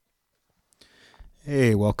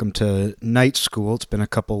Hey, welcome to night school. It's been a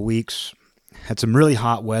couple weeks. Had some really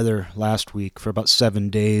hot weather last week for about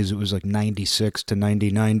 7 days. It was like 96 to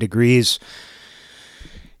 99 degrees.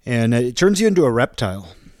 And it turns you into a reptile.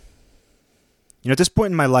 At this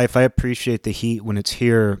point in my life, I appreciate the heat when it's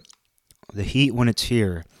here. The heat when it's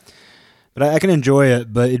here. But I can enjoy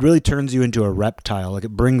it, but it really turns you into a reptile. Like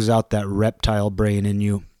it brings out that reptile brain in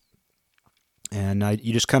you. And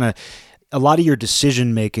you just kind of, a lot of your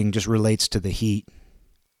decision making just relates to the heat.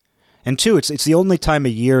 And two, it's the only time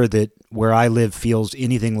of year that where I live feels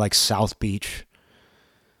anything like South Beach.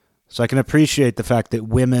 So I can appreciate the fact that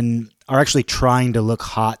women are actually trying to look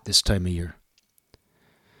hot this time of year.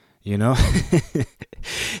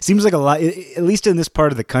 Seems like a lot, at least in this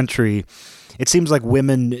part of the country, it seems like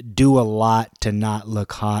women do a lot to not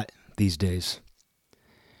look hot these days.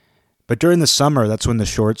 But during the summer, that's when the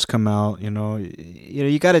shorts come out.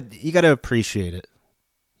 You gotta appreciate it.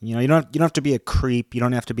 You don't have to be a creep. You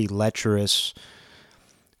don't have to be lecherous.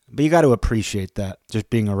 But you got to appreciate that. Just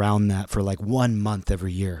being around that for like 1 month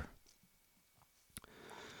every year.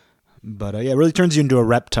 But it really turns you into a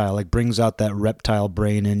reptile. Like brings out that reptile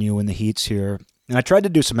brain in you when the heat's here. And I tried to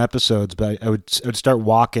do some episodes, but I would start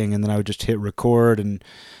walking and then I would just hit record. And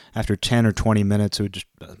after 10 or 20 minutes, it would just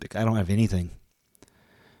I don't have anything.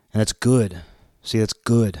 And that's good. See, that's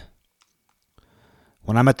good.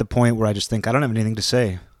 When I'm at the point where I just think, I don't have anything to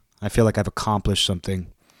say. I feel like I've accomplished something.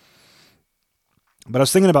 But I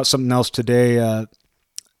was thinking about something else today.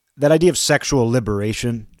 That idea of sexual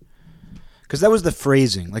liberation. Because that was the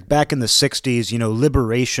phrasing. Like back in the 60s,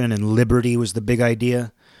 liberation and liberty was the big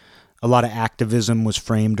idea. A lot of activism was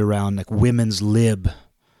framed around like women's lib.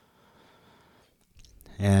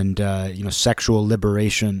 And, sexual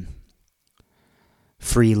liberation.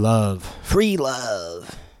 Free love. Free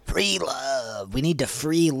love. Free love. We need to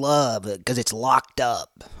free love because it's locked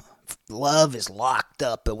up. Love is locked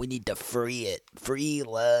up, but we need to free it. Free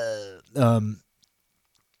love.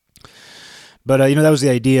 But that was the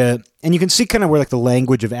idea. And you can see kind of where like the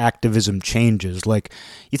language of activism changes. Like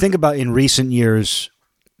you think about in recent years,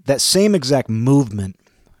 that same exact movement,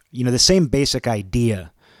 the same basic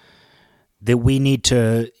idea that we need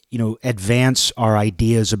to, advance our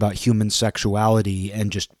ideas about human sexuality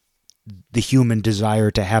and just the human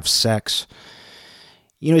desire to have sex.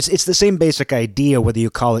 It's the same basic idea, whether you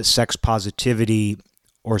call it sex positivity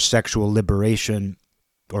or sexual liberation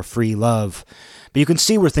or free love. But you can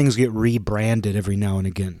see where things get rebranded every now and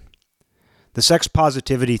again. The sex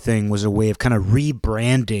positivity thing was a way of kind of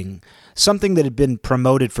rebranding something that had been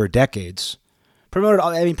promoted for decades.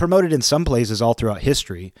 Promoted in some places all throughout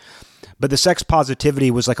history. But the sex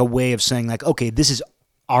positivity was like a way of saying like, okay, this is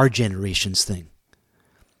our generation's thing.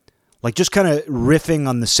 Like just kind of riffing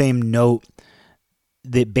on the same note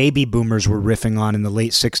that baby boomers were riffing on in the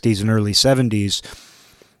late 60s and early 70s.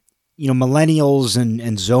 Millennials and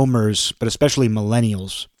Zoomers, but especially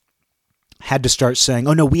millennials, had to start saying,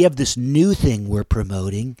 oh no, we have this new thing we're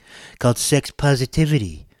promoting called sex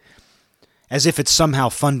positivity. As if it's somehow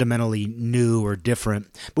fundamentally new or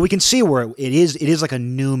different. But we can see where it is like a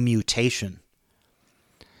new mutation.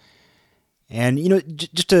 And,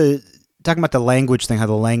 just to talking about the language thing, how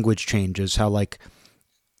the language changes, how like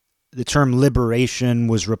the term liberation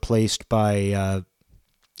was replaced by,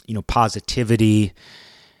 positivity.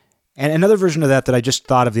 And another version of that I just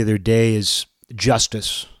thought of the other day is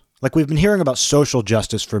justice. Like we've been hearing about social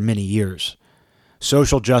justice for many years.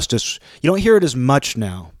 Social justice, you don't hear it as much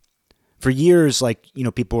now. For years,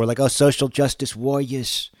 people were like, oh, social justice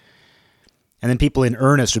warriors. And then people in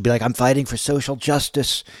earnest would be like, I'm fighting for social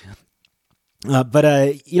justice.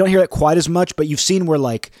 But you don't hear it quite as much, but you've seen where,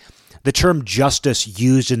 the term justice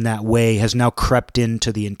used in that way has now crept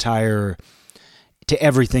into to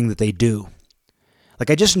everything that they do.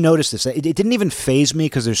 I just noticed this. It didn't even faze me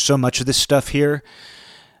because there's so much of this stuff here.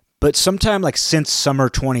 But sometime, since summer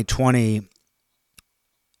 2020...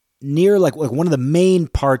 near one of the main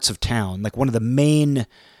parts of town, one of the main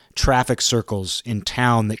traffic circles in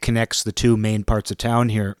town that connects the two main parts of town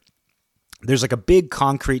here, there's a big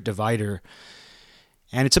concrete divider,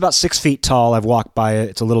 and it's about 6 feet tall. I've walked by it.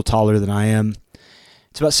 It's a little taller than I am.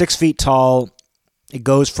 It's about 6 feet tall. It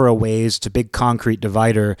goes for a ways. It's a big concrete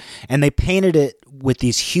divider, and they painted it with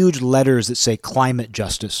these huge letters that say climate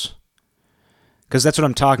justice, because that's what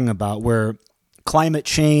I'm talking about, where climate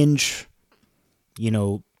change,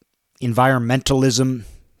 environmentalism,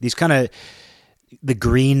 these kind of the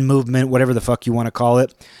green movement, whatever the fuck you want to call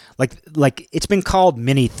it, like it's been called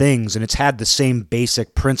many things and it's had the same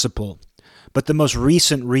basic principle. But the most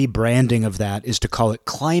recent rebranding of that is to call it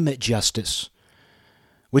climate justice,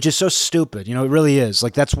 which is so stupid. It really is.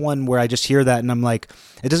 That's one where I just hear that and I'm like,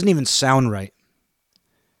 it doesn't even sound right.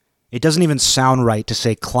 It doesn't even sound right to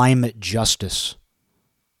say climate justice.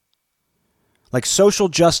 Like social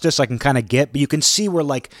justice I can kind of get, but you can see where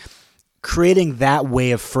like creating that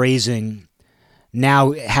way of phrasing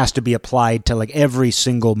now it has to be applied to like every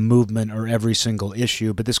single movement or every single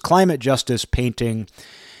issue. But this climate justice painting,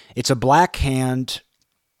 it's a black hand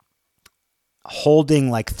holding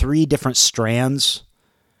like 3 different strands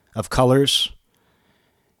of colors.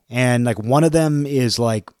 And like one of them is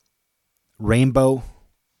like rainbow.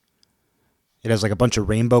 It has like a bunch of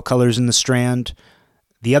rainbow colors in the strand.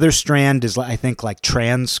 The other strand is, I think, like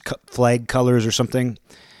trans flag colors or something.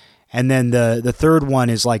 And then the third one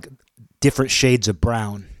is like different shades of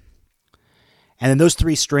brown. And then those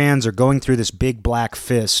 3 strands are going through this big black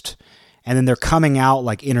fist. And then they're coming out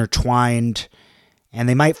like intertwined. And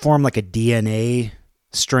they might form like a DNA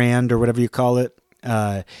strand or whatever you call it.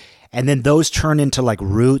 And then those turn into like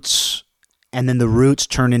roots. And then the roots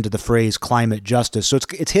turn into the phrase climate justice. So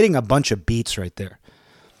it's hitting a bunch of beats right there.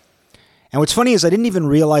 And what's funny is I didn't even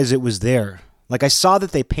realize it was there. Like I saw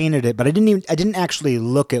that they painted it, but I didn't actually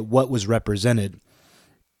look at what was represented.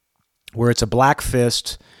 Where it's a black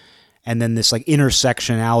fist and then this like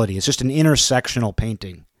intersectionality. It's just an intersectional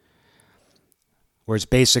painting. Where it's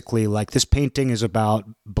basically like this painting is about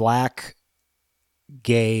black,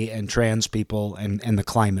 gay, and trans people and the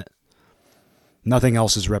climate. Nothing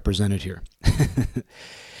else is represented here.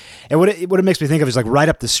 And what it makes me think of is like right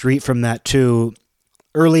up the street from that too,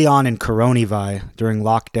 early on in Coronavirus, during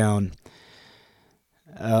lockdown,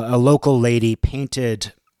 a local lady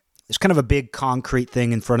painted, it's kind of a big concrete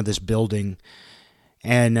thing in front of this building.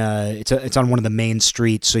 And it's on one of the main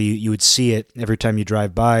streets, so you would see it every time you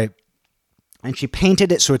drive by. And she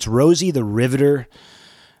painted it so it's Rosie the Riveter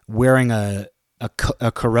wearing a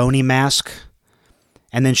Corona mask.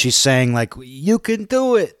 And then she's saying like, "You can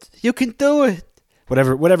do it. You can do it."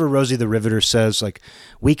 Whatever Rosie the Riveter says, like,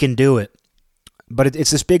 "We can do it." But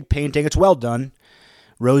it's this big painting. It's well done.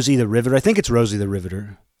 Rosie the Riveter. I think it's Rosie the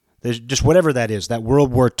Riveter. There's just whatever that is. That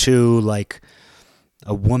World War II, like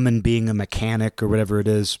a woman being a mechanic or whatever it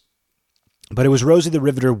is. But it was Rosie the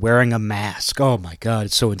Riveter wearing a mask. Oh my God,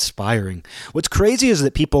 it's so inspiring. What's crazy is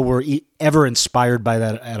that people were ever inspired by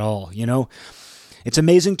that at all, you know? It's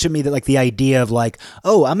amazing to me that like the idea of like,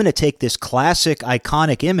 oh, I'm going to take this classic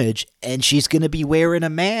iconic image and she's going to be wearing a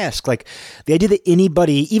mask. Like the idea that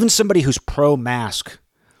anybody, even somebody who's pro-mask,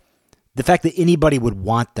 the fact that anybody would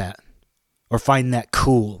want that or find that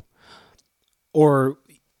cool. Or,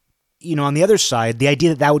 you know, on the other side, the idea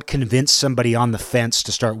that that would convince somebody on the fence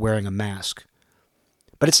to start wearing a mask.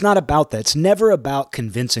 But it's not about that. It's never about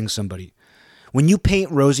convincing somebody. When you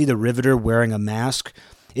paint Rosie the Riveter wearing a mask,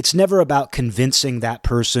 it's never about convincing that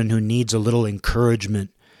person who needs a little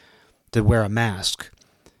encouragement to wear a mask.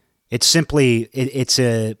 It's simply, it's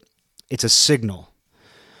a signal.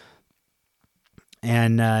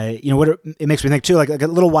 And, you know, what it makes me think too, like a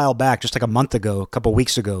little while back, just like a month ago, a couple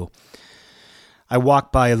weeks ago, I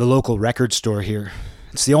walked by the local record store here.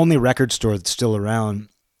 It's the only record store that's still around.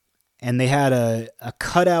 And they had a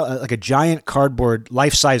cutout, like a giant cardboard,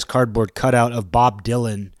 life-size cardboard cutout of Bob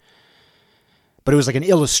Dylan. But it was like an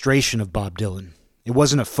illustration of Bob Dylan. It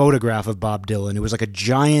wasn't a photograph of Bob Dylan. It was like a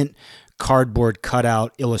giant cardboard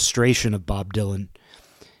cutout illustration of Bob Dylan.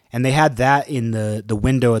 And they had that in the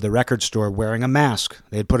window of the record store wearing a mask.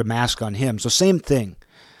 They had put a mask on him. So same thing.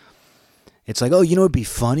 It's like, oh, you know what'd be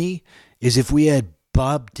funny? Is if we had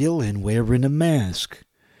Bob Dylan wearing a mask.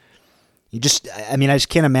 I just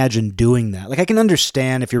can't imagine doing that. Like I can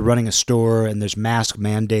understand if you're running a store and there's mask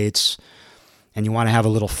mandates and you want to have a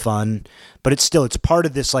little fun, but it's part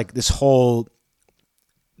of this, like this whole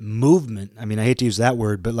movement. I mean, I hate to use that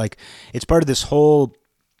word, but like it's part of this whole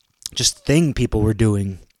just thing people were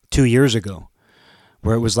doing 2 years ago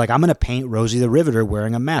where it was like, I'm going to paint Rosie the Riveter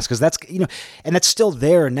wearing a mask. Cause that's, you know, and that's still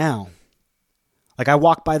there now. Like I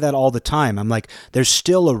walk by that all the time. I'm like, there's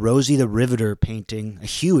still a Rosie the Riveter painting, a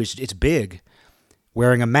huge, it's big,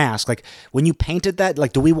 wearing a mask. Like when you painted that,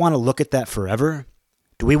 like, do we want to look at that forever?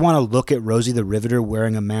 Do we want to look at Rosie the Riveter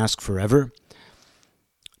wearing a mask forever?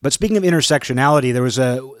 But speaking of intersectionality, there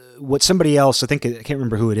was somebody else, I can't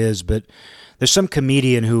remember who it is, but there's some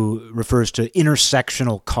comedian who refers to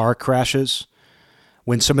intersectional car crashes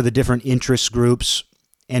when some of the different interest groups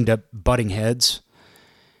end up butting heads.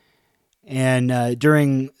 And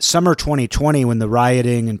during summer 2020, when the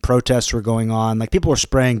rioting and protests were going on, like people were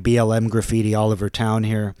spraying BLM graffiti all over town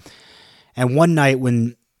here. And one night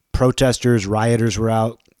when protesters, rioters were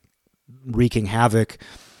out wreaking havoc,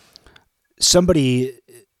 somebody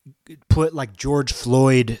put like George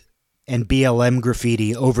Floyd and BLM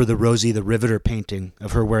graffiti over the Rosie the Riveter painting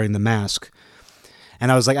of her wearing the mask.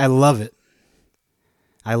 And I was like, I love it.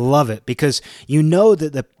 I love it because you know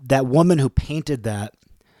that that woman who painted that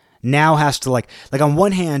now has to like on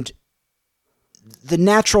one hand, the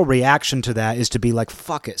natural reaction to that is to be like,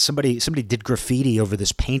 fuck it. Somebody did graffiti over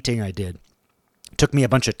this painting I did. It took me a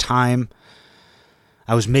bunch of time.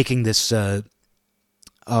 I was making this, I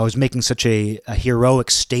was making such a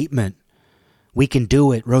heroic statement. We can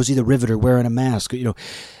do it. Rosie the Riveter wearing a mask. You know,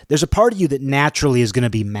 there's a part of you that naturally is going to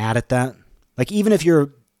be mad at that. Like, even if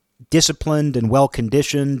you're disciplined and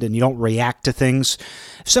well-conditioned and you don't react to things,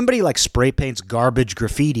 if somebody like spray paints garbage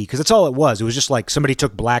graffiti, because that's all it was like somebody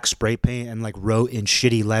took black spray paint and like wrote in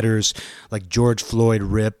shitty letters like George Floyd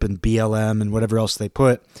RIP and BLM and whatever else they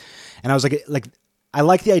put. And I was like I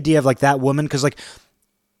like the idea of like that woman because like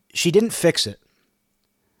she didn't fix it.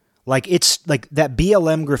 Like, it's like that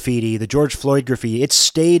BLM graffiti, the George Floyd graffiti, it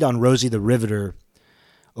stayed on Rosie the Riveter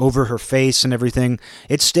over her face and everything.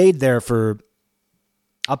 It stayed there for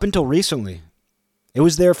up until recently. It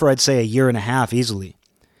was there for, I'd say, a year and a half easily.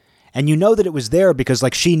 And you know that it was there because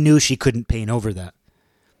like she knew she couldn't paint over that.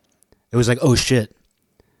 It was like, oh shit.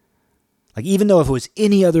 Like, even though if it was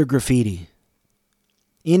any other graffiti,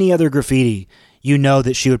 you know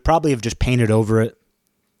that she would probably have just painted over it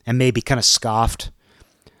and maybe kind of scoffed.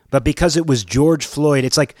 But because it was George Floyd,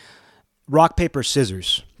 it's like rock, paper,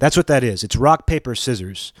 scissors. That's what that is. It's rock, paper,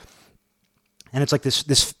 scissors. And it's like this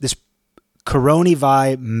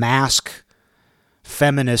Coronavi mask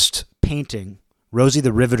feminist painting. Rosie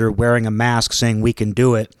the Riveter wearing a mask saying we can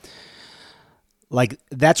do it. Like,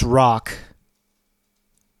 that's rock.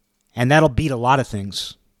 And that'll beat a lot of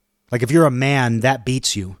things. Like, if you're a man, that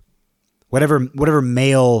beats you. Whatever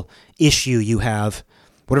male issue you have,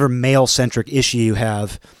 whatever male-centric issue you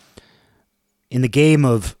have, in the game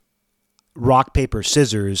of rock, paper,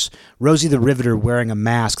 scissors, Rosie the Riveter wearing a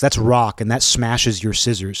mask, that's rock, and that smashes your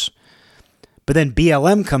scissors. But then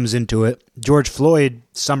BLM comes into it, George Floyd,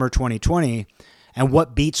 summer 2020, and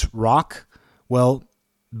what beats rock? Well,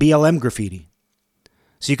 BLM graffiti.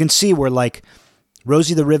 So you can see where, like,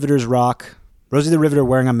 Rosie the Riveter's rock, Rosie the Riveter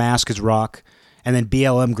wearing a mask is rock, and then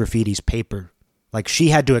BLM graffiti's paper. Like, she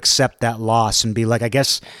had to accept that loss and be like, I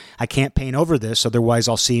guess I can't paint over this, otherwise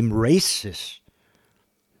I'll seem racist.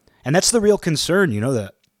 And that's the real concern, you know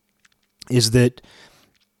that, is that,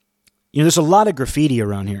 you know, there's a lot of graffiti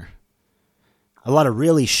around here. A lot of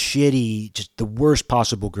really shitty, just the worst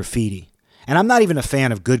possible graffiti. And I'm not even a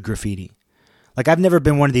fan of good graffiti. Like, I've never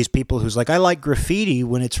been one of these people who's like, I like graffiti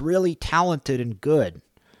when it's really talented and good.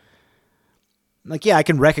 Like, yeah, I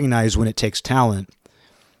can recognize when it takes talent,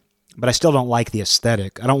 but I still don't like the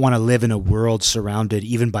aesthetic. I don't want to live in a world surrounded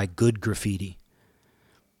even by good graffiti.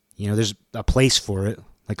 You know, there's a place for it,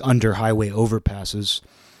 like under highway overpasses.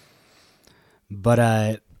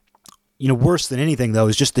 But, you know, worse than anything, though,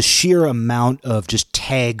 is just the sheer amount of just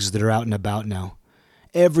tags that are out and about now.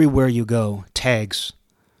 Everywhere you go, tags.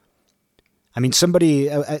 I mean,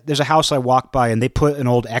 there's a house I walked by and they put an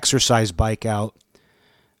old exercise bike out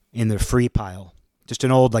in their free pile. Just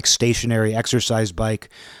an old, like, stationary exercise bike.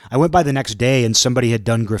 I went by the next day and somebody had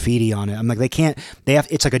done graffiti on it. I'm like,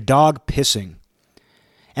 it's like a dog pissing.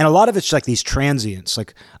 And a lot of it's like these transients,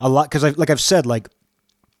 like a lot, because I've said, like,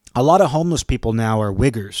 a lot of homeless people now are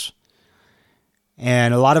wiggers.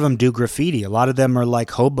 And a lot of them do graffiti. A lot of them are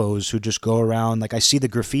like hobos who just go around. Like, I see the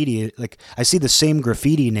graffiti, like, I see the same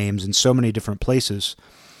graffiti names in so many different places.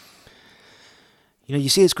 You know, you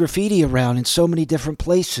see this graffiti around in so many different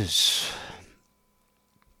places.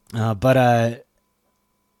 But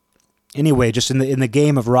anyway, just in the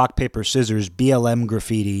game of rock, paper, scissors, BLM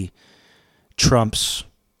graffiti trumps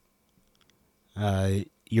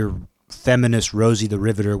your feminist Rosie the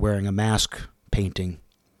Riveter wearing a mask painting.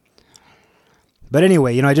 But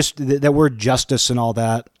anyway, you know, that word justice and all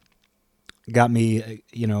that got me,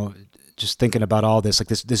 you know, just thinking about all this, like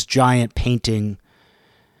this giant painting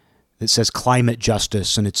that says climate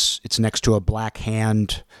justice, and it's next to a black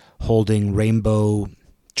hand holding rainbow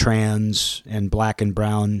trans and black and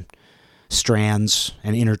brown strands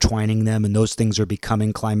and intertwining them, and those things are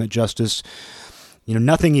becoming climate justice. You know,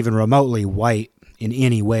 nothing even remotely white in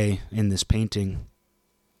any way in this painting.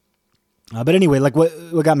 But anyway, like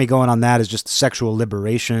what got me going on that is just sexual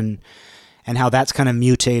liberation and how that's kind of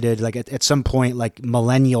mutated. Like at some point, like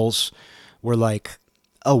millennials were like,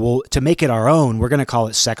 oh, well, to make it our own, we're going to call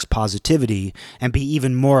it sex positivity and be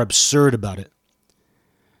even more absurd about it.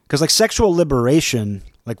 Because like sexual liberation,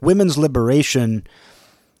 like women's liberation,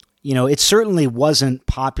 you know, it certainly wasn't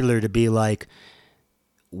popular to be like,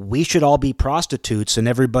 we should all be prostitutes and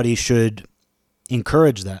everybody should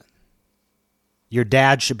encourage that. Your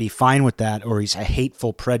dad should be fine with that, or he's a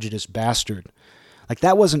hateful, prejudiced bastard. Like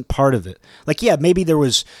that wasn't part of it. Like, yeah, maybe there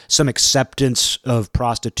was some acceptance of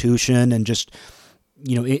prostitution and just,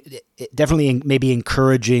 it definitely maybe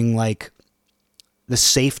encouraging like the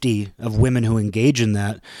safety of women who engage in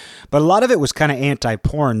that. But a lot of it was kind of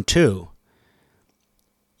anti-porn too.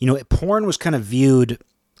 Porn was kind of viewed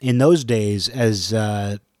in those days as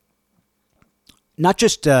not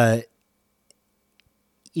just,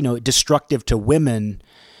 destructive to women,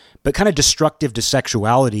 but kind of destructive to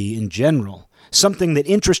sexuality in general. Something that,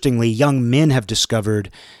 interestingly, young men have discovered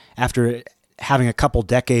after having a couple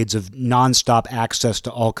decades of nonstop access to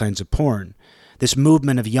all kinds of porn. This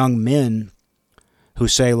movement of young men who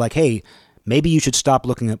say, like, hey, maybe you should stop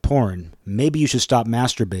looking at porn. Maybe you should stop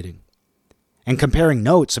masturbating. And comparing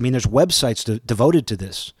notes, I mean, there's websites devoted to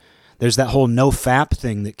this. There's that whole no-fap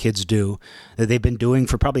thing that kids do that they've been doing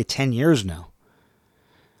for probably 10 years now.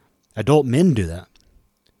 Adult men do that.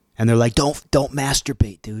 And they're like, don't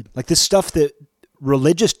masturbate, dude. Like this stuff that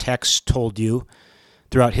religious texts told you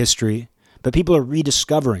throughout history, but people are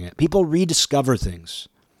rediscovering it. People rediscover things.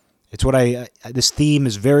 It's what this theme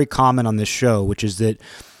is very common on this show, which is that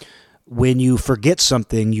when you forget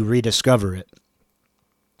something, you rediscover it.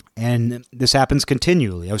 And this happens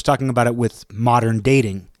continually. I was talking about it with modern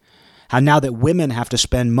dating. How now that women have to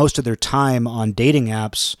spend most of their time on dating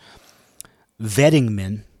apps vetting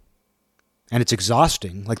men, and it's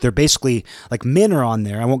exhausting. Like they're basically, like men are on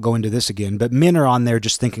there, I won't go into this again, but men are on there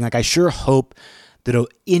just thinking like, I sure hope that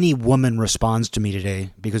any woman responds to me today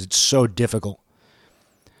because it's so difficult.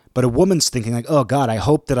 But a woman's thinking like, oh God, I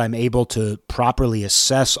hope that I'm able to properly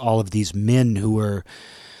assess all of these men who are,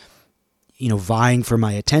 vying for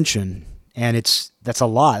my attention. And that's a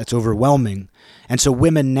lot. It's overwhelming. And so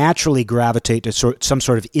women naturally gravitate to some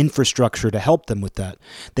sort of infrastructure to help them with that.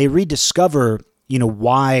 They rediscover,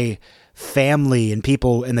 why family and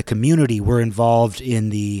people in the community were involved in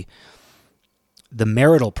the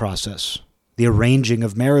marital process, the arranging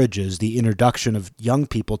of marriages, the introduction of young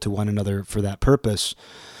people to one another for that purpose.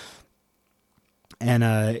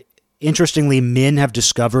 And interestingly, men have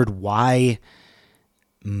discovered why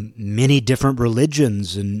many different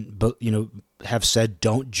religions have said,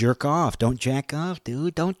 don't jerk off, don't jack off,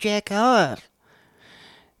 dude, don't jack off.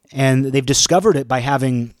 And they've discovered it by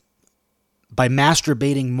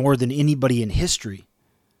masturbating more than anybody in history.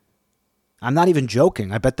 I'm not even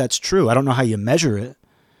joking. I bet that's true. I don't know how you measure it.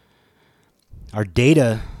 Our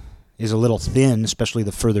data is a little thin, especially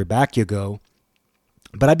the further back you go.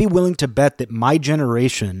 But I'd be willing to bet that my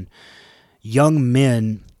generation, young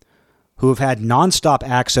men who have had nonstop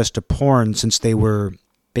access to porn since they were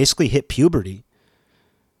basically hit puberty,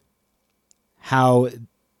 how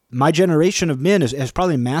my generation of men has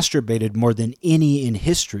probably masturbated more than any in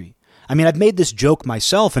history. I mean, I've made this joke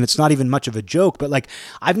myself, and it's not even much of a joke, but like,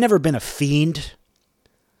 I've never been a fiend.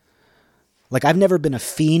 Like, I've never been a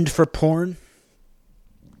fiend for porn.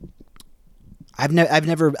 I've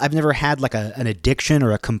never had like an addiction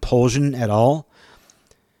or a compulsion at all.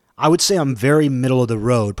 I would say I'm very middle of the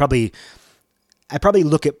road. I probably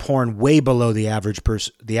look at porn way below the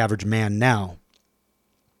average man now.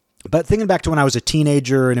 But thinking back to when I was a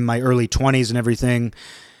teenager and in my early 20s and everything,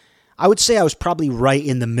 I would say I was probably right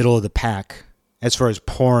in the middle of the pack as far as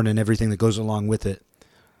porn and everything that goes along with it.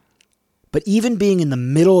 But even being in the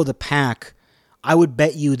middle of the pack, I would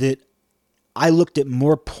bet you that I looked at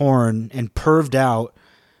more porn and perved out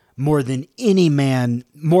more than any man,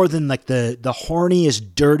 more than like the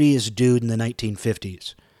horniest, dirtiest dude in the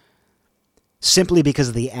 1950s. Simply because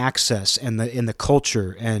of the access and the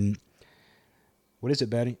culture and... What is it,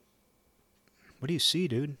 Batty? What do you see,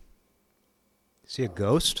 dude? See a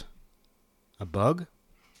ghost? A bug?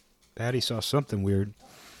 Batty saw something weird.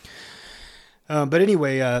 But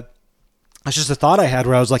anyway, that's just a thought I had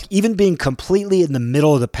where I was like, even being completely in the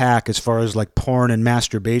middle of the pack as far as like porn and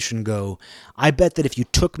masturbation go, I bet that if you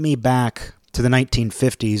took me back to the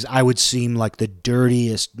 1950s, I would seem like the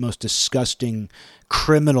dirtiest, most disgusting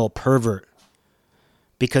criminal pervert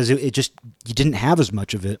because it just, you didn't have as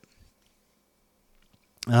much of it.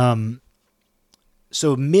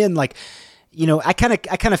 So men, like, I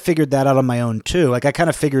kind of figured that out on my own too. Like, I kind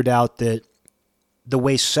of figured out that the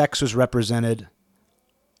way sex was represented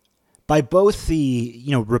by both the,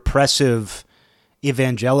 repressive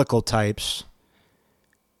evangelical types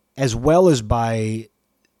as well as by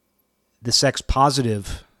the sex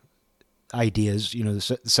positive ideas,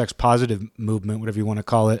 the sex positive movement, whatever you want to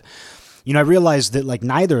call it. I realized that like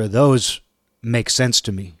neither of those make sense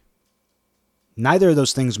to me. Neither of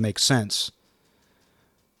those things make sense.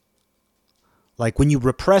 Like when you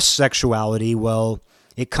repress sexuality, well,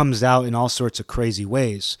 it comes out in all sorts of crazy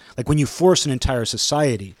ways. Like when you force an entire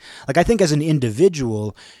society. Like I think as an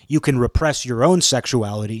individual, you can repress your own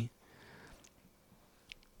sexuality.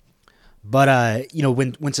 But,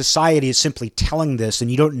 when society is simply telling this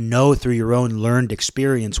and you don't know through your own learned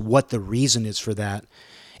experience what the reason is for that,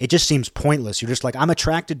 it just seems pointless. You're just like, I'm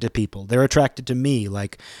attracted to people. They're attracted to me.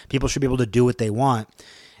 Like, people should be able to do what they want.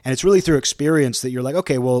 And it's really through experience that you're like,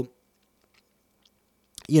 okay, well,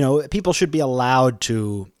 people should be allowed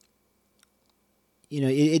to,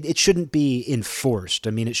 it shouldn't be enforced.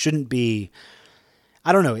 I mean, it shouldn't be,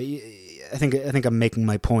 I don't know. I think I'm making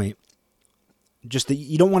my point. Just that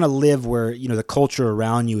you don't want to live where, the culture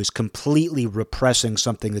around you is completely repressing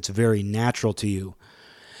something that's very natural to you.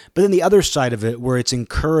 But then the other side of it, where it's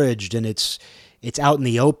encouraged and it's out in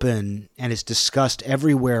the open and it's discussed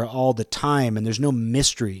everywhere all the time and there's no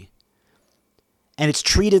mystery. And it's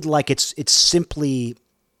treated like it's simply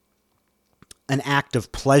an act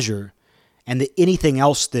of pleasure, and that anything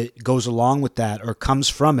else that goes along with that or comes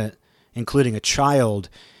from it, including a child,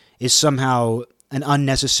 is somehow an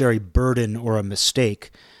unnecessary burden or a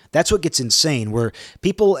mistake. That's what gets insane, where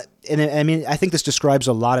people, and I mean, I think this describes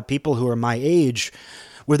a lot of people who are my age,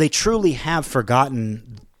 where they truly have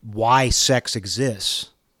forgotten why sex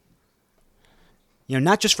exists.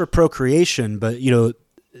 Not just for procreation, but,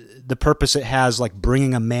 the purpose it has, like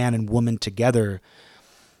bringing a man and woman together,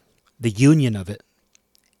 the union of it.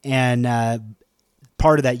 And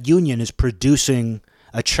part of that union is producing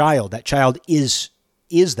a child. That child is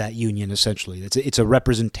that union, essentially. It's a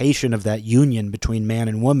representation of that union between man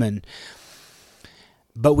and woman.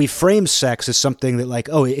 But we frame sex as something that, like,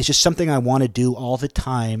 oh, it's just something I want to do all the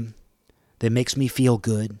time that makes me feel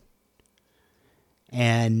good.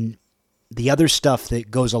 And the other stuff that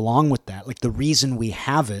goes along with that, like the reason we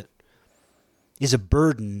have it, is a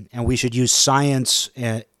burden, and we should use science,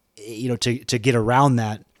 to get around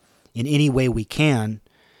that in any way we can.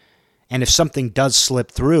 And if something does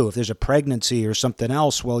slip through, if there's a pregnancy or something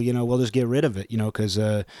else, well, we'll just get rid of it, because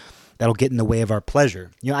that'll get in the way of our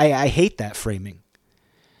pleasure. I hate that framing.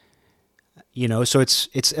 So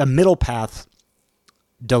it's a middle path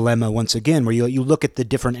dilemma once again, where you look at the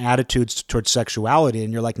different attitudes towards sexuality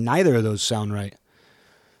and you're like, neither of those sound right.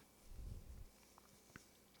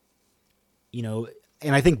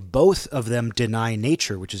 And I think both of them deny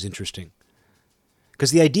nature, which is interesting. Because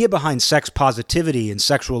the idea behind sex positivity and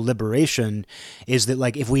sexual liberation is that,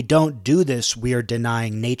 like, if we don't do this, we are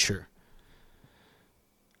denying nature.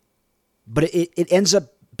 But it ends up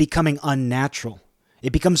becoming unnatural.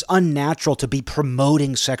 It becomes unnatural to be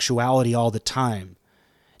promoting sexuality all the time.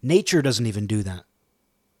 Nature doesn't even do that.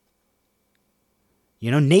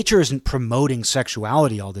 Nature isn't promoting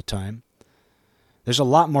sexuality all the time. There's a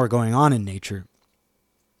lot more going on in nature.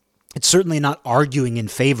 It's certainly not arguing in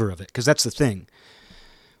favor of it, because that's the thing.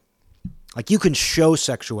 Like, you can show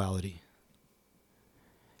sexuality.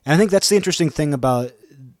 And I think that's the interesting thing about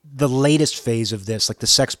the latest phase of this, like the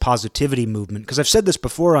sex positivity movement. Because I've said this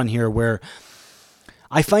before on here, where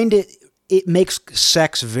I find it makes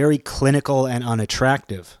sex very clinical and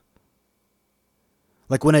unattractive.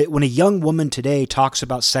 Like when a young woman today talks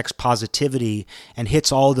about sex positivity and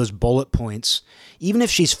hits all those bullet points, even if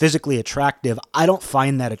she's physically attractive, I don't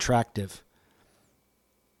find that attractive.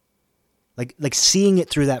 Like seeing it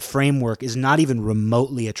through that framework is not even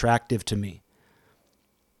remotely attractive to me.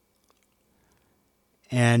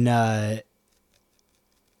 And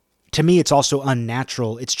to me, it's also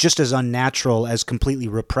unnatural. It's just as unnatural as completely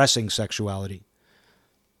repressing sexuality.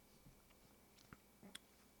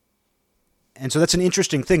 And so that's an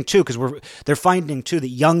interesting thing, too, because they're finding, too, that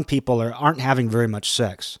young people aren't having very much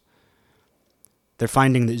sex. They're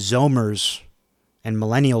finding that Zoomers and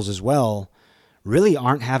millennials as well really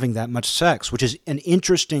aren't having that much sex, which is an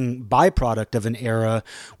interesting byproduct of an era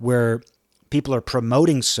where people are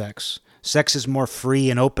promoting sex. Sex is more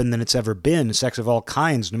free and open than it's ever been. Sex of all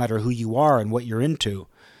kinds, no matter who you are and what you're into.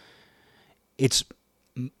 It's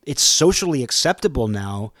socially acceptable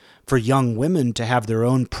now for young women to have their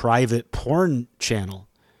own private porn channel,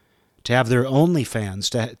 to have their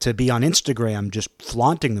OnlyFans, to be on Instagram just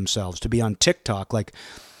flaunting themselves, to be on TikTok. Like,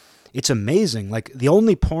 it's amazing. Like, the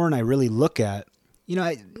only porn I really look at,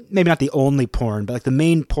 maybe not the only porn, but like the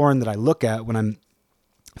main porn that I look at when I'm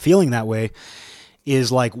feeling that way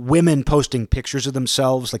is like women posting pictures of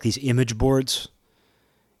themselves, like these image boards.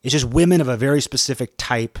 It's just women of a very specific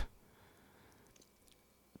type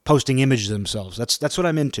posting images of themselves. That's what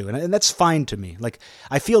I'm into, and that's fine to me. Like,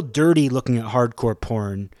 I feel dirty looking at hardcore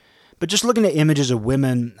porn, but just looking at images of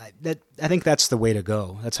women, I think that's the way to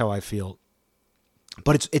go. That's how I feel.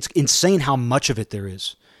 But it's insane how much of it there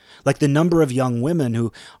is. Like the number of young women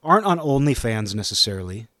who aren't on OnlyFans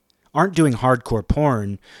necessarily, aren't doing hardcore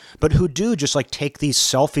porn, but who do just like take these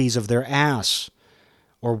selfies of their ass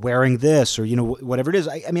or wearing this or, whatever it is.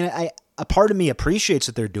 I mean, a part of me appreciates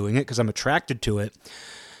that they're doing it because I'm attracted to it.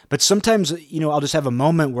 But sometimes, I'll just have a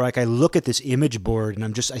moment where like I look at this image board and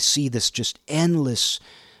I see this just endless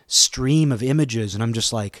stream of images and I'm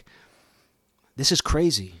just like, this is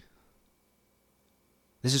crazy.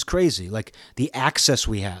 This is crazy. Like the access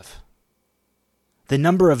we have. The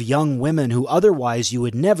number of young women who otherwise you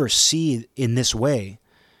would never see in this way.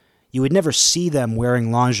 You would never see them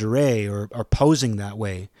wearing lingerie or posing that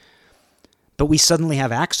way. But we suddenly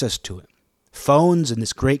have access to it. Phones and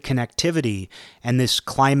this great connectivity and this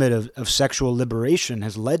climate of sexual liberation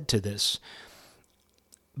has led to this.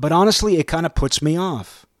 But honestly, it kind of puts me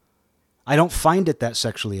off. I don't find it that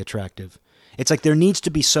sexually attractive. It's like there needs to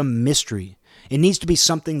be some mystery. It needs to be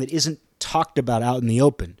something that isn't talked about out in the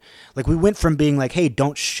open. Like we went from being like, hey,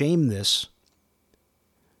 don't shame this.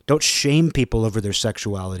 Don't shame people over their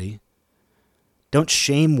sexuality. Don't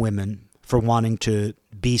shame women for wanting to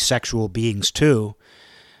be sexual beings too,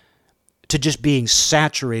 to just being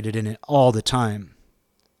saturated in it all the time.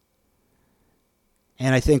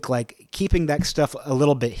 And I think like keeping that stuff a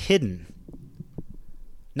little bit hidden,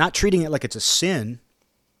 not treating it like it's a sin,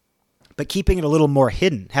 but keeping it a little more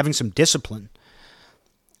hidden, having some discipline.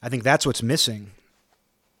 I think that's what's missing.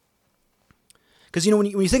 Because, when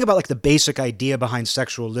you think about like the basic idea behind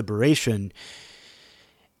sexual liberation,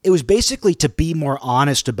 it was basically to be more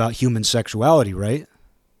honest about human sexuality, right?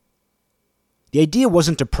 The idea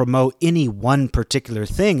wasn't to promote any one particular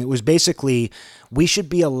thing. It was basically we should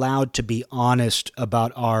be allowed to be honest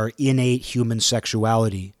about our innate human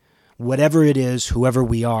sexuality, whatever it is, whoever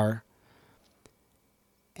we are.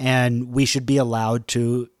 And we should be allowed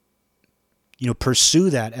to,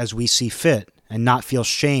 pursue that as we see fit and not feel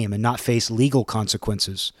shame and not face legal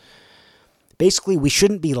consequences. Basically, we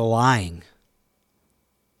shouldn't be lying.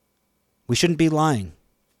 We shouldn't be lying.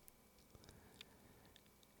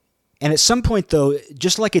 And at some point, though,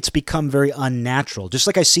 just like it's become very unnatural, just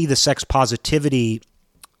like I see the sex positivity,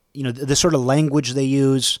 the sort of language they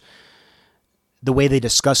use, the way they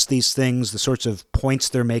discuss these things, the sorts of points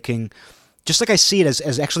they're making, just like I see it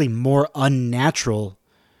as actually more unnatural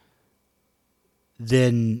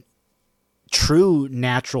than true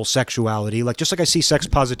natural sexuality. Like just like I see sex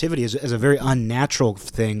positivity as a very unnatural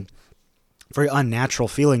thing, very unnatural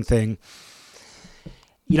feeling thing.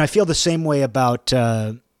 I feel the same way about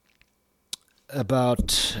one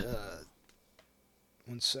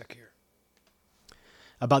sec here.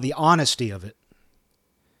 About the honesty of it.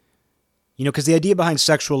 Because the idea behind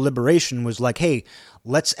sexual liberation was like, hey,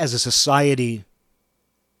 let's as a society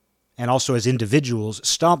and also as individuals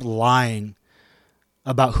stop lying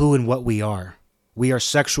about who and what we are. We are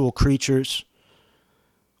sexual creatures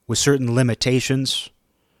with certain limitations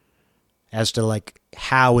as to like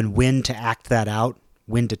how and when to act that out,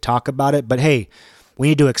 when to talk about it. But hey, we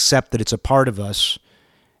need to accept that it's a part of us.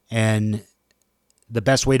 And the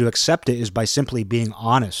best way to accept it is by simply being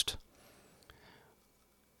honest.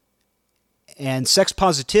 And sex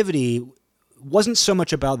positivity wasn't so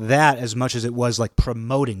much about that as much as it was like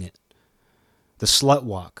promoting it. The slut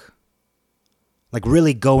walk. Like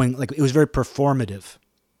really going, like it was very performative.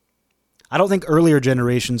 I don't think earlier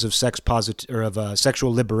generations of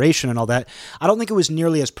sexual liberation and all that, I don't think it was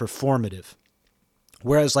nearly as performative.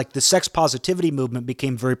 Whereas like the sex positivity movement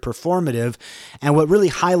became very performative, and what really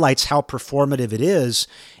highlights how performative it is,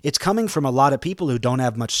 it's coming from a lot of people who don't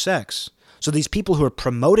have much sex. So these people who are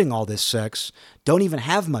promoting all this sex don't even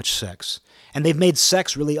have much sex, and they've made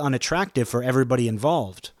sex really unattractive for everybody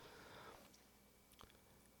involved.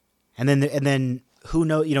 And then who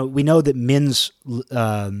know? We know that men's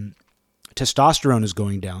testosterone is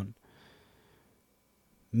going down.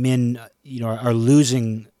 Men, are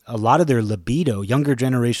losing a lot of their libido. Younger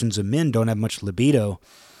generations of men don't have much libido.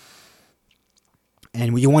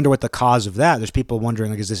 And you wonder what the cause of that. There's people wondering,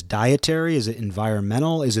 like, is this dietary? Is it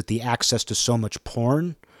environmental? Is it the access to so much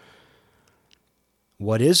porn?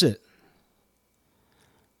 What is it?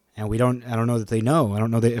 And I don't know that they know. I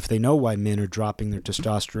don't know that if they know why men are dropping their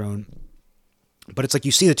testosterone. But it's like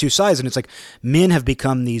you see the two sides, and it's like men have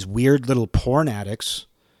become these weird little porn addicts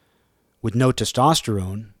with no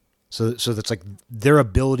testosterone. So that's like their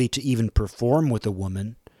ability to even perform with a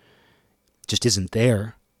woman just isn't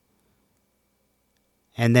there.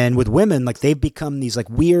 And then with women, like they've become these like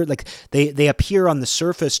weird, like they appear on the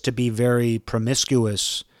surface to be very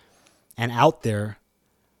promiscuous and out there.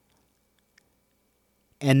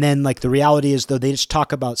 And then like the reality is, though, they just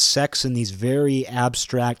talk about sex in these very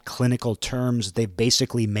abstract clinical terms they've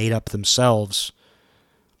basically made up themselves.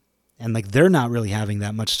 And like they're not really having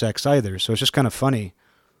that much sex either. So it's just kind of funny.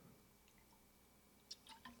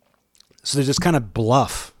 So there's this kind of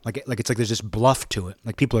bluff. Like it's like there's this bluff to it.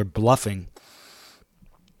 Like people are bluffing.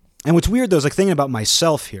 And what's weird though is like thinking about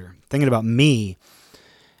myself here, thinking about me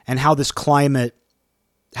and how this climate,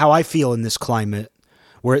 how I feel in this climate,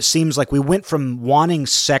 where it seems like we went from wanting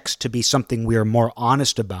sex to be something we are more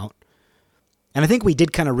honest about. And I think we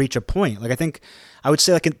did kind of reach a point. Like I would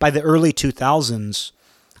say like by the early 2000s,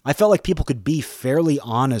 I felt like people could be fairly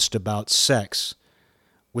honest about sex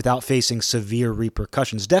without facing severe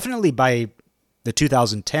repercussions. Definitely by the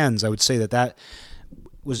 2010s, I would say that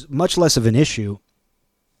was much less of an issue.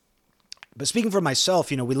 But speaking for myself,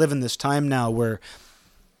 we live in this time now where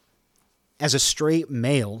as a straight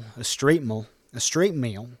male, it's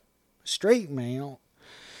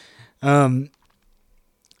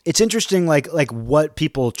interesting like what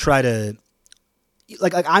people try to,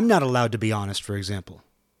 like I'm not allowed to be honest, for example.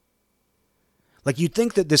 Like you'd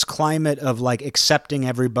think that this climate of like accepting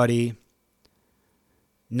everybody,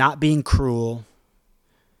 not being cruel,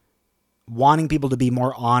 wanting people to be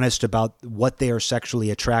more honest about what they are sexually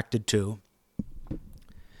attracted to,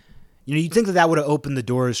 you'd think that would have opened the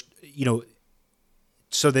doors,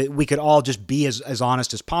 so that we could all just be as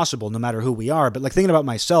honest as possible, no matter who we are. But like thinking about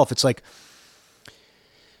myself, it's like,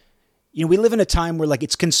 we live in a time where like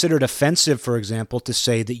it's considered offensive, for example, to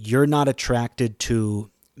say that you're not attracted to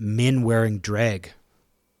men wearing drag.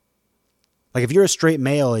 Like if you're a straight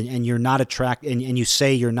male and you're not attracted, and you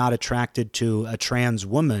say you're not attracted to a trans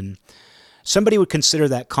woman, somebody would consider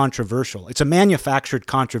that controversial. It's a manufactured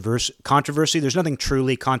controversy. There's nothing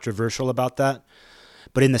truly controversial about that.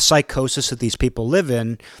 But in the psychosis that these people live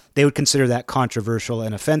in, they would consider that controversial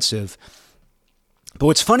and offensive. But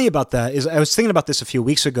what's funny about that is I was thinking about this a few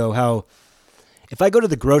weeks ago, how if I go to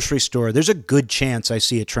the grocery store, there's a good chance I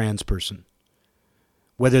see a trans person.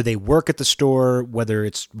 Whether they work at the store, whether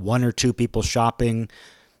it's one or two people shopping,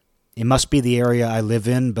 it must be the area I live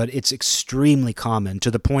in, but it's extremely common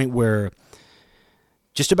to the point where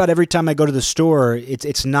just about every time I go to the store,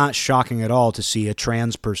 it's not shocking at all to see a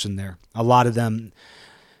trans person there. A lot of them,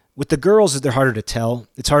 with the girls, they're harder to tell.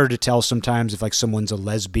 It's harder to tell sometimes if like someone's a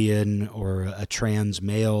lesbian or a trans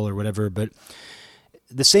male or whatever, but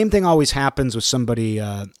the same thing always happens with somebody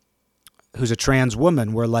who's a trans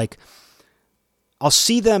woman, where like I'll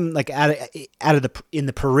see them like in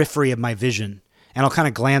the periphery of my vision, and I'll kind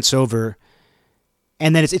of glance over,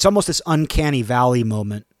 and then it's almost this uncanny valley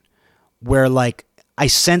moment where like I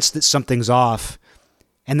sense that something's off,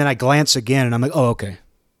 and then I glance again, and I'm like, oh, okay.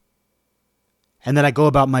 And then I go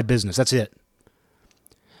about my business. That's it.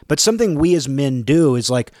 But something we as men do is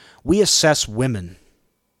like we assess women.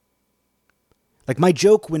 Like my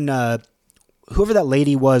joke when whoever that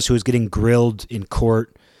lady was who was getting grilled in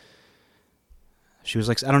court, she was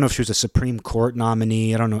like, I don't know if she was a Supreme Court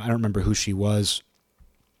nominee. I don't know. I don't remember who she was.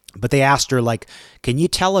 But they asked her, like, can you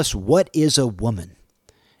tell us what is a woman?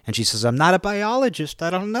 And she says, I'm not a biologist. I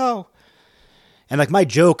don't know. And like my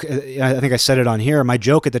joke, I think I said it on here, my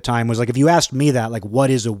joke at the time was like, if you asked me that, like, what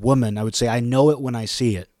is a woman? I would say, I know it when I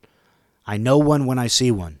see it. I know one when I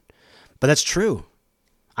see one. But that's true.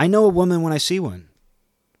 I know a woman when I see one.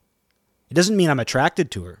 It doesn't mean I'm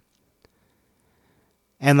attracted to her.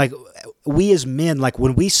 And like we as men, like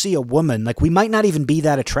when we see a woman, like we might not even be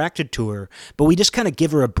that attracted to her, but we just kind of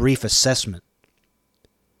give her a brief assessment.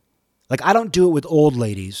 Like I don't do it with old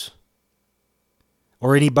ladies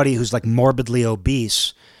or anybody who's like morbidly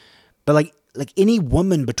obese, but like any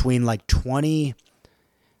woman between like 20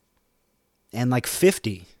 and like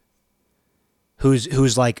 50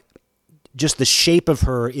 who's like just the shape of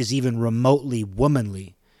her is even remotely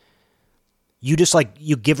womanly. You just like,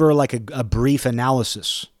 you give her like a brief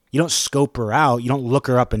analysis. You don't scope her out. You don't look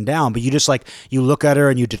her up and down, but you just like, you look at her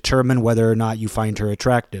and you determine whether or not you find her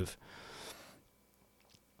attractive.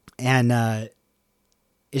 And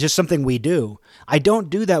it's just something we do. I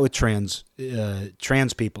don't do that with trans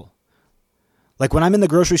people. Like when I'm in the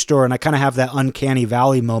grocery store and I kind of have that uncanny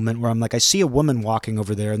valley moment where I'm like, I see a woman walking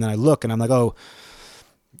over there, and then I look and I'm like, oh,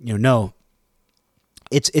 no.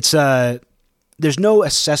 It's there's no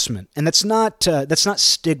assessment, and that's not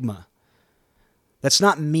stigma. That's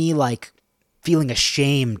not me like feeling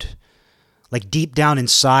ashamed. Like deep down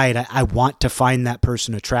inside, I want to find that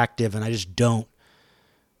person attractive, and I just don't.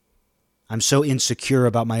 I'm so insecure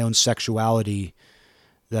about my own sexuality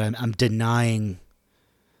that I'm denying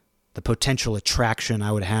the potential attraction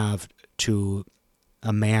I would have to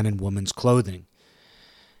a man in woman's clothing.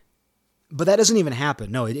 But that doesn't even happen.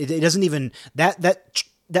 No, it doesn't even,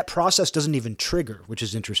 that process doesn't even trigger, which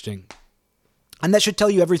is interesting. And that should tell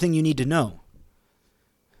you everything you need to know.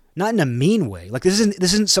 Not in a mean way. Like this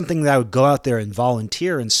isn't something that I would go out there and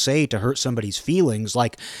volunteer and say to hurt somebody's feelings.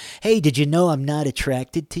 Like, hey, did you know I'm not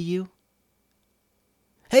attracted to you?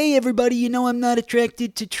 Hey, everybody, you know I'm not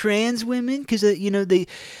attracted to trans women because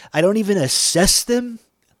I don't even assess them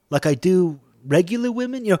like I do regular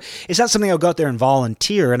women. It's not something I'll go out there and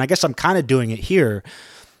volunteer. And I guess I'm kind of doing it here.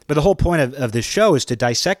 But the whole point of this show is to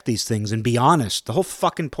dissect these things and be honest. The whole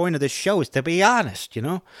fucking point of this show is to be honest,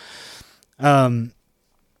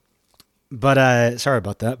 But sorry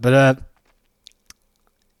about that. But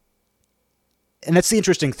and that's the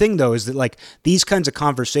interesting thing, though, is that like these kinds of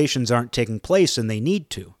conversations aren't taking place, and they need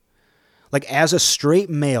to. Like as a straight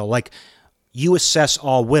male, like you assess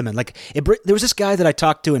all women. Like there was this guy that I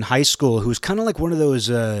talked to in high school who was kind of like one of those.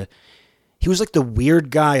 He was like the weird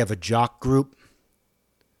guy of a jock group.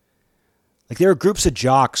 Like there are groups of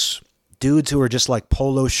jocks, dudes who are just like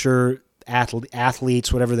polo shirt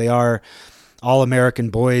athletes, whatever they are, all American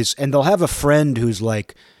boys, and they'll have a friend who's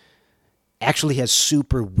like actually has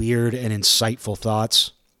super weird and insightful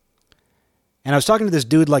thoughts. And I was talking to this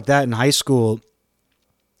dude like that in high school,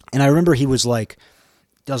 and I remember he was like,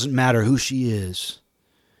 doesn't matter who she is.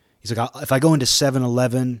 He's like, if I go into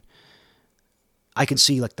 7-Eleven, I can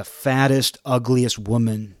see like the fattest, ugliest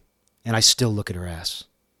woman, and I still look at her ass.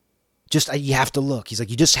 You have to look. He's like,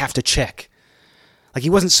 you just have to check. Like he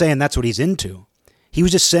wasn't saying that's what he's into. He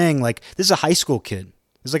was just saying like, this is a high school kid.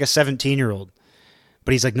 This is like a 17-year-old.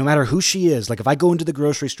 But he's like, no matter who she is, like if I go into the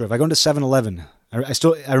grocery store, if I go into 7-Eleven,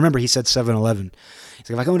 I remember he said 7-Eleven. He's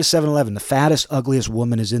like, if I go into 7-Eleven, the fattest, ugliest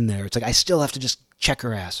woman is in there. It's like, I still have to just check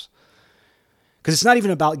her ass. Because it's not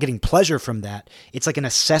even about getting pleasure from that. It's like an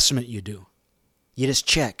assessment you do. You just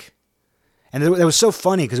check. And that was so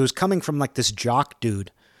funny because it was coming from like this jock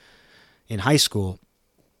dude in high school.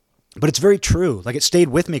 But it's very true. Like it stayed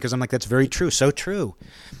with me because I'm like, that's very true. So true.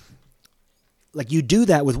 Like you do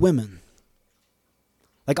that with women.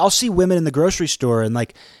 Like I'll see women in the grocery store and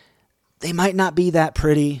like they might not be that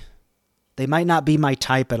pretty. They might not be my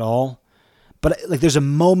type at all. But like there's a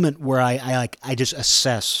moment where I just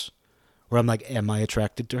assess where I'm like, am I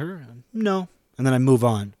attracted to her? No. And then I move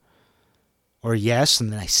on. Or yes,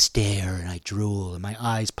 and then I stare and I drool and my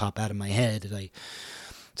eyes pop out of my head and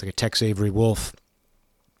it's like a Tex Avery Wolf.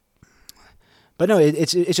 But no,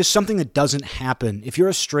 it's just something that doesn't happen. If you're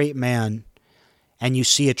a straight man and you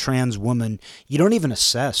see a trans woman, you don't even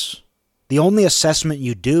assess. The only assessment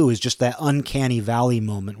you do is just that uncanny valley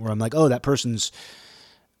moment where I'm like, oh, that person's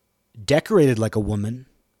decorated like a woman,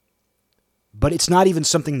 but it's not even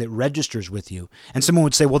something that registers with you. And someone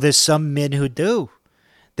would say, well, there's some men who do.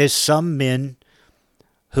 There's some men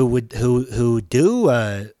who do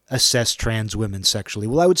assess trans women sexually.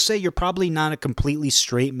 Well, I would say you're probably not a completely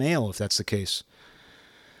straight male if that's the case.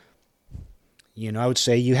 I would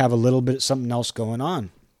say you have a little bit of something else going on.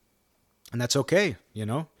 And that's okay,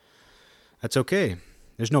 That's okay.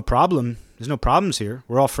 There's no problem. There's no problems here.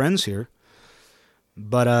 We're all friends here.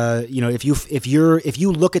 But if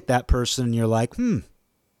you look at that person and you're like,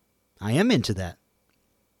 I am into that.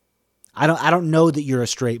 I don't know that you're a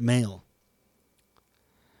straight male.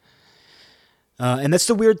 And that's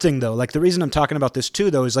the weird thing, though. Like the reason I'm talking about this too,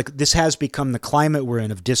 though, is like this has become the climate we're in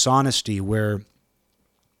of dishonesty, where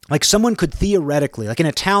like someone could theoretically, like in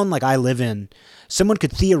a town like I live in, someone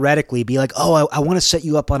could theoretically be like, oh, I want to set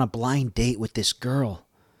you up on a blind date with this girl.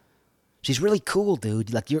 She's really cool,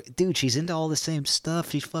 dude. Like she's into all the same stuff.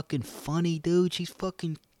 She's fucking funny, dude. She's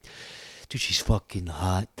fucking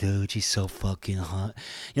hot, dude. She's so fucking hot.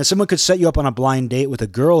 Someone could set you up on a blind date with a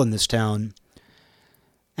girl in this town.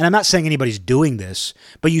 And I'm not saying anybody's doing this,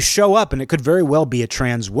 but you show up and it could very well be a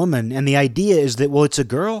trans woman. And the idea is that, well, it's a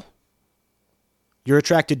girl. You're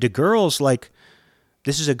attracted to girls, like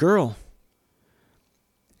this is a girl.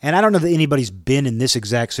 And I don't know that anybody's been in this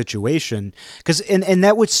exact situation, because and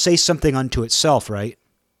that would say something unto itself, right?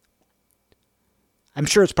 I'm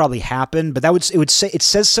sure it's probably happened, but it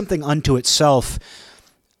says something unto itself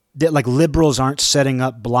that like liberals aren't setting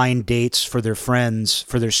up blind dates for their friends,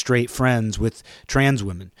 for their straight friends with trans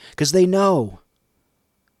women, because they know.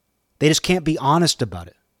 They just can't be honest about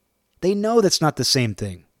it. They know that's not the same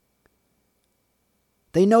thing.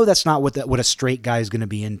 They know that's not what a straight guy is going to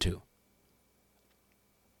be into.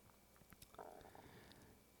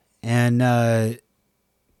 And,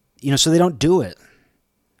 so they don't do it.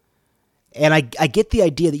 And I get the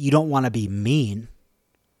idea that you don't want to be mean.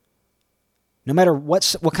 No matter what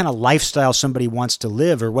kind of lifestyle somebody wants to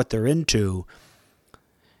live or what they're into.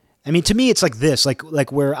 I mean, to me, it's like this,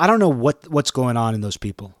 like where I don't know what's going on in those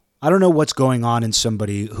people. I don't know what's going on in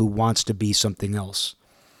somebody who wants to be something else.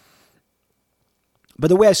 But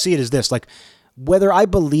the way I see it is this, like whether I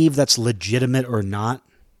believe that's legitimate or not,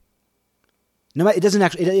 No, it doesn't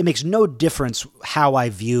actually. It makes no difference how I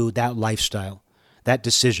view that lifestyle, that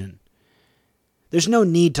decision. There's no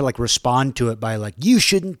need to like respond to it by like, you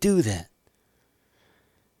shouldn't do that.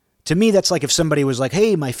 To me, that's like if somebody was like,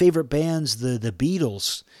 hey, my favorite band's the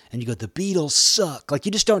Beatles. And you go, the Beatles suck. Like,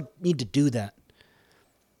 you just don't need to do that.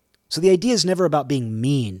 So the idea is never about being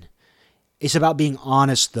mean. It's about being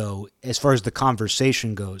honest, though, as far as the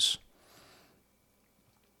conversation goes.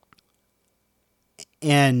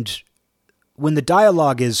 And when the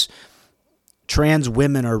dialogue is trans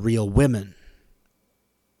women are real women,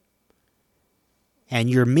 and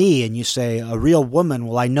you're me and you say, a real woman,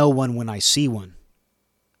 well, I know one when I see one.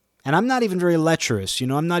 And I'm not even very lecherous,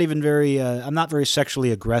 I'm not even I'm not very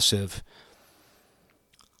sexually aggressive.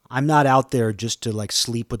 I'm not out there just to like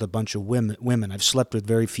sleep with a bunch of women. I've slept with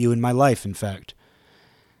very few in my life, in fact.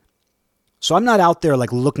 So I'm not out there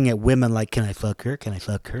like looking at women like, can I fuck her? Can I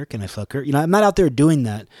fuck her? Can I fuck her? I'm not out there doing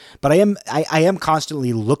that, but I am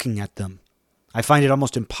constantly looking at them. I find it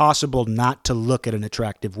almost impossible not to look at an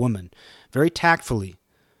attractive woman, very tactfully.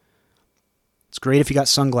 It's great if you got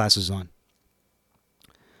sunglasses on.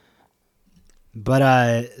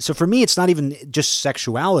 But so for me, it's not even just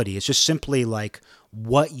sexuality. It's just simply like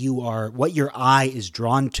what your eye is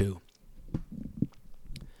drawn to.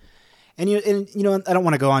 And I don't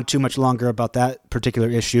want to go on too much longer about that particular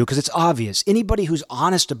issue because it's obvious. Anybody who's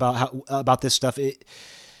honest about this stuff,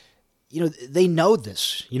 they know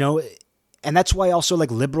this. And that's why also like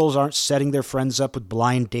liberals aren't setting their friends up with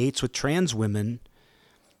blind dates with trans women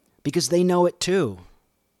because they know it too.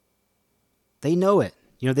 They know it.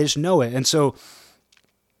 They just know it. And so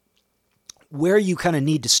where you kind of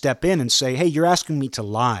need to step in and say, hey, you're asking me to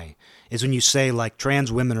lie, is when you say like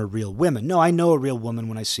trans women are real women. No, I know a real woman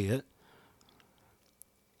when I see it.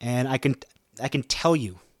 And I can tell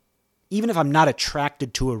you, even if I'm not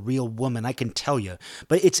attracted to a real woman, I can tell you.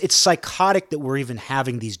 But it's psychotic that we're even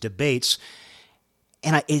having these debates.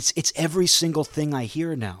 And it's every single thing I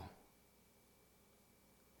hear now.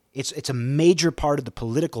 It's a major part of the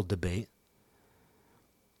political debate.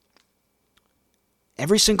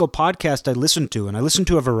 Every single podcast I listen to, and I listen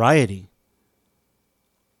to a variety.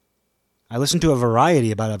 I listen to a variety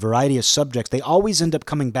about a variety of subjects. They always end up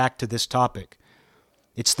coming back to this topic.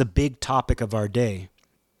 It's the big topic of our day.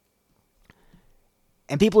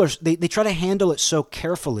 And people they try to handle it so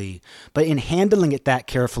carefully, but in handling it that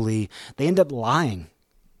carefully, they end up lying.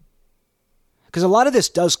 Because a lot of this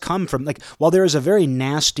does come from, like, while there is a very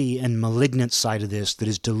nasty and malignant side of this that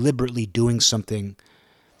is deliberately doing something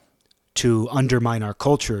to undermine our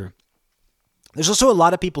culture, there's also a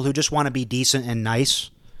lot of people who just want to be decent and nice.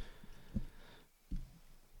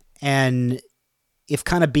 And if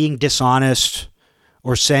kind of being dishonest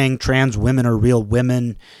or saying trans women are real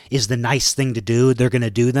women is the nice thing to do, they're going to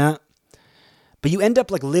do that. But you end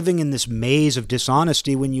up like living in this maze of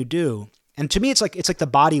dishonesty when you do. And to me, it's like the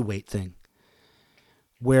body weight thing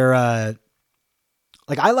where,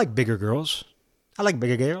 like, I like bigger girls. I like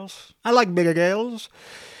bigger girls. I like bigger girls.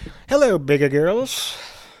 Hello, bigger girls.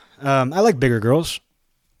 I like bigger girls.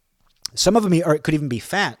 Some of them could even be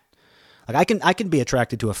fat. Like I can be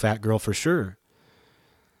attracted to a fat girl for sure.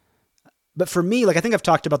 But for me, like I think I've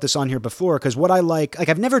talked about this on here before, because what I like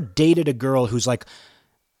I've never dated a girl who's like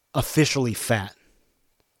officially fat.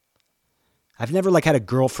 I've never like had a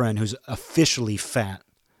girlfriend who's officially fat.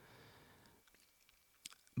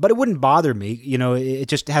 But it wouldn't bother me, it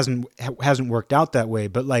just hasn't worked out that way.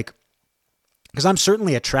 But like, because I'm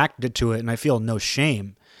certainly attracted to it and I feel no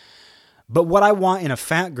shame. But what I want in a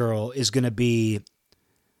fat girl is going to be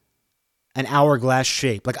an hourglass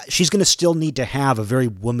shape. Like she's going to still need to have a very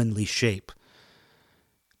womanly shape.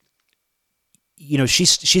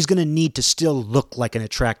 She's going to need to still look like an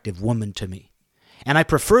attractive woman to me. And I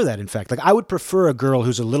prefer that, in fact. Like I would prefer a girl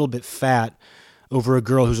who's a little bit fat over a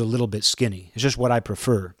girl who's a little bit skinny. It's just what I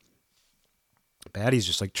prefer. Batty's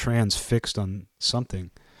just like transfixed on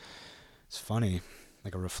something. It's funny,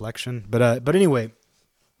 like a reflection. But anyway,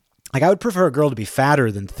 like I would prefer a girl to be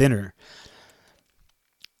fatter than thinner.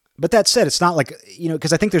 But that said, it's not like,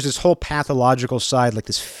 because I think there's this whole pathological side, like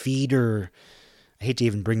this feeder. I hate to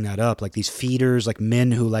even bring that up. Like these feeders, like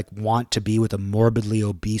men who like want to be with a morbidly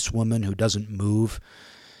obese woman who doesn't move.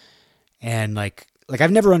 And like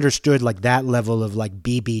I've never understood like that level of like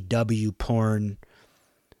BBW porn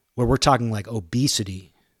where we're talking like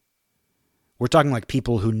obesity. We're talking like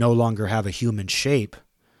people who no longer have a human shape.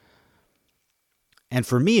 And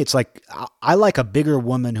for me, it's like I like a bigger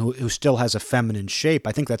woman who still has a feminine shape.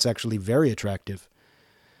 I think that's actually very attractive.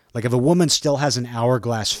 Like if a woman still has an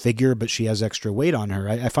hourglass figure, but she has extra weight on her,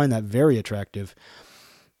 I find that very attractive.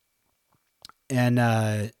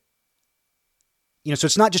 And So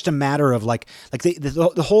it's not just a matter of like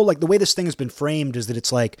the whole, like the way this thing has been framed is that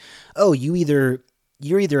it's like, oh, you're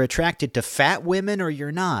either attracted to fat women or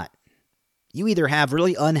you're not. You either have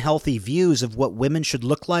really unhealthy views of what women should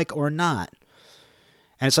look like or not.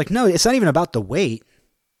 And it's like, no, it's not even about the weight.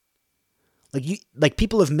 Like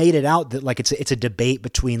people have made it out that like it's a debate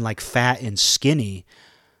between like fat and skinny,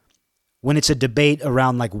 when it's a debate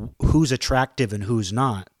around like who's attractive and who's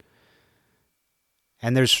not.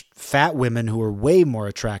 And there's fat women who are way more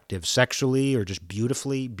attractive sexually or just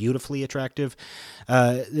beautifully attractive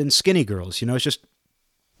than skinny girls.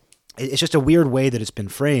 It's just a weird way that it's been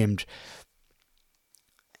framed.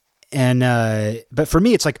 And but for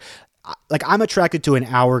me, it's like I'm attracted to an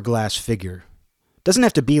hourglass figure. It doesn't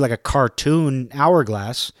have to be like a cartoon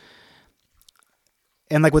hourglass.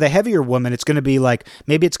 And like with a heavier woman, it's going to be like,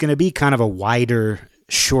 maybe it's going to be kind of a wider,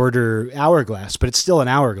 shorter hourglass, but it's still an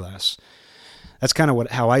hourglass. That's kind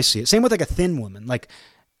of how I see it. Same with like a thin woman. Like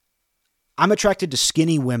I'm attracted to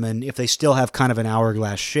skinny women if they still have kind of an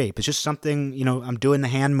hourglass shape. It's just something, I'm doing the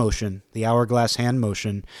hand motion, the hourglass hand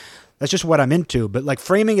motion. That's just what I'm into. But like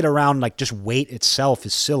framing it around like just weight itself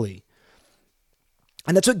is silly.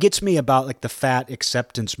 And that's what gets me about like the fat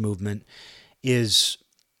acceptance movement is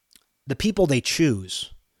the people they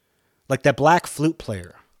choose. Like that black flute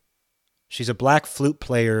player. She's a black flute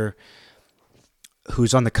player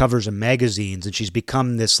who's on the covers of magazines, and she's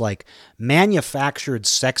become this like manufactured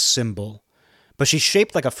sex symbol, but she's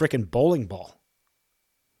shaped like a freaking bowling ball.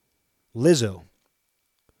 Lizzo.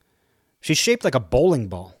 She's shaped like a bowling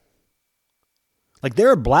ball. Like there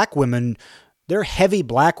are black women, there are heavy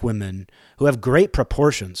black women who have great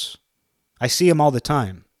proportions. I see them all the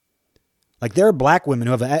time. Like there are black women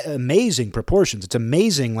who have amazing proportions. It's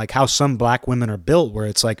amazing like how some black women are built, where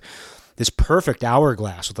it's like this perfect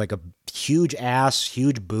hourglass with like a huge ass,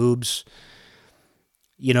 huge boobs,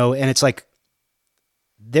 and it's like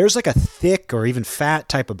there's like a thick or even fat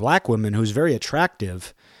type of black woman who's very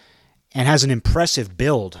attractive and has an impressive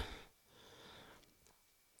build.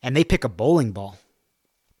 And they pick a bowling ball.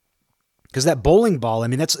 Because that bowling ball, I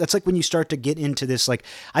mean, that's like when you start to get into this, like,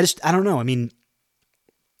 I don't know. I mean,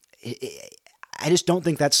 I just don't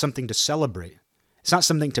think that's something to celebrate. It's not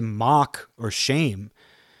something to mock or shame.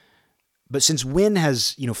 But since when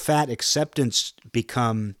has, fat acceptance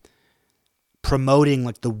become promoting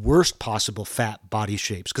like the worst possible fat body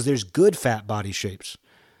shapes? Because there's good fat body shapes.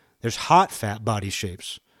 There's hot fat body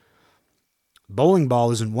shapes. Bowling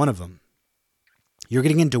ball isn't one of them. You're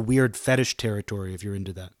getting into weird fetish territory if you're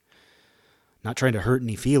into that. Not trying to hurt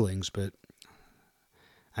any feelings, but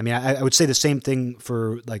I mean, I would say the same thing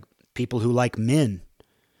for like people who like men.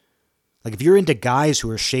 Like if you're into guys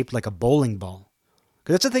who are shaped like a bowling ball,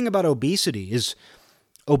 because that's the thing about obesity is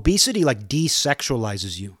obesity like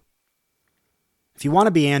desexualizes you. If you want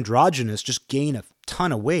to be androgynous, just gain a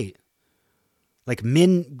ton of weight. Like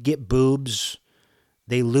men get boobs,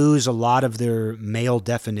 they lose a lot of their male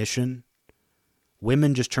definition.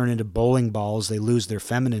 Women just turn into bowling balls, they lose their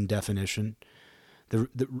feminine definition. The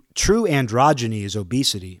true androgyny is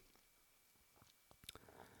obesity.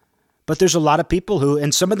 But there's a lot of people who,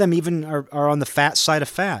 and some of them even are on the fat side of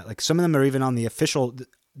fat. Like some of them are even on the official,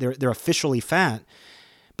 they're officially fat,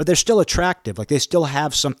 but they're still attractive. Like they still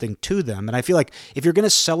have something to them. And I feel like if you're going to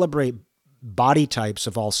celebrate body types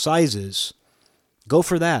of all sizes, go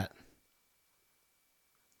for that.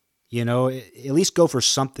 At least go for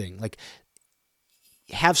something. Like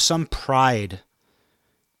have some pride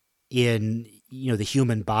in, the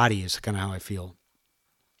human body is kind of how I feel.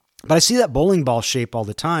 But I see that bowling ball shape all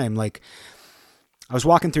the time. Like I was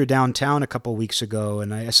walking through downtown a couple of weeks ago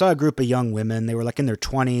and I saw a group of young women. They were like in their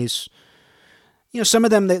 20s. Some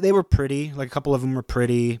of them, they were pretty. Like a couple of them were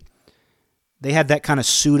pretty. They had that kind of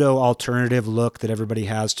pseudo alternative look that everybody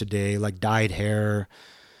has today, like dyed hair,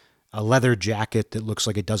 a leather jacket that looks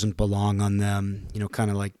like it doesn't belong on them, kind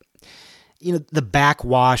of like, the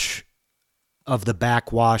backwash of the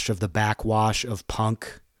backwash of the backwash of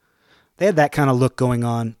punk. They had that kind of look going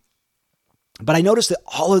on. But I noticed that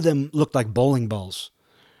all of them looked like bowling balls.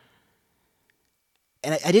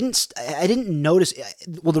 And I didn't notice.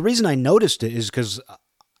 Well, the reason I noticed it is because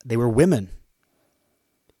they were women.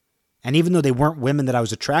 And even though they weren't women that I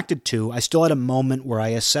was attracted to, I still had a moment where I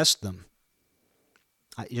assessed them.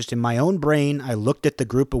 Just in my own brain, I looked at the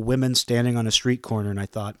group of women standing on a street corner and I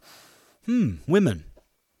thought, women.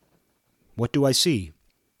 What do I see?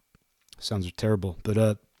 Sounds terrible, but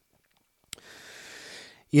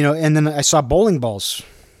and then I saw bowling balls,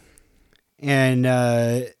 and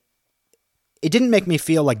it didn't make me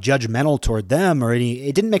feel like judgmental toward them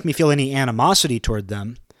it didn't make me feel any animosity toward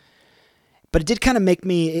them, but it did kind of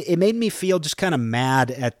it made me feel just kind of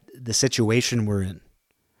mad the situation we're in.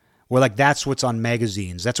 Where like that's what's on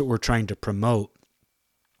magazines. That's what we're trying to promote.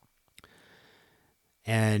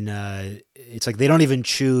 And it's like they don't even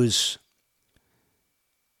choose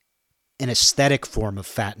an aesthetic form of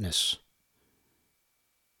fatness.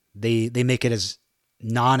 They make it as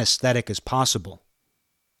non-aesthetic as possible.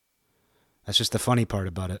 That's just the funny part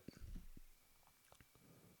about it.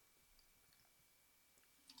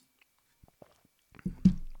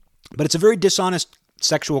 But it's a very dishonest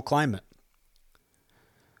sexual climate.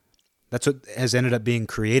 That's what has ended up being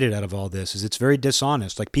created out of all this, is it's very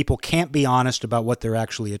dishonest. Like people can't be honest about what they're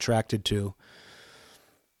actually attracted to.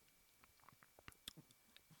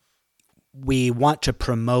 We want to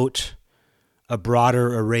promote a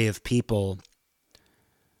broader array of people,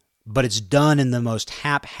 but it's done in the most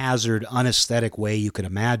haphazard, unaesthetic way you can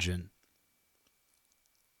imagine.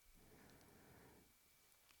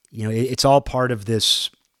 You know, it's all part of this.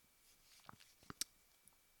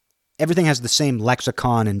 Everything has the same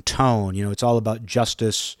lexicon and tone. You know, it's all about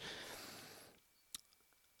justice.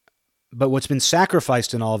 But what's been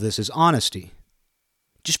sacrificed in all of this is honesty.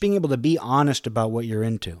 Just being able to be honest about what you're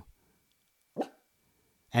into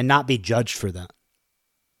and not be judged for that.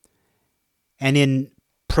 And in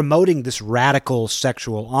promoting this radical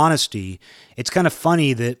sexual honesty, it's kind of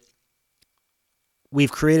funny that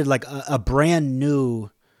we've created like a brand new,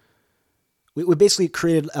 we basically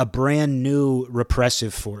created a brand new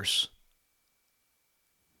repressive force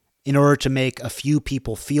in order to make a few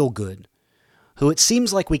people feel good, who it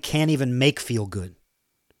seems like we can't even make feel good.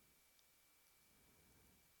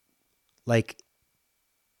 Like,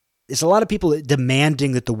 there's a lot of people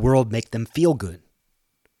demanding that the world make them feel good.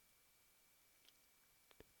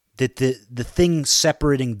 That the thing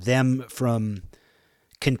separating them from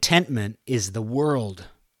contentment is the world.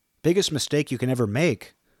 Biggest mistake you can ever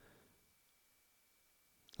make.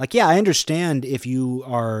 Like, yeah, I understand if you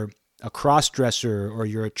are a cross-dresser or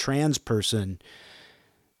you're a trans person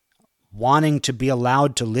wanting to be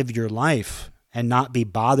allowed to live your life and not be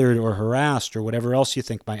bothered or harassed or whatever else you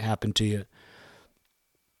think might happen to you.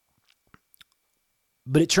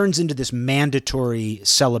 But it turns into this mandatory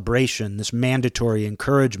celebration, this mandatory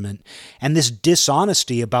encouragement, and this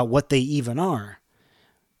dishonesty about what they even are,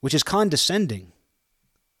 which is condescending.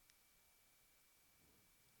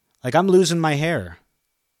 Like, I'm losing my hair.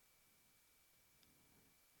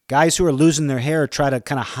 Guys who are losing their hair try to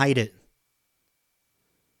kind of hide it.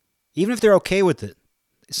 Even if they're okay with it.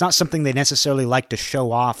 It's not something they necessarily like to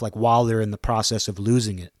show off, like while they're in the process of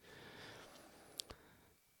losing it.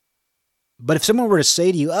 But if someone were to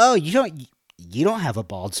say to you, oh, you don't have a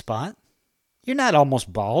bald spot. You're not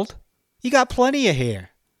almost bald. You got plenty of hair.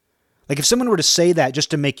 Like if someone were to say that just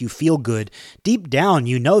to make you feel good, deep down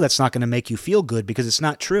you know that's not going to make you feel good because it's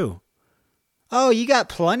not true. Oh, you got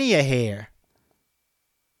plenty of hair.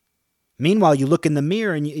 Meanwhile, you look in the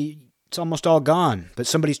mirror and it's almost all gone, but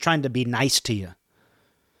somebody's trying to be nice to you.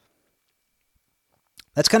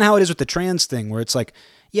 That's kind of how it is with the trans thing, where it's like,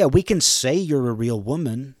 yeah, we can say you're a real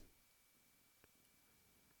woman.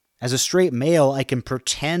 As a straight male, I can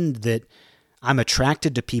pretend that I'm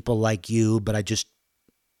attracted to people like you, but I just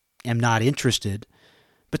am not interested.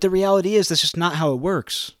 But the reality is that's just not how it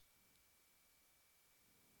works.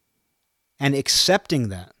 And accepting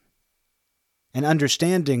that and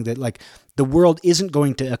understanding that like the world isn't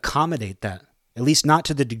going to accommodate that, at least not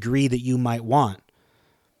to the degree that you might want.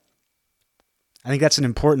 I think that's an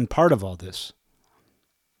important part of all this.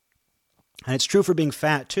 And it's true for being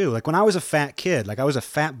fat too. Like when I was a fat kid, like I was a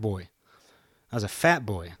fat boy. I was a fat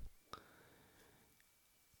boy.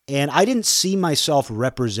 And I didn't see myself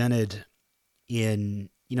represented in,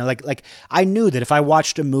 you know, like I knew that if I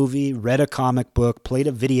watched a movie, read a comic book, played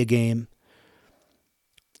a video game,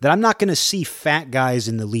 that I'm not going to see fat guys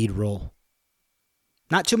in the lead role.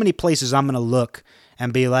 Not too many places I'm going to look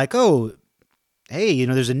and be like, oh, hey, you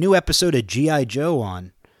know, there's a new episode of G.I. Joe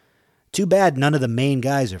on. Too bad none of the main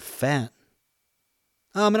guys are fat.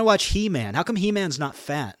 Oh, I'm going to watch He-Man. How come He-Man's not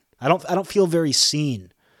fat? I don't feel very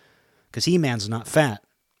seen because He-Man's not fat.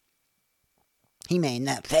 He-Man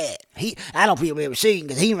not fat. I don't feel very seen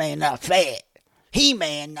because He-Man not fat.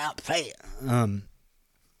 He-Man not fat.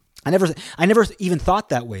 I never even thought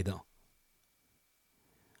that way though.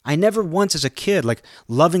 I never once as a kid, like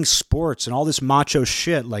loving sports and all this macho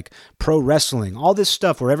shit, like pro wrestling, all this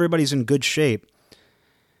stuff where everybody's in good shape.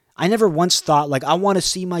 I never once thought like, I want to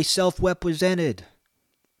see myself represented.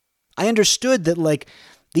 I understood that like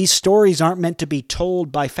these stories aren't meant to be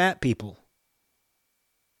told by fat people.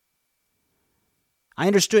 I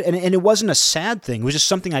understood, and it wasn't a sad thing. It was just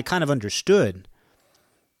something I kind of understood.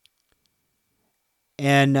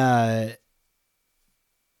 And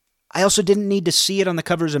I also didn't need to see it on the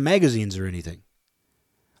covers of magazines or anything.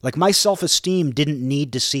 Like, my self-esteem didn't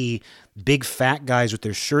need to see big fat guys with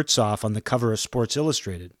their shirts off on the cover of Sports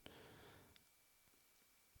Illustrated.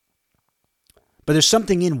 But there's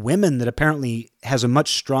something in women that apparently has a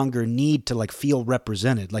much stronger need to like feel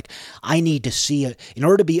represented. Like, I need to see it. In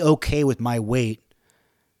order to be okay with my weight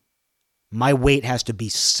has to be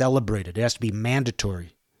celebrated. It has to be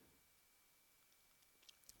mandatory.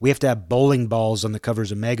 We have to have bowling balls on the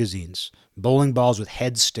covers of magazines. Bowling balls with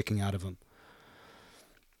heads sticking out of them.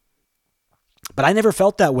 But I never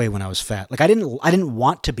felt that way when I was fat. Like, I didn't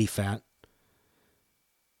want to be fat.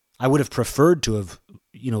 I would have preferred to have,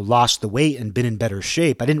 lost the weight and been in better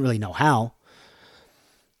shape. I didn't really know how.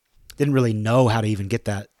 Didn't really know how to even get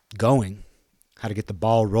that going, how to get the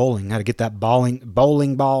ball rolling, how to get that bowling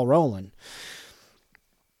ball rolling.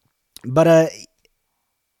 But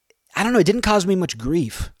I don't know, it didn't cause me much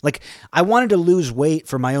grief. Like, I wanted to lose weight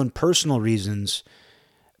for my own personal reasons,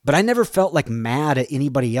 but I never felt like mad at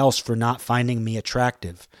anybody else for not finding me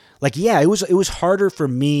attractive. Like, yeah, it was harder for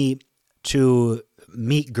me to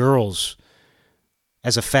meet girls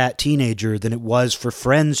as a fat teenager than it was for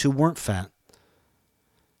friends who weren't fat.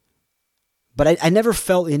 But I never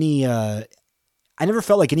felt any, I never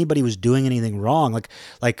felt like anybody was doing anything wrong.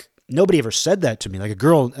 Like nobody ever said that to me. Like a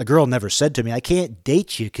girl never said to me, I can't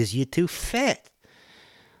date you because you're too fat.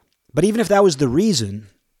 But even if that was the reason,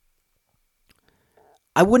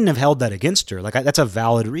 I wouldn't have held that against her. Like, that's a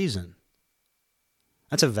valid reason.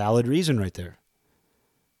 That's a valid reason right there.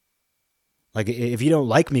 Like, if you don't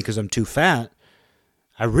like me because I'm too fat,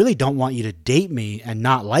 I really don't want you to date me and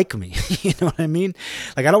not like me. You know what I mean?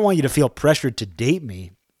 Like, I don't want you to feel pressured to date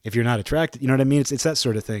me if you're not attracted. You know what I mean? It's that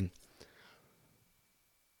sort of thing.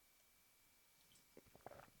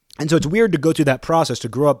 And so it's weird to go through that process, to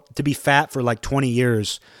grow up, to be fat for like 20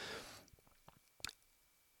 years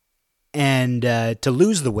and to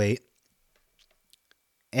lose the weight.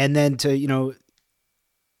 And then to,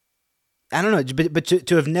 I don't know, but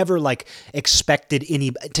to have never like expected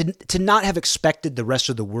to not have expected the rest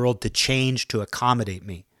of the world to change to accommodate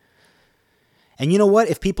me. And you know what?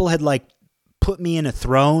 If people had like put me in a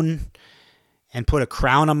throne and put a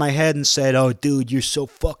crown on my head and said, oh, dude, you're so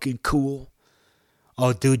fucking cool.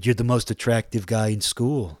 Oh, dude, you're the most attractive guy in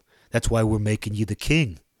school. That's why we're making you the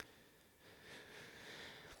king.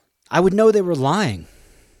 I would know they were lying.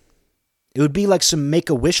 It would be like some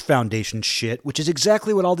Make-A-Wish Foundation shit, which is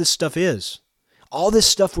exactly what all this stuff is. All this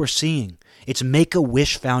stuff we're seeing, it's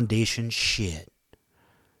Make-A-Wish Foundation shit.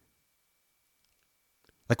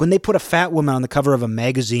 Like when they put a fat woman on the cover of a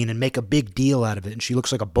magazine and make a big deal out of it and she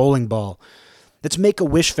looks like a bowling ball, that's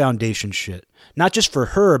Make-A-Wish Foundation shit. Not just for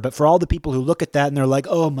her, but for all the people who look at that and they're like,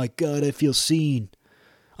 oh my God, I feel seen.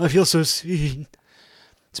 I feel so seen.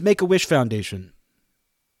 It's Make-A-Wish Foundation.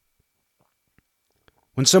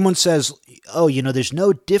 When someone says, oh, there's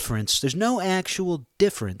no difference, there's no actual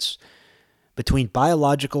difference between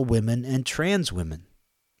biological women and trans women.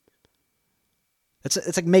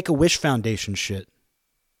 It's like Make-A-Wish Foundation shit.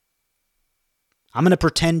 I'm going to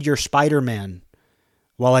pretend you're Spider-Man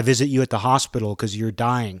while I visit you at the hospital because you're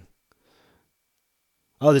dying.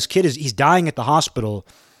 Oh, this kid he's dying at the hospital.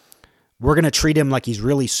 We're going to treat him like he's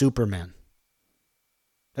really Superman.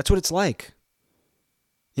 That's what it's like.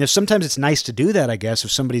 Sometimes it's nice to do that, I guess,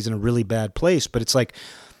 if somebody's in a really bad place. But it's like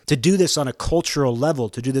to do this on a cultural level,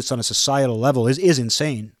 to do this on a societal level is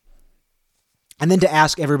insane. And then to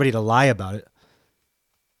ask everybody to lie about it.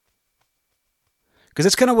 Because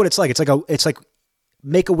that's kind of what it's like. It's like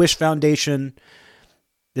Make-A-Wish Foundation.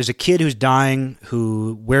 There's a kid who's dying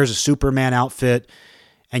who wears a Superman outfit,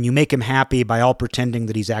 and you make him happy by all pretending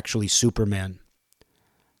that he's actually Superman.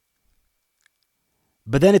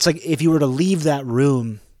 But then it's like if you were to leave that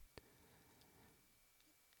room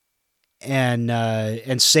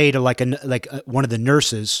and say to like one of the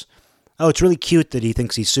nurses, oh, it's really cute that he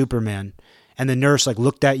thinks he's Superman, and the nurse like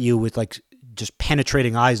looked at you with like just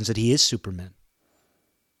penetrating eyes and said he is Superman,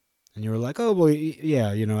 and you were like, oh well,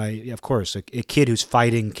 yeah, of course, a kid who's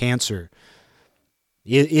fighting cancer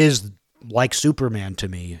is like Superman to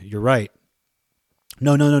me. You're right.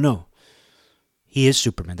 No. He is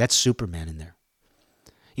Superman. That's Superman in there.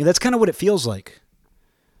 That's kind of what it feels like.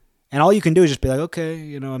 And all you can do is just be like,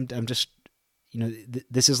 okay, I'm just,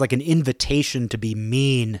 this is like an invitation to be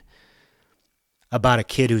mean about a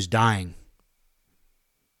kid who's dying.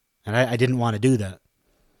 And I didn't want to do that.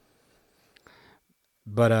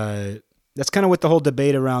 But that's kind of what the whole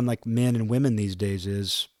debate around like men and women these days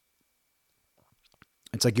is.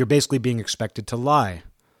 It's like you're basically being expected to lie.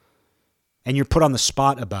 And you're put on the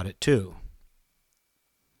spot about it too.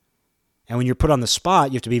 And when you're put on the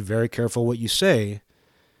spot, you have to be very careful what you say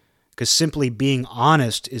Because simply being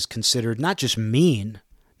honest is considered not just mean,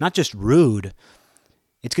 not just rude,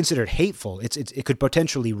 it's considered hateful. It could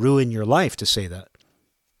potentially ruin your life to say that.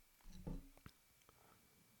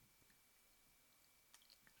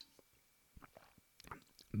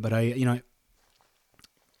 But I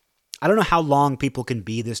don't know how long people can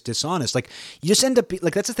be this dishonest. Like, you just end up,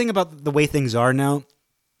 like, that's the thing about the way things are now.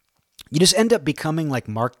 You just end up becoming like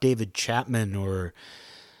Mark David Chapman or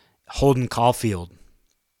Holden Caulfield.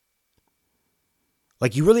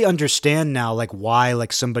 Like, you really understand now, like, why,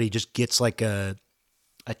 like, somebody just gets like a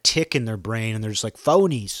tick in their brain and they're just like,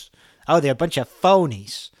 phonies. Oh, they're a bunch of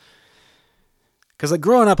phonies. Because, like,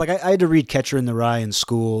 growing up, like, I had to read Catcher in the Rye in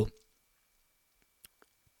school.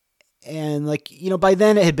 And, like, by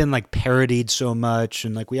then it had been, like, parodied so much.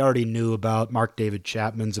 And, like, we already knew about Mark David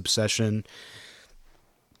Chapman's obsession.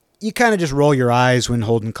 You kind of just roll your eyes when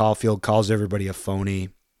Holden Caulfield calls everybody a phony.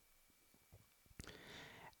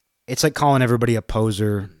 It's like calling everybody a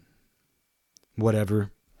poser, whatever.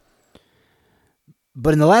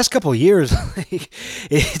 But in the last couple of years,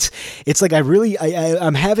 it's like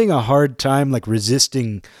I'm having a hard time like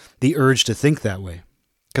resisting the urge to think that way.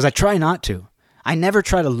 Because I try not to. I never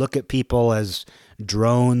try to look at people as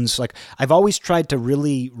drones. Like, I've always tried to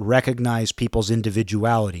really recognize people's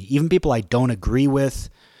individuality. Even people I don't agree with,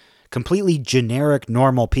 completely generic,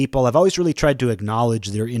 normal people. I've always really tried to acknowledge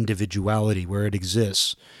their individuality where it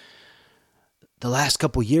exists. The last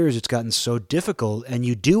couple years, it's gotten so difficult, and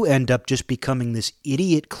you do end up just becoming this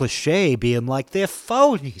idiot cliche, being like, they're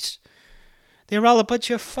phonies. They're all a bunch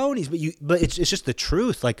of phonies. But it's just the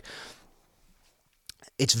truth. Like,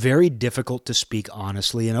 it's very difficult to speak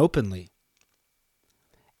honestly and openly.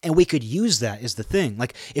 And we could use that is the thing.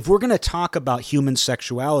 Like, if we're going to talk about human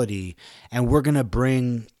sexuality and we're going to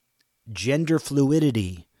bring gender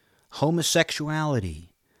fluidity, homosexuality,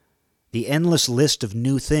 the endless list of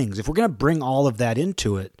new things, if we're going to bring all of that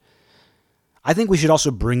into it, I think we should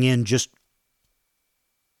also bring in just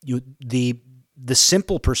the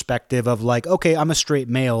simple perspective of like, okay, I'm a straight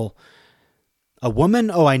male. A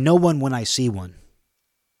woman? Oh, I know one when I see one.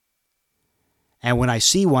 And when I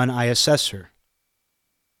see one, I assess her.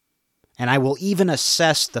 And I will even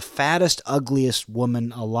assess the fattest, ugliest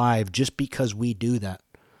woman alive just because we do that.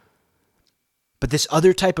 But this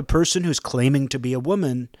other type of person who's claiming to be a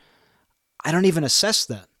woman, I don't even assess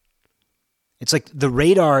that. It's like the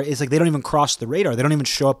radar is like they don't even cross the radar. They don't even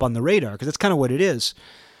show up on the radar because that's kind of what it is.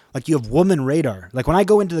 Like, you have woman radar. Like, when I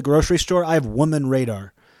go into the grocery store, I have woman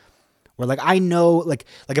radar. Where like I know like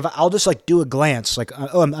if I'll just like do a glance like,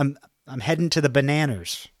 oh, I'm heading to the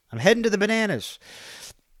bananas. I'm heading to the bananas.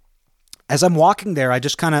 As I'm walking there, I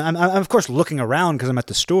just kind of I'm of course looking around because I'm at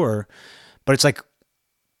the store, but it's like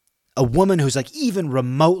a woman who's like even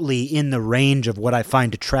remotely in the range of what I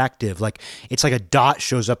find attractive. Like, it's like a dot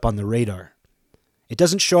shows up on the radar. It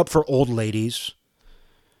doesn't show up for old ladies.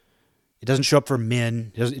 It doesn't show up for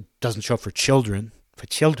men. It doesn't show up for children. For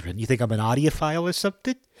children, you think I'm an audiophile or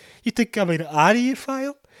something? You think I'm an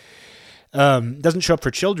audiophile? Doesn't show up for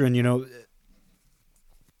children,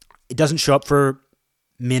 It doesn't show up for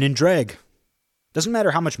men in drag. Doesn't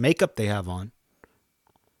matter how much makeup they have on.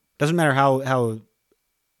 Doesn't matter how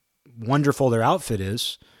wonderful their outfit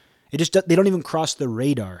is. They don't even cross the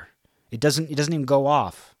radar. It doesn't even go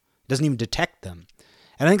off. It doesn't even detect them.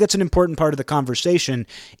 And I think that's an important part of the conversation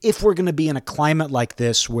if we're going to be in a climate like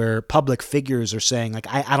this where public figures are saying, like,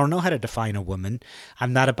 I don't know how to define a woman.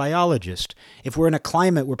 I'm not a biologist. If we're in a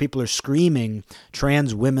climate where people are screaming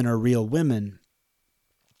trans women are real women,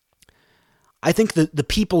 I think the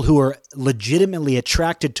people who are legitimately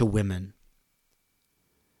attracted to women,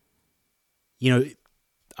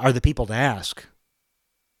 are the people to ask.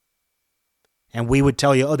 And we would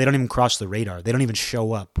tell you, oh, they don't even cross the radar. They don't even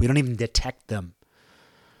show up. We don't even detect them.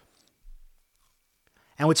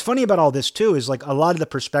 And what's funny about all this, too, is like a lot of the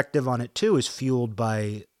perspective on it, too, is fueled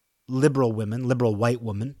by liberal women, liberal white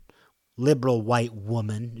women. Liberal white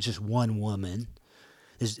woman. It's just one woman.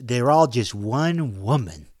 They're all just one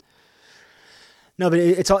woman. No, but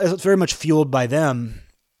it's very much fueled by them.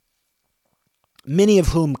 Many of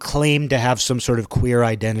whom claim to have some sort of queer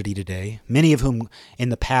identity today. Many of whom in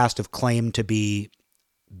the past have claimed to be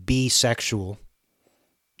bisexual.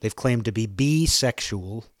 They've claimed to be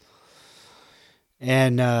bisexual.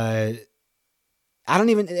 And I don't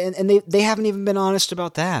even, and they haven't even been honest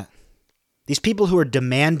about that. These people who are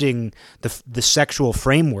demanding the sexual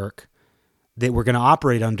framework that we're going to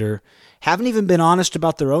operate under haven't even been honest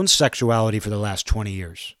about their own sexuality for the last 20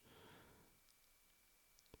 years.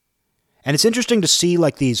 And it's interesting to see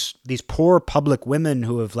like these poor public women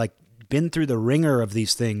who have like been through the ringer of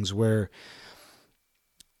these things where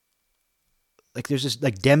like there's this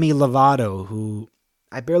like Demi Lovato who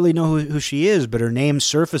I barely know who she is, but her name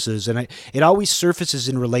surfaces, and it always surfaces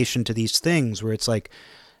in relation to these things where it's like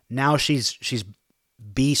now she's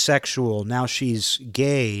bisexual, now she's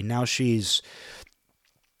gay, now she's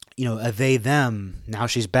a they them, now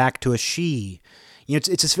she's back to a she. It's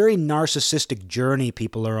this very narcissistic journey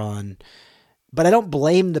people are on. But I don't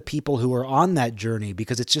blame the people who are on that journey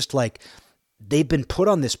because it's just like they've been put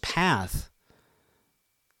on this path.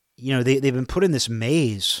 They've been put in this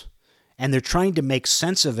maze and they're trying to make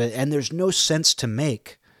sense of it, and there's no sense to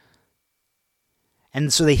make.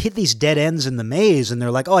 And so they hit these dead ends in the maze and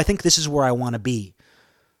they're like, oh, I think this is where I want to be.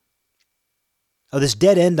 Oh, this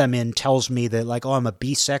dead end I'm in tells me that like, oh, I'm a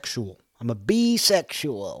bisexual.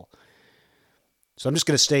 So I'm just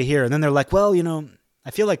going to stay here. And then they're like, well,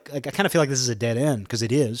 I kind of feel like this is a dead end because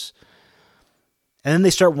it is. And then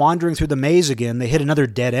they start wandering through the maze again. They hit another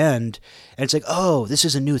dead end, and it's like, oh, this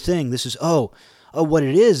is a new thing. This is what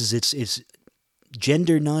it is. It's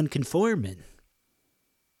gender non-conforming.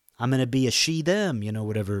 I'm gonna be a she them,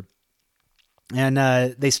 whatever. And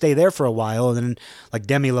they stay there for a while, and then like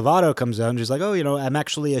Demi Lovato comes out and she's like, oh, I'm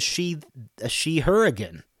actually a she her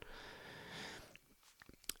again.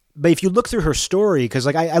 But if you look through her story, because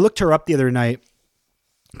like I looked her up the other night.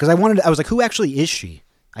 Because I was like, who actually is she?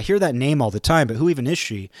 I hear that name all the time, but who even is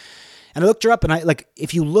she? And I looked her up, and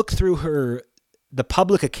if you look through the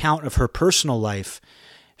public account of her personal life,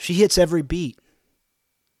 she hits every beat.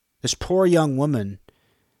 This poor young woman,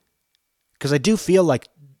 because I do feel like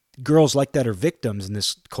girls like that are victims in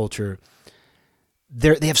this culture.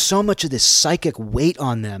 They have so much of this psychic weight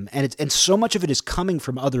on them, and so much of it is coming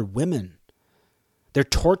from other women. They're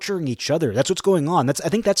torturing each other. That's what's going on. I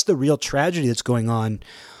think that's the real tragedy that's going on.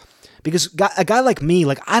 Because a guy like me,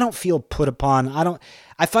 like I don't feel put upon.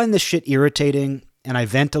 I find this shit irritating, and I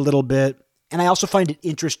vent a little bit. And I also find it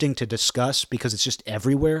interesting to discuss because it's just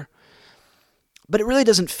everywhere. But it really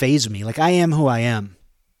doesn't faze me. Like I am who I am.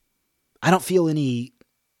 I don't feel any.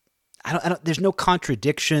 There's no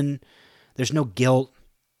contradiction. There's no guilt.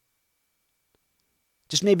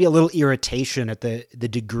 Just maybe a little irritation at the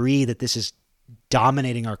degree that this is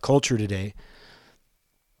dominating our culture today.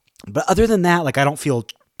 But other than that, like I don't feel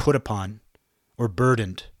put upon or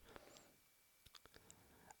burdened.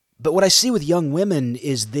 But what I see with young women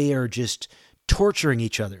is they are just torturing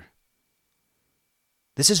each other.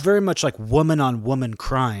 This is very much like woman on woman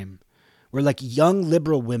crime, where like young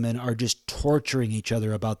liberal women are just torturing each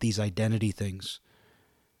other about these identity things.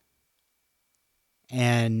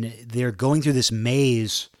 And they're going through this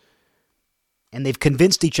maze, and they've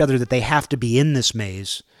convinced each other that they have to be in this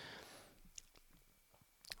maze.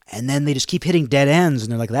 And then they just keep hitting dead ends,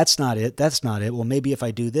 and they're like, that's not it. Well, maybe if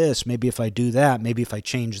I do this, maybe if I do that, maybe if I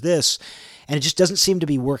change this. And it just doesn't seem to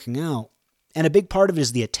be working out. And a big part of it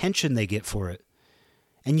is the attention they get for it.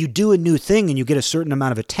 And you do a new thing and you get a certain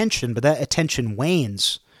amount of attention, but that attention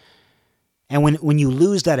wanes. And when you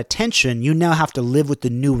lose that attention, you now have to live with the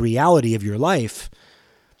new reality of your life.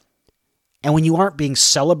 And when you aren't being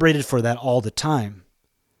celebrated for that all the time,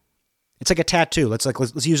 it's like a tattoo.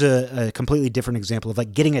 Let's use a completely different example of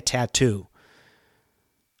like getting a tattoo.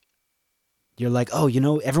 You're like, oh,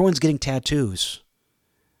 everyone's getting tattoos.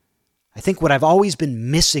 I think what I've always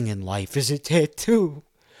been missing in life is a tattoo.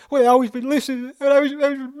 What I've always been missing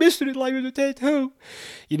in life is a tattoo.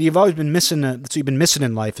 You've always been missing. That's what you've been missing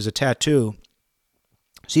in life is a tattoo.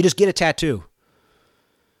 So you just get a tattoo.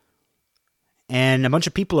 And a bunch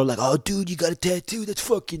of people are like, oh, dude, you got a tattoo? That's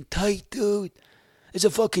fucking tight, dude. It's a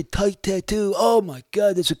fucking tight tattoo. Oh, my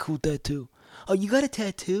God, that's a cool tattoo. Oh, you got a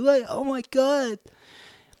tattoo? Oh, my God.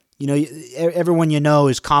 Everyone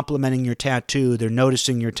is complimenting your tattoo. They're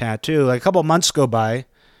noticing your tattoo. Like a couple of months go by,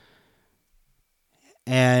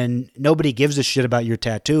 and nobody gives a shit about your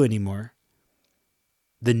tattoo anymore.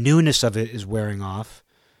 The newness of it is wearing off.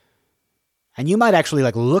 And you might actually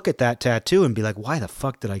like look at that tattoo and be like, why the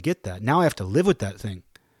fuck did I get that? Now I have to live with that thing.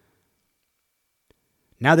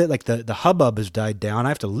 Now that like the hubbub has died down, I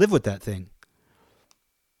have to live with that thing.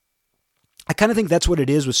 I kind of think that's what it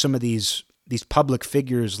is with some of these public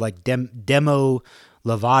figures like Demo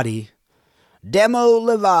Lovato. Demo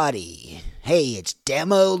Lovato. Hey, it's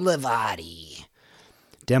Demo Lovato.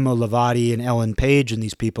 Demo Lovato and Ellen Page and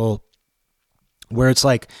these people, where it's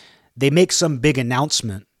like they make some big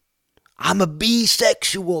announcement. I'm a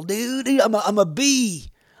bisexual, dude. I'm a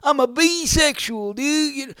bisexual,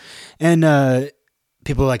 dude. And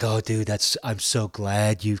people are like, oh, dude, I'm so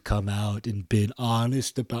glad you've come out and been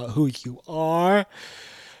honest about who you are.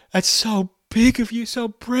 That's so big of you, so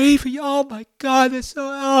brave of you. Oh, my God, you're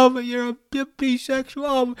a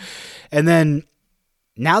bisexual. And then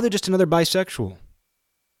now they're just another bisexual.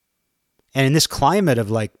 And in this climate of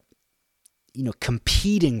like,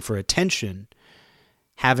 competing for attention,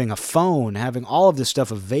 having a phone, having all of this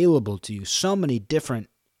stuff available to you, so many different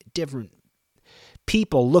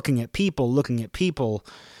people looking at people,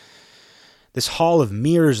 this hall of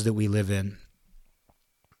mirrors that we live in.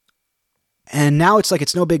 And now it's like,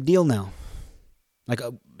 it's no big deal now. Like,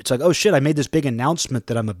 it's like, oh shit, I made this big announcement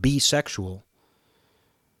that I'm a bisexual.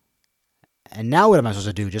 And now what am I supposed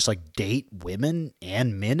to do? Just like date women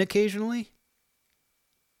and men occasionally?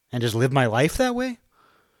 And just live my life that way?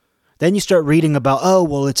 Then you start reading about, oh,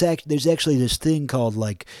 well, there's actually this thing called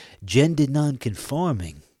like gender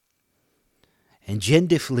nonconforming and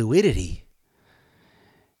gender fluidity.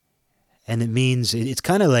 And it means it's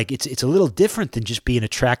kind of like it's a little different than just being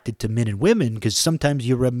attracted to men and women, because sometimes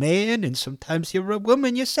you're a man and sometimes you're a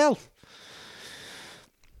woman yourself.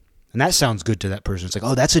 And that sounds good to that person. It's like,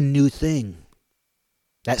 oh, that's a new thing.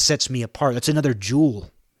 That sets me apart. That's another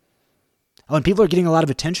jewel. Oh, and people are getting a lot of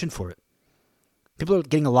attention for it. People are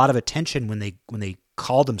getting a lot of attention when they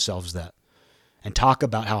call themselves that and talk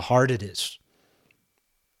about how hard it is.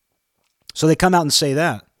 So they come out and say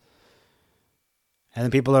that. And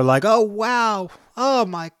then people are like, oh, wow. Oh,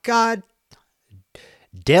 my God.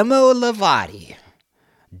 Demo Lovato.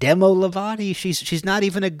 Demo Lovato. She's not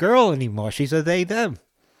even a girl anymore. She's a they, them.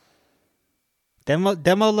 Demo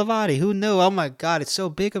Lovato. Who knew? Oh, my God. It's so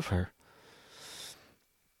big of her.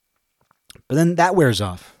 But then that wears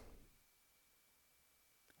off.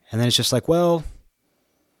 And then it's just like, well,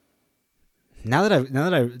 now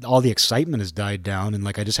that all the excitement has died down and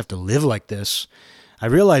like I just have to live like this, I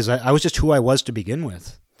realized I was just who I was to begin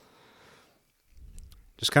with.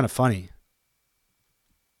 Just kind of funny.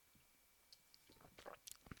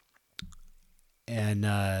 And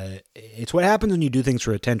it's what happens when you do things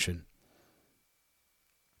for attention.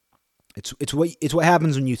 It's what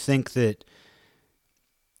happens when you think that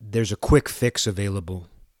there's a quick fix available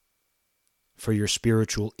for your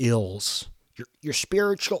spiritual ills. Your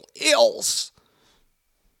spiritual ills.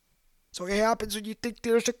 So what happens when you think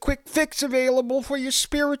there's a quick fix available for your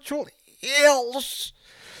spiritual ills.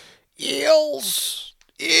 Ills.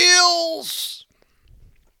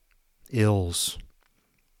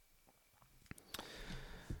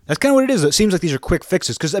 That's kind of what it is. It seems like these are quick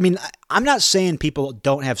fixes. Because, I mean, I'm not saying people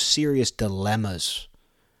don't have serious dilemmas.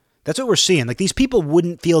 That's what we're seeing. Like, these people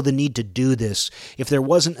wouldn't feel the need to do this if there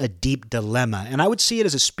wasn't a deep dilemma. And I would see it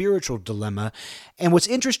as a spiritual dilemma. And what's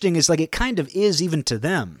interesting is, like, it kind of is even to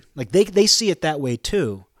them. Like, they see it that way,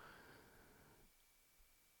 too.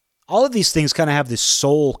 All of these things kind of have this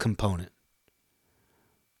soul component.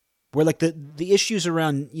 Where, like, the issues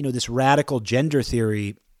around, this radical gender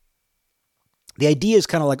theory, the idea is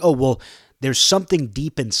kind of like, oh, well, there's something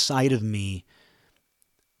deep inside of me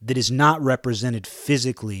that is not represented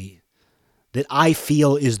physically, that I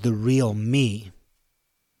feel is the real me.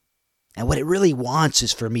 And what it really wants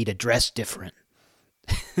is for me to dress different.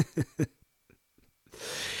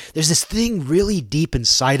 There's this thing really deep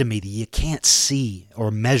inside of me that you can't see or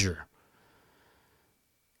measure.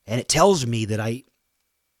 And it tells me that I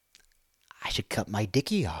should cut my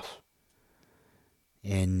dickie off.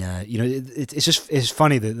 And, it's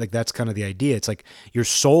funny that like that's kind of the idea. It's like your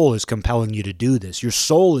soul is compelling you to do this. Your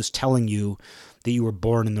soul is telling you that you were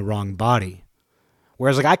born in the wrong body.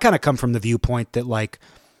 Whereas like I kind of come from the viewpoint that like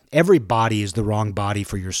every body is the wrong body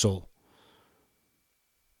for your soul.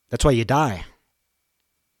 That's why you die.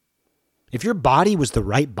 If your body was the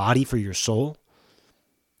right body for your soul,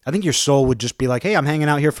 I think your soul would just be like, hey, I'm hanging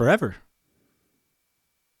out here forever.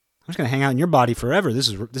 I'm just going to hang out in your body forever. This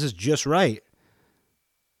is just right.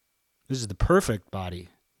 This is the perfect body.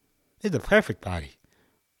 This is the perfect body.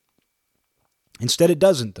 Instead, it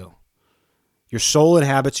doesn't, though. Your soul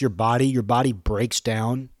inhabits your body. Your body breaks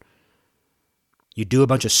down. You do a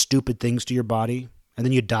bunch of stupid things to your body, and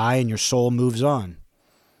then you die, and your soul moves on.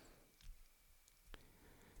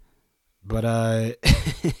 But,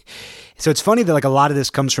 so it's funny that, like, a lot of this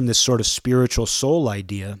comes from this sort of spiritual soul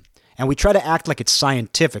idea, and we try to act like it's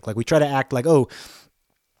scientific. Like, we try to act like, oh,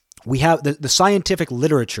 we have the scientific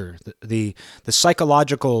literature, the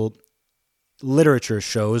psychological literature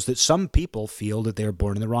shows that some people feel that they're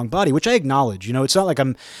born in the wrong body, which I acknowledge. It's not like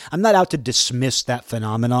I'm not out to dismiss that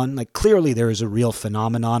phenomenon. Like clearly there is a real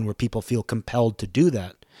phenomenon where people feel compelled to do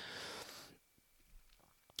that.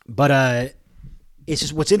 But it's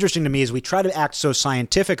just what's interesting to me is we try to act so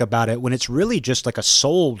scientific about it when it's really just like a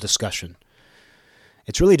soul discussion.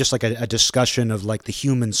 It's really just like a discussion of like the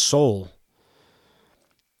human soul.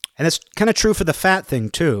 And it's kind of true for the fat thing,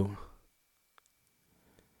 too.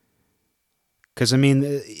 Because, I mean,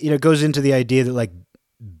 it goes into the idea that, like,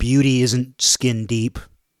 beauty isn't skin deep.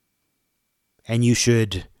 And you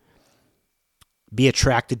should be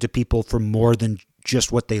attracted to people for more than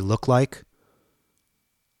just what they look like.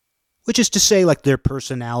 Which is to say, like, their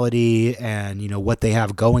personality and, what they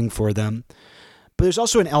have going for them. But there's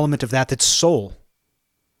also an element of that that's soul.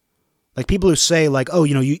 Like, people who say, like, oh,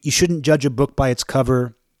 you shouldn't judge a book by its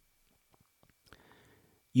cover.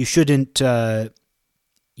 You shouldn't,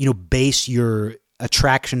 base your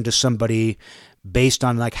attraction to somebody based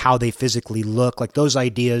on, like, how they physically look. Like, those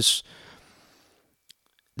ideas,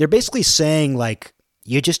 they're basically saying, like,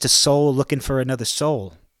 you're just a soul looking for another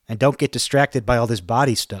soul. And don't get distracted by all this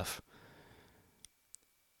body stuff.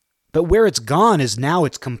 But where it's gone is now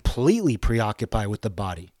it's completely preoccupied with the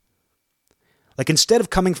body. Like, instead of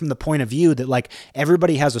coming from the point of view that, like,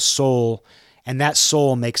 everybody has a soul and that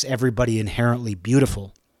soul makes everybody inherently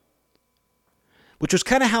beautiful. Which was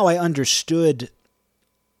kind of how I understood,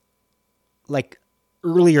 like,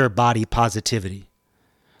 earlier body positivity.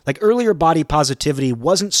 Like, earlier body positivity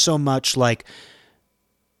wasn't so much like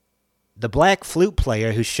the black flute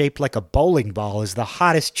player who's shaped like a bowling ball is the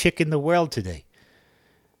hottest chick in the world today.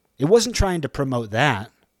 It wasn't trying to promote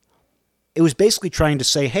that. It was basically trying to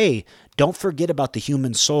say, hey, don't forget about the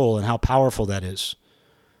human soul and how powerful that is.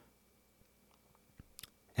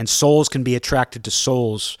 And souls can be attracted to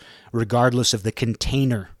souls regardless of the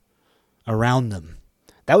container around them.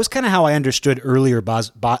 That was kind of how I understood earlier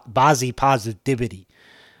body positivity.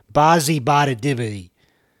 Body positivity.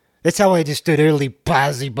 That's how I understood early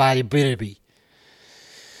body positivity.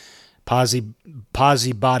 Body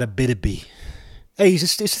positivity. Hey,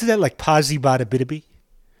 is that like Pazzi Bada Bidaby?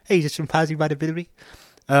 Hey, is this from Pazzi Bada Bidaby?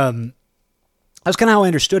 That's kind of how I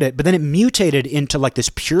understood it. But then it mutated into like this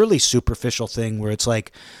purely superficial thing where it's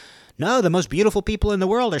like, no, the most beautiful people in the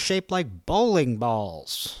world are shaped like bowling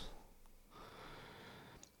balls.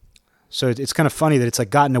 So it's kind of funny that it's like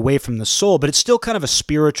gotten away from the soul, but it's still kind of a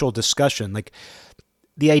spiritual discussion. Like,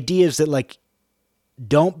 the idea is that, like,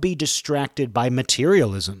 don't be distracted by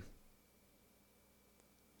materialism.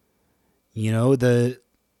 The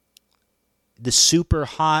super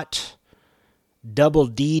hot double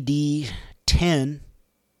DD10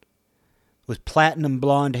 with platinum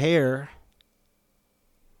blonde hair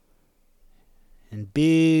and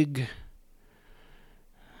big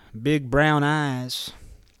brown eyes.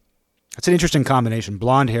 That's an interesting combination,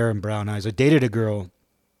 blonde hair and brown eyes. I dated a girl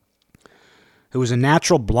who was a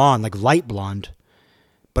natural blonde, like light blonde,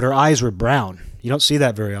 but her eyes were brown. You don't see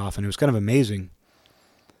that very often. It was kind of amazing.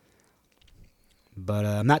 But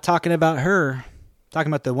I'm not talking about her. I'm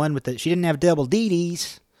talking about the one with she didn't have double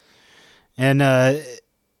DDs. And, what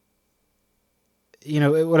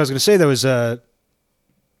I was going to say, though, is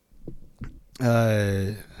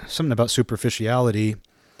something about superficiality.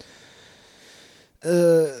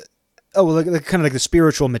 Kind of like the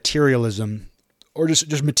spiritual materialism, or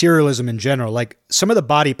just materialism in general. Like, some of the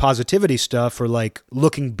body positivity stuff, or like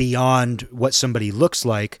looking beyond what somebody looks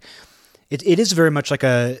like, it is very much like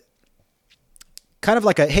a kind of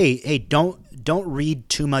like a, hey, don't read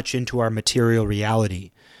too much into our material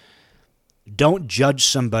reality. Don't judge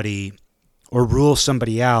somebody or rule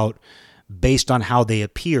somebody out based on how they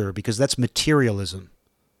appear, because that's materialism.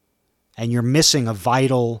 And you're missing a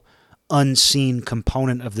vital, unseen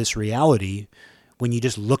component of this reality when you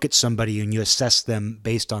just look at somebody and you assess them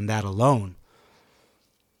based on that alone.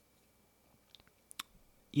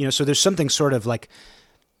 So there's something sort of like,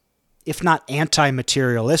 if not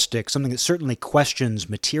anti-materialistic, something that certainly questions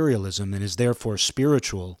materialism and is therefore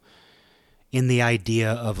spiritual in the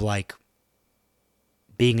idea of like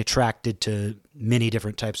being attracted to many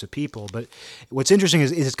different types of people. But what's interesting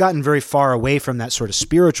is it's gotten very far away from that sort of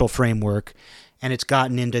spiritual framework, and it's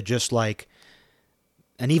gotten into just like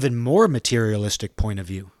an even more materialistic point of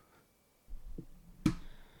view.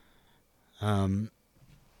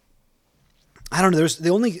 I don't know. There's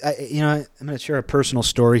the only, I'm going to share a personal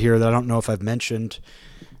story here that I don't know if I've mentioned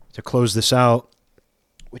to close this out,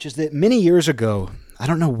 which is that many years ago, I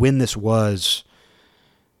don't know when this was,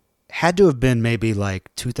 had to have been maybe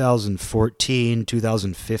like 2014,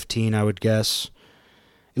 2015, I would guess.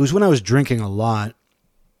 It was when I was drinking a lot,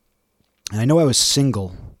 and I know I was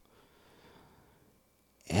single.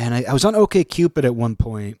 And I was on OkCupid at one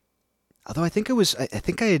point, although I don't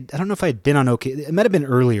know if I had been on OK. It might have been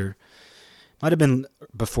earlier. Might have been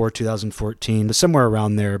before 2014, but somewhere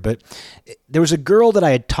around there. But there was a girl that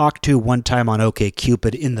I had talked to one time on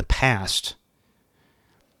OkCupid in the past.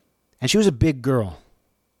 And she was a big girl.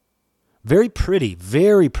 Very pretty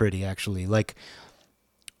actually. Like,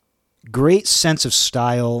 great sense of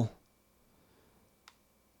style.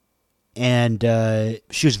 And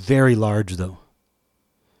she was very large, though.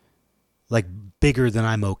 Like, bigger than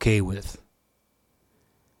I'm okay with.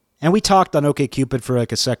 And we talked on OkCupid for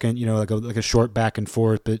like a second, like a short back and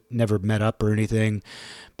forth, but never met up or anything.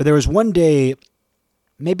 But there was one day,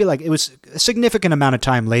 maybe like it was a significant amount of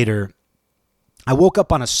time later, I woke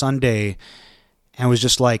up on a Sunday and was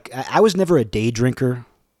just like, I was never a day drinker.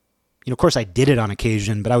 Of course I did it on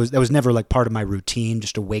occasion, but that was never like part of my routine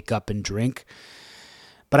just to wake up and drink.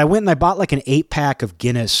 But I went and I bought like an 8-pack of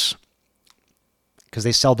Guinness because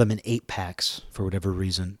they sell them in 8-packs for whatever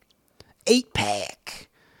reason. 8-pack.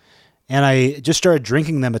 And I just started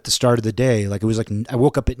drinking them at the start of the day. Like it was like I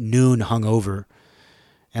woke up at noon hungover.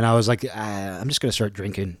 And I was like, I'm just going to start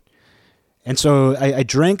drinking. And so I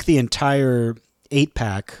drank the entire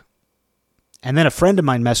 8-pack. And then a friend of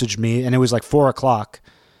mine messaged me, and it was like 4 o'clock.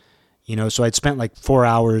 So I'd spent like 4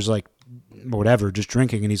 hours, like whatever, just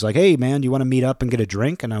drinking. And he's like, hey, man, do you want to meet up and get a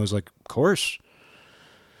drink? And I was like, of course.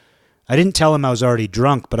 I didn't tell him I was already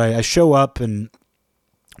drunk, but I show up and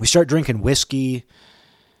we start drinking whiskey.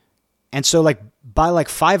 And so like by like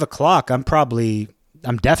 5 o'clock, I'm definitely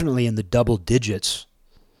in the double digits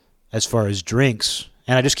as far as drinks.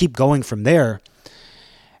 And I just keep going from there.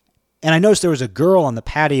 And I noticed there was a girl on the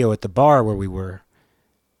patio at the bar where we were.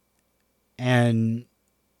 And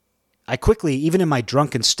I quickly, even in my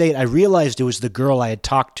drunken state, I realized it was the girl I had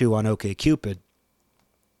talked to on OkCupid.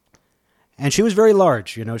 And she was very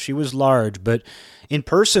large, she was large, but in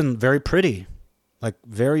person, very pretty, like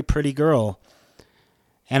very pretty girl.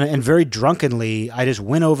 And very drunkenly, I just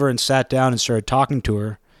went over and sat down and started talking to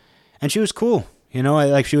her. And she was cool. She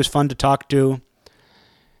was fun to talk to.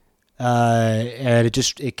 And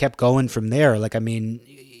it kept going from there. Like, I mean,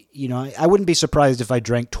 I wouldn't be surprised if I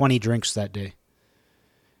drank 20 drinks that day.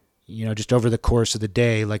 Just over the course of the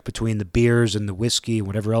day, like between the beers and the whiskey and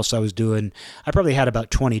whatever else I was doing, I probably had about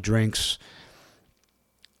 20 drinks.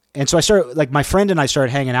 And so I started, like my friend and I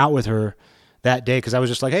started hanging out with her that day because I was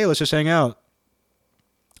just like, hey, let's just hang out.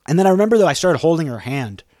 And then I remember, though, I started holding her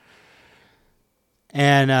hand.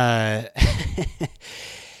 And and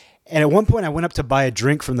at one point I went up to buy a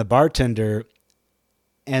drink from the bartender.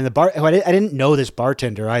 And I didn't know this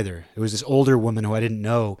bartender either. It was this older woman who I didn't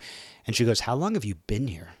know. And she goes, how long have you been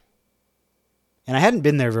here? And I hadn't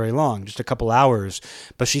been there very long, just a couple hours.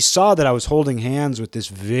 But she saw that I was holding hands with this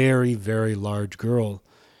very, very large girl.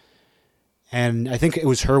 And I think it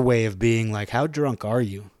was her way of being like, how drunk are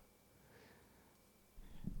you?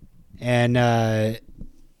 And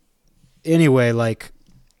anyway, like,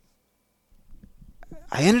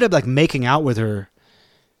 I ended up like making out with her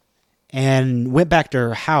and went back to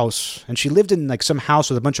her house. And she lived in like some house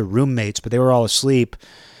with a bunch of roommates, but they were all asleep.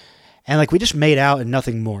 And like we just made out and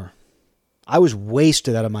nothing more. I was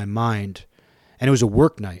wasted out of my mind. And it was a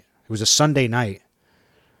work night. It was a Sunday night.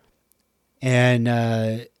 And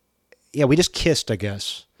yeah, we just kissed, I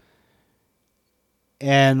guess.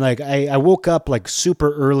 And like I woke up like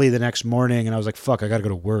super early the next morning and I was like, fuck, I got to go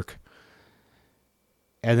to work.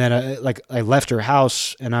 And then I left her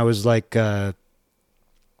house and I was like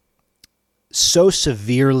so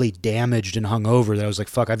severely damaged and hungover that I was like,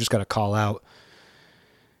 fuck, I've just got to call out.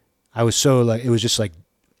 I was so like, it was just like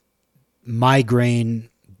migraine,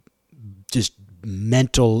 just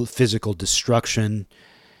mental, physical destruction.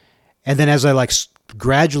 And then as I like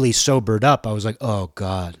gradually sobered up, I was like, oh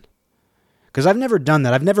God. Because I've never done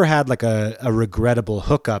that. I've never had like a regrettable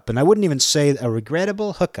hookup. And I wouldn't even say a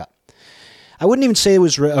regrettable hookup. I wouldn't even say it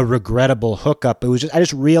was a regrettable hookup. It was just, I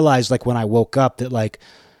just realized like when I woke up that like,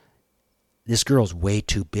 this girl's way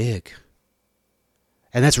too big.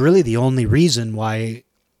 And that's really the only reason why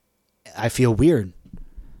I feel weird.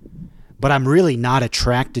 But I'm really not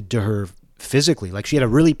attracted to her physically. Like she had a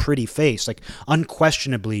really pretty face, like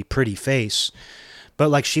unquestionably pretty face. But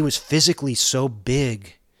like she was physically so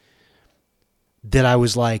big that I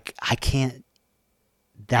was like, I can't,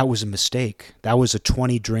 that was a mistake. That was a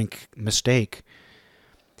 20 drink mistake.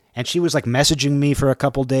 And she was like messaging me for a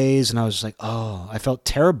couple days and I was like, oh, I felt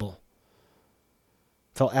terrible.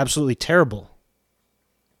 Felt absolutely terrible.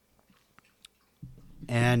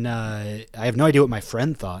 And I have no idea what my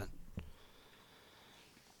friend thought.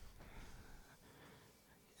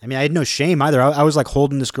 I mean, I had no shame either. I was like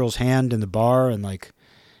holding this girl's hand in the bar and like,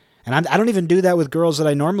 and I don't even do that with girls that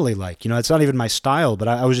I normally like. It's not even my style, but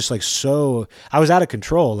I was just like I was out of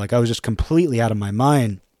control. Like I was just completely out of my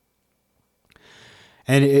mind.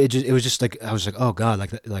 And it was just like, I was like, oh God,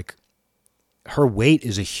 like her weight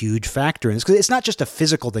is a huge factor in this. 'Cause it's not just a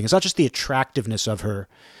physical thing. It's not just the attractiveness of her.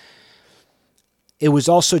 It was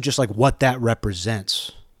also just like what that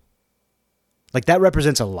represents. Like that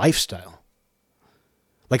represents a lifestyle.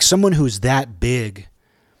 Like someone who's that big,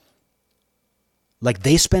 like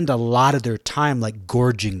they spend a lot of their time like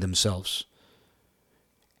gorging themselves.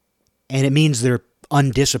 And it means they're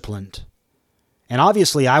undisciplined. And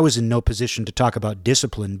obviously I was in no position to talk about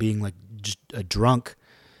discipline, being like just a drunk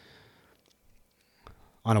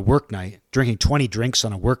on a work night, drinking 20 drinks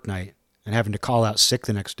on a work night and having to call out sick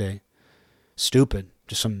the next day. Stupid.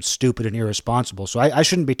 Just something stupid and irresponsible. So I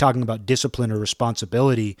shouldn't be talking about discipline or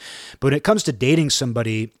responsibility. But when it comes to dating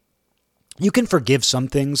somebody, you can forgive some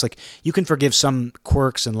things. Like you can forgive some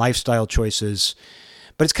quirks and lifestyle choices.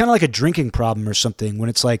 But it's kind of like a drinking problem or something when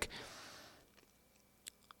it's like,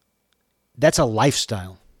 that's a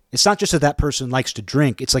lifestyle. It's not just that that person likes to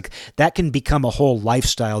drink. It's like that can become a whole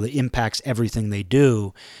lifestyle that impacts everything they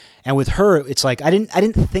do. And with her, it's like, I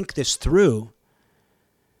didn't think this through.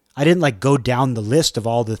 I didn't like go down the list of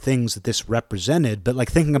all the things that this represented, but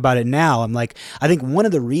like thinking about it now, I'm like, I think one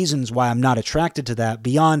of the reasons why I'm not attracted to that,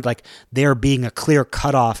 beyond like there being a clear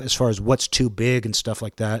cutoff as far as what's too big and stuff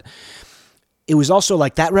like that, it was also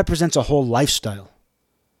like that represents a whole lifestyle.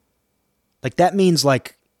 Like that means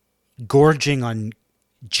like gorging on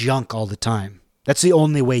junk all the time. That's the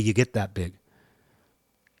only way you get that big.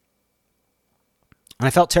 And I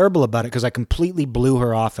felt terrible about it because I completely blew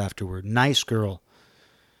her off afterward. Nice girl.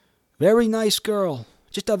 Very nice girl.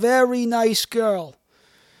 Just a very nice girl.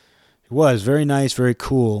 It was very nice, very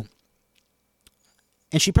cool.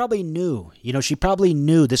 And she probably knew, she probably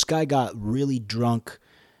knew this guy got really drunk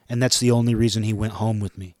and that's the only reason he went home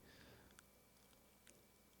with me.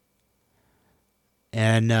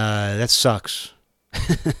 And that sucks.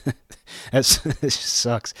 That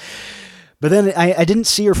sucks. But then I didn't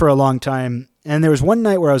see her for a long time. And there was one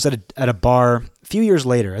night where I was at a bar a few years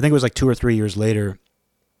later. I think it was like 2 or 3 years later.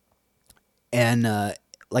 And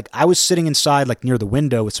like I was sitting inside like near the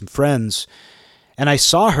window with some friends. And I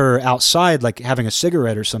saw her outside like having a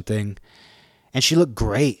cigarette or something. And she looked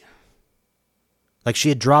great. Like she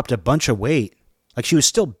had dropped a bunch of weight. Like she was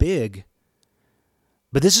still big.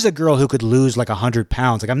 But this is a girl who could lose like 100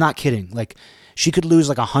 pounds. Like I'm not kidding. Like she could lose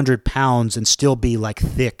like 100 pounds and still be like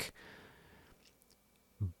thick,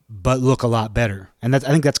 but look a lot better. And I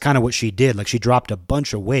think that's kind of what she did. Like she dropped a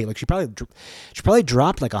bunch of weight. Like she probably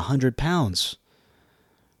dropped like 100 pounds.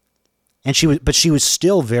 And she was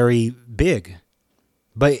still very big,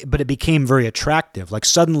 but it became very attractive. Like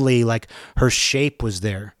suddenly like her shape was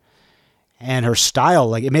there. And her style,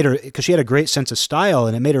 like it made her, because she had a great sense of style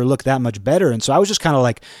and it made her look that much better. And so I was just kind of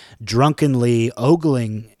like drunkenly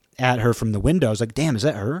ogling at her from the window. I was like, damn, is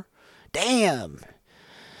that her? Damn.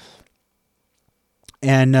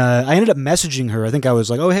 And I ended up messaging her. I think I was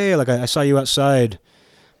like, oh, hey, like I saw you outside.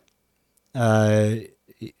 You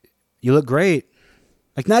look great.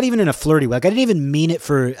 Like not even in a flirty way. Like I didn't even mean it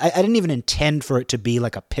I didn't even intend for it to be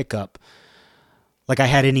like a pickup. Like I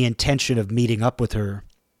had any intention of meeting up with her.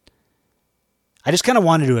 I just kind of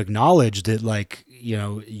wanted to acknowledge that, like,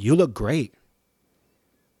 you look great.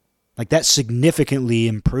 Like that significantly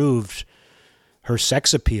improved her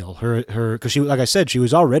sex appeal. Because she, like I said, she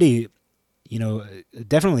was already,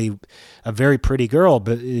 definitely a very pretty girl,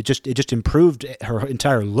 but it just improved her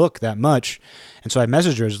entire look that much. And so I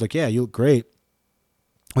messaged her. I was like, yeah, you look great.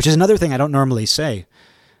 Which is another thing I don't normally say.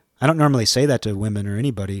 I don't normally say that to women or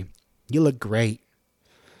anybody. You look great.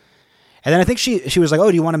 And then I think she was like,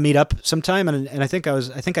 oh, do you want to meet up sometime? And I think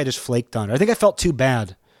I just flaked on her. I think I felt too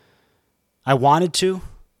bad. I wanted to.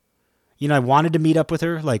 I wanted to meet up with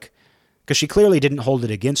her, like, because she clearly didn't hold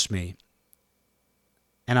it against me.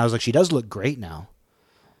 And I was like, she does look great now.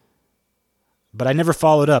 But I never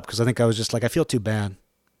followed up because I think I was just like, I feel too bad.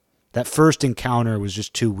 That first encounter was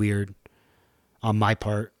just too weird on my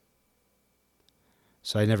part.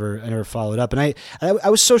 So I never followed up. And I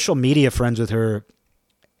was social media friends with her.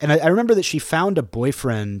 And I remember that she found a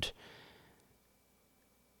boyfriend,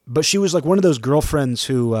 but she was like one of those girlfriends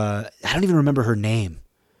who, I don't even remember her name.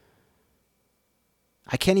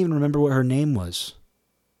 I can't even remember what her name was.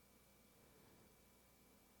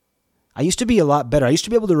 I used to be a lot better. I used to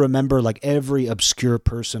be able to remember like every obscure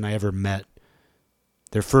person I ever met,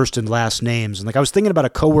 their first and last names. And like I was thinking about a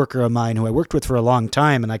coworker of mine who I worked with for a long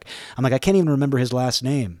time, and like I'm like I can't even remember his last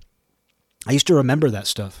name. I used to remember that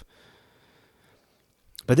stuff.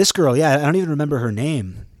 But this girl, yeah, I don't even remember her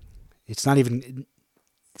name. It's not even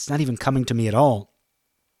coming to me at all.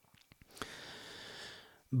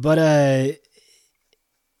 But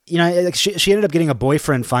she ended up getting a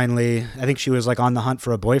boyfriend finally. I think she was like on the hunt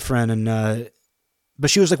for a boyfriend, and but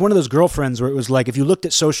she was like one of those girlfriends where it was like if you looked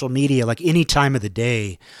at social media, like any time of the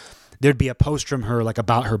day, there'd be a post from her like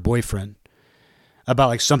about her boyfriend. About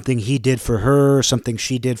like something he did for her, something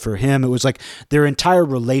she did for him. It was like their entire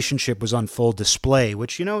relationship was on full display,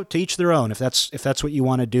 which, to each their own. If that's what you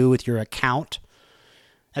want to do with your account,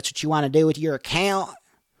 that's what you want to do with your account,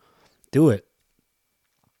 do it.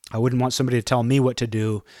 I wouldn't want somebody to tell me what to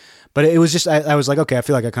do. But it was just, I was like, okay, I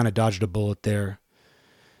feel like I kind of dodged a bullet there.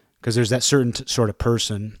 Because there's that certain sort of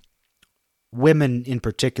person, women in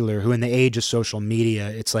particular, who in the age of social media,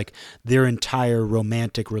 it's like their entire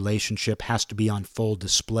romantic relationship has to be on full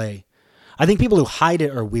display. I think people who hide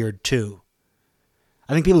it are weird too.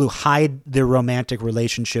 I think people who hide their romantic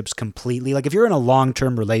relationships completely, like if you're in a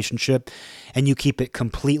long-term relationship and you keep it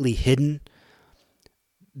completely hidden,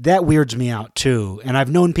 that weirds me out too. And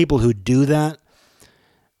I've known people who do that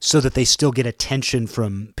so that they still get attention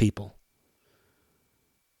from people.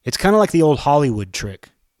 It's kind of like the old Hollywood trick,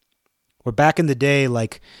 where back in the day,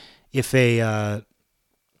 like if an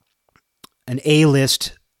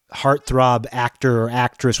A-list heartthrob actor or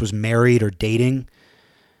actress was married or dating,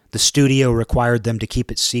 the studio required them to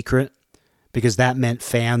keep it secret because that meant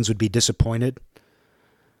fans would be disappointed.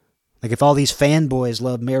 Like if all these fanboys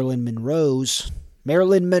love Marilyn Monroe's,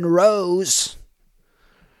 if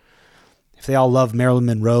they all love Marilyn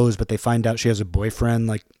Monroe's, but they find out she has a boyfriend,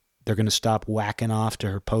 like they're going to stop whacking off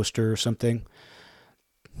to her poster or something.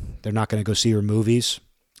 They're not going to go see her movies.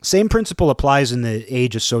 Same principle applies in the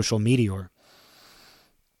age of social media,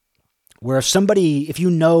 where if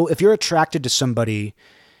you're attracted to somebody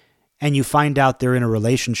and you find out they're in a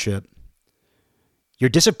relationship, you're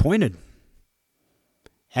disappointed.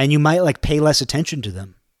 And you might like pay less attention to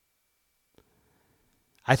them.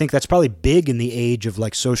 I think that's probably big in the age of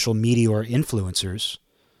like social media or influencers,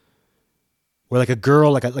 where like a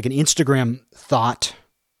girl, like an Instagram thought,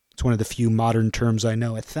 it's one of the few modern terms I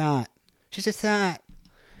know, a thought. She's a thought.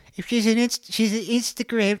 If she's an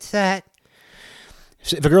Instagram thought.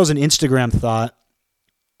 If a girl's an Instagram thought,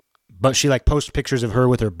 but she like posts pictures of her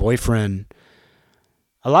with her boyfriend,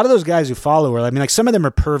 a lot of those guys who follow her, I mean, like some of them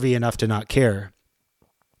are pervy enough to not care.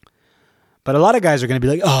 But a lot of guys are going to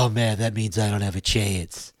be like, oh man, that means I don't have a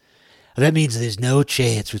chance. That means there's no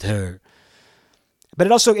chance with her. But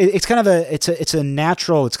it also, it's kind of it's a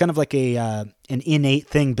natural, it's kind of like an innate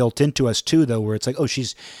thing built into us too, though, where it's like, oh,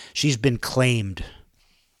 she's been claimed.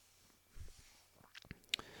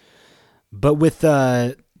 But with,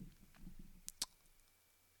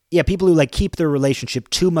 people who like keep their relationship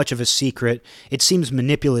too much of a secret, it seems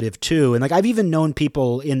manipulative too. And like I've even known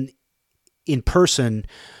people in person.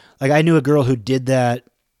 Like I knew a girl who did that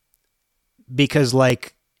because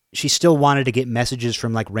like she still wanted to get messages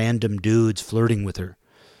from like random dudes flirting with her.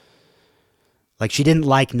 Like she didn't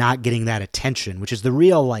like not getting that attention, which is the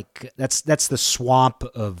real like that's the swamp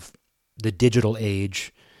of the digital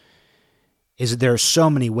age. Is that there are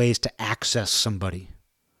so many ways to access somebody.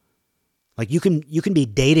 Like you can be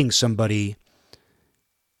dating somebody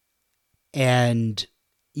and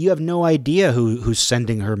you have no idea who's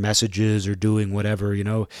sending her messages or doing whatever, you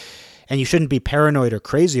know, and you shouldn't be paranoid or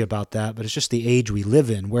crazy about that, but it's just the age we live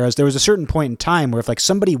in. Whereas there was a certain point in time where if like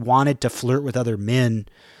somebody wanted to flirt with other men,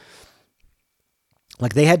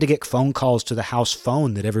 like they had to get phone calls to the house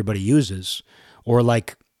phone that everybody uses, or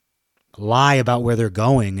like lie about where they're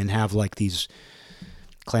going and have like these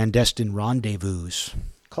clandestine rendezvous.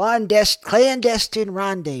 Clandestine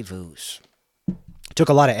rendezvous. It took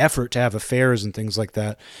a lot of effort to have affairs and things like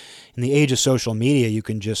that. In the age of social media, you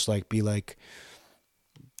can just like be like,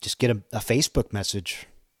 just get a Facebook message.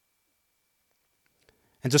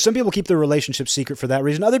 And so some people keep their relationship secret for that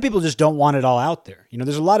reason. Other people just don't want it all out there. You know,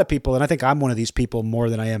 there's a lot of people, and I think I'm one of these people more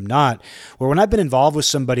than I am not, where when I've been involved with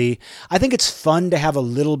somebody, I think it's fun to have a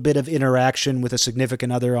little bit of interaction with a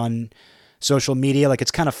significant other on social media. Like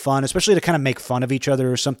it's kind of fun, especially to kind of make fun of each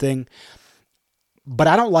other or something. But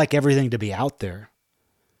I don't like everything to be out there.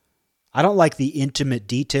 I don't like the intimate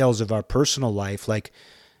details of our personal life. Like,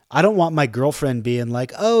 I don't want my girlfriend being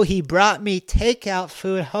like, oh, he brought me takeout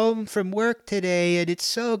food home from work today and it's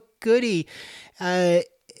so goody.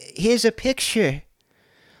 Here's a picture.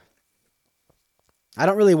 I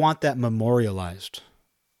don't really want that memorialized.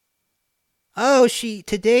 Oh, she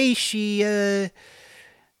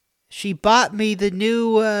bought me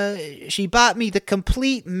she bought me the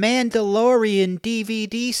complete Mandalorian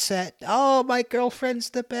DVD set. Oh, my girlfriend's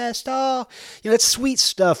the best. Oh, you know, it's sweet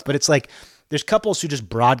stuff, but it's like, there's couples who just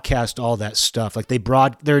broadcast all that stuff. Like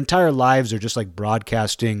their entire lives are just like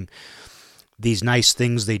broadcasting these nice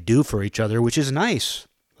things they do for each other, which is nice.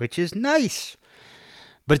 But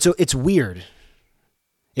it's weird.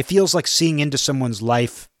 It feels like seeing into someone's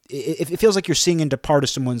life. It feels like you're seeing into part of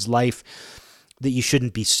someone's life that you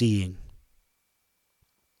shouldn't be seeing.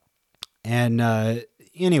 And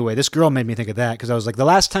anyway, this girl made me think of that because I was like, the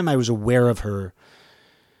last time I was aware of her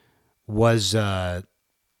was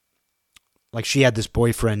like she had this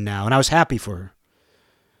boyfriend now, and I was happy for her.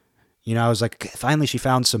 You know, I was like, finally she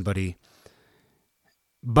found somebody.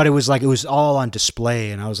 But it was like, it was all on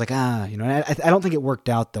display. And I was like, I don't think it worked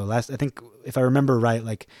out though. I think if I remember right,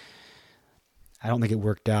 like, I don't think it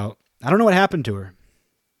worked out. I don't know what happened to her.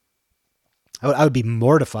 I would be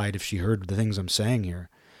mortified if she heard the things I'm saying here.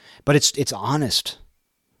 But it's honest.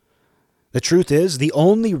 The truth is, the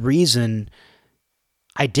only reason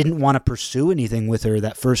I didn't want to pursue anything with her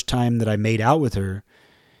that first time that I made out with her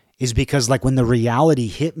is because, like, when the reality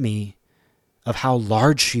hit me of how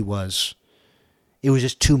large she was, it was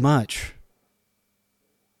just too much.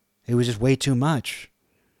 It was just way too much.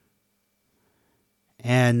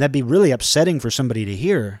 And that'd be really upsetting for somebody to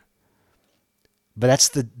hear. But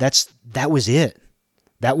that was it.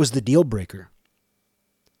 That was the deal breaker.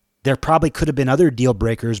 There probably could have been other deal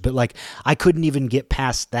breakers, but like, I couldn't even get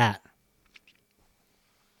past that.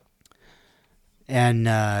 And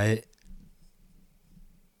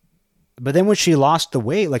but then when she lost the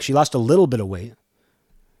weight, like, she lost a little bit of weight,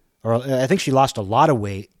 or I think she lost a lot of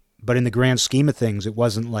weight, but in the grand scheme of things, it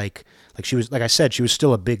wasn't like she was, like I said, she was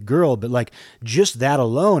still a big girl, but like, just that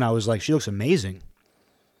alone, I was like, she looks amazing.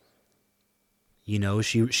 You know,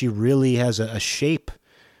 she really has a shape,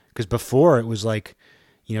 because before it was like,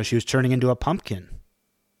 you know, she was turning into a pumpkin.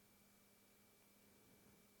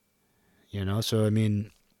 You know, so I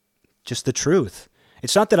mean, just the truth.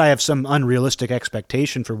 It's not that I have some unrealistic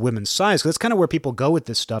expectation for women's size, because that's kind of where people go with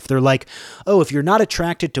this stuff. They're like, oh, if you're not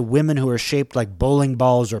attracted to women who are shaped like bowling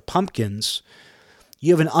balls or pumpkins,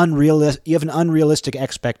 you have an unrealistic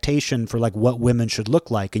expectation for like what women should look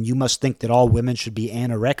like, and you must think that all women should be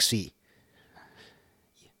anorexy.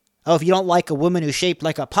 Oh, if you don't like a woman who's shaped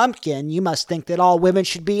like a pumpkin, you must think that all women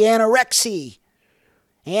should be anorexy.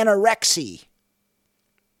 Anorexy.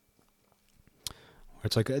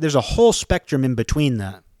 It's like there's a whole spectrum in between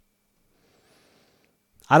that.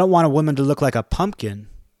 I don't want a woman to look like a pumpkin,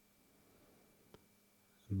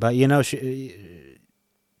 but you know, she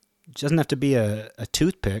doesn't have to be a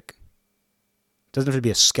toothpick. Doesn't have to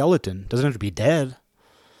be a skeleton. Doesn't have to be dead.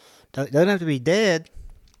 Doesn't have to be dead.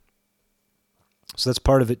 So that's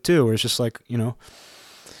part of it too, where it's just like, you know,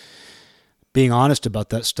 being honest about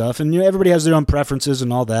that stuff. And, you know, everybody has their own preferences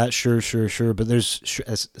and all that. Sure. But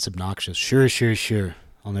it's obnoxious. Sure.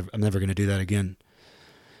 I'm never going to do that again.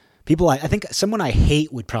 People, I think someone I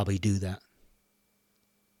hate would probably do that.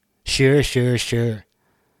 Sure. I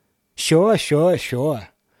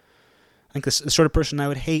think the sort of person I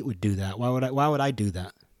would hate would do that. Why would I do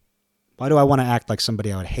that? Why do I want to act like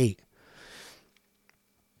somebody I would hate?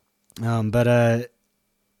 I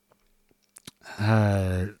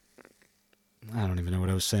don't even know what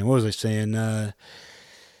I was saying. What was I saying?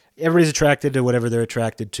 Everybody's attracted to whatever they're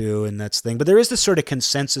attracted to, and that's the thing. But there is this sort of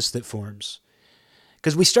consensus that forms.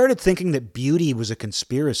 Because we started thinking that beauty was a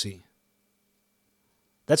conspiracy.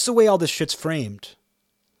 That's the way all this shit's framed.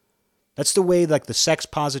 That's the way, like, the sex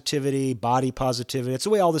positivity, body positivity, that's the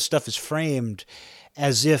way all this stuff is framed,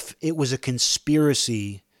 as if it was a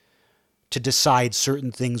conspiracy to decide certain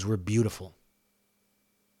things were beautiful.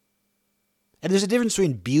 And there's a difference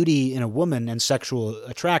between beauty in a woman and sexual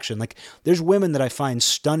attraction. Like, there's women that I find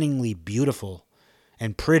stunningly beautiful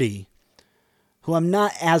and pretty who I'm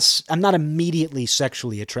not immediately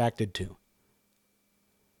sexually attracted to.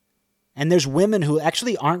 And there's women who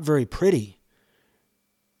actually aren't very pretty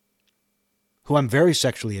who I'm very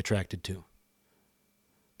sexually attracted to.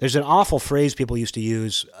 There's an awful phrase people used to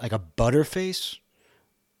use, like a butterface.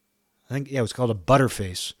 I think, yeah, it was called a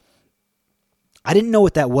butterface. I didn't know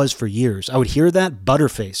what that was for years. I would hear that,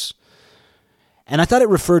 butterface. And I thought it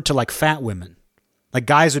referred to like fat women. Like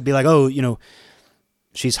guys would be like, oh, you know,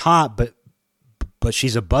 she's hot, but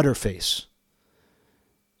she's a butterface.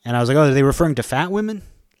 And I was like, oh, are they referring to fat women?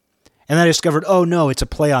 And then I discovered, oh no, it's a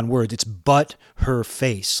play on words. It's but her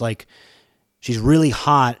face. Like she's really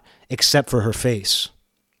hot except for her face.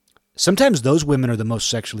 Sometimes those women are the most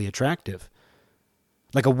sexually attractive.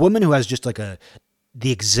 Like a woman who has just like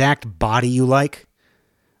the exact body you like.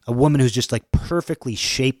 A woman who's just like perfectly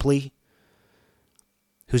shapely.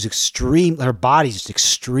 Who's her body's just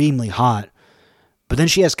extremely hot. But then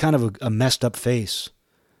she has kind of a messed up face.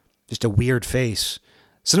 Just a weird face.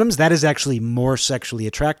 Sometimes that is actually more sexually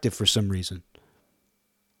attractive for some reason.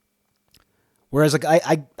 Whereas like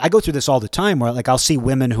I go through this all the time where like I'll see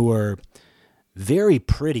women who are very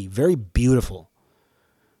pretty, very beautiful.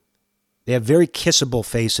 They have very kissable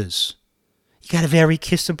faces. You got a very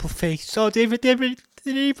kissable face. Oh, David, did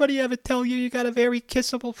anybody ever tell you got a very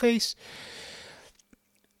kissable face?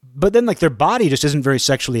 But then like their body just isn't very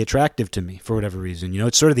sexually attractive to me for whatever reason. You know,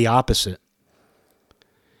 it's sort of the opposite.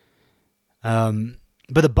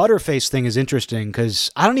 But the butterface thing is interesting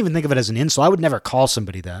because I don't even think of it as an insult. I would never call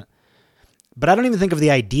somebody that. But I don't even think of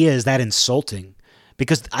the idea as that insulting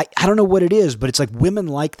Because I don't know what it is, but it's like women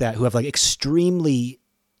like that who have like extremely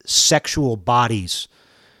sexual bodies,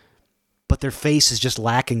 but their face is just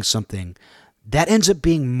lacking something. That ends up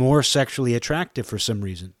being more sexually attractive for some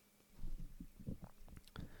reason.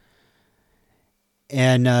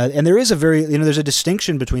 And there is a there's a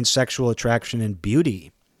distinction between sexual attraction and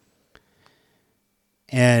beauty.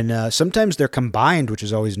 And sometimes they're combined, which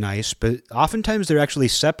is always nice, but oftentimes they're actually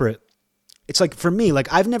separate. It's like, for me,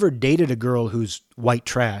 like I've never dated a girl who's white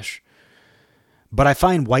trash, but I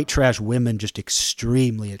find white trash women just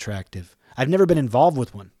extremely attractive. I've never been involved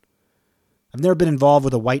with one. I've never been involved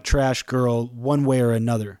with a white trash girl one way or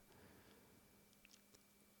another.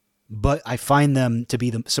 But I find them to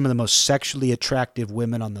be some of the most sexually attractive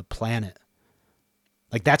women on the planet.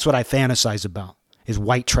 Like, that's what I fantasize about, is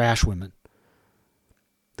white trash women.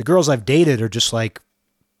 The girls I've dated are just like,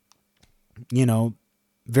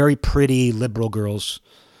 very pretty liberal girls.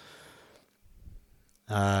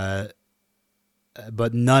 But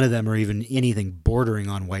none of them are even anything bordering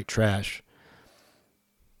on white trash.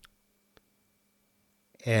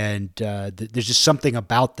 And there's just something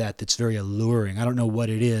about that that's very alluring. I don't know what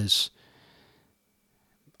it is.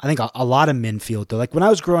 I think a lot of men feel it though. Like when I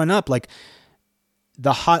was growing up, like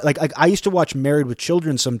I used to watch Married with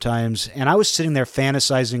Children sometimes, and I was sitting there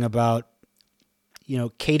fantasizing about,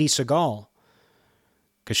 Katie Sagal,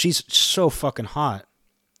 because she's so fucking hot.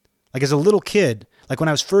 Like as a little kid, like when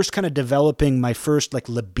I was first kind of developing my first like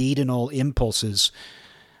libidinal impulses,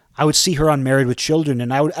 I would see her on Married with Children,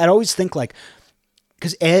 and I'd always think like,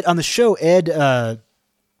 because Ed on the show, Ed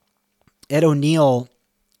O'Neill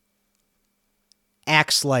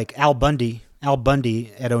acts like Al Bundy,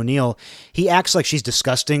 Ed O'Neill. He acts like she's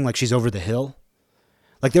disgusting, like she's over the hill.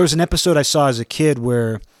 Like there was an episode I saw as a kid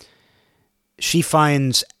where she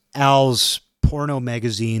finds Al's porno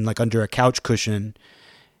magazine like under a couch cushion,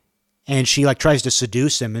 and she like tries to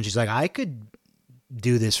seduce him, and she's like, I could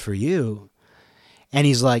do this for you. And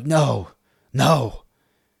he's like, no.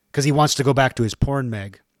 Because he wants to go back to his porn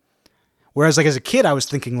mag. Whereas like as a kid, I was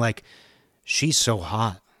thinking like, she's so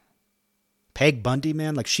hot. Peg Bundy,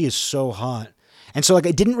 man, like she is so hot. And so like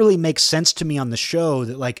it didn't really make sense to me on the show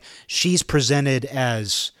that like she's presented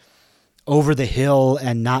as over the hill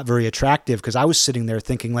and not very attractive, because I was sitting there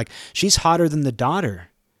thinking like she's hotter than the daughter.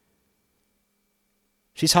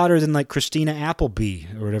 She's hotter than like Christina Appleby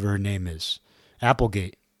or whatever her name is.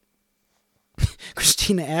 Applegate.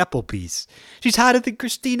 Christina Applebee's. She's hotter than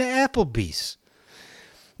Christina Applebee's.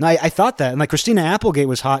 Now, I thought that, and like Christina Applegate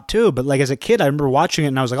was hot too, but like as a kid, I remember watching it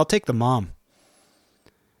and I was like, I'll take the mom.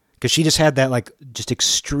 Because she just had that like just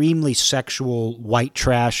extremely sexual white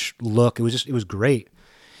trash look. It was great.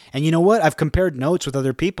 And you know what? I've compared notes with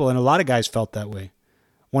other people, and a lot of guys felt that way.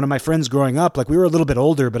 One of my friends growing up, like we were a little bit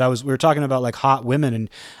older, but we were talking about like hot women,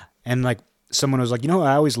 and like someone was like,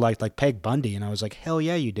 I always liked like Peg Bundy, and I was like, hell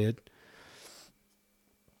yeah, you did.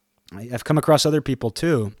 I've come across other people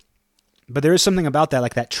too, but there is something about that,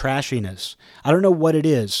 like that trashiness. I don't know what it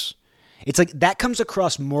is. It's like that comes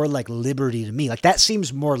across more like liberty to me. Like that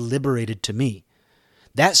seems more liberated to me.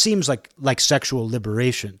 That seems like sexual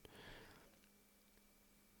liberation.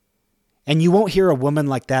 And you won't hear a woman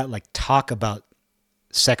like that like talk about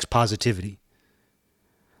sex positivity.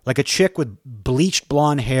 Like a chick with bleached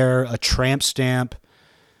blonde hair, a tramp stamp,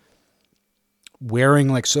 wearing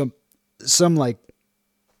like some like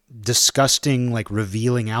disgusting like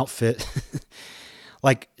revealing outfit.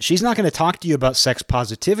 Like she's not going to talk to you about sex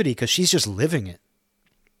positivity because she's just living it.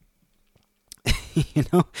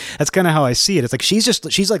 That's kind of how I see it. It's like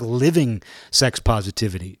she's like living sex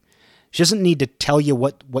positivity. She doesn't need to tell you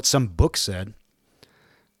what some book said.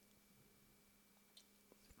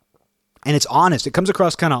 And it's honest. It comes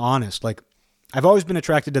across kind of honest. Like I've always been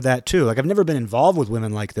attracted to that too. Like I've never been involved with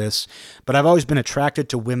women like this, but I've always been attracted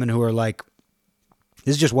to women who are like,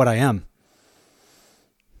 this is just what I am.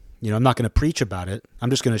 I'm not going to preach about it.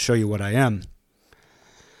 I'm just going to show you what I am.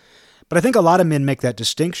 But I think a lot of men make that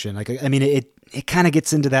distinction. Like, I mean, it kind of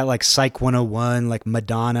gets into that like Psych 101, like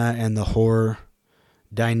Madonna and the whore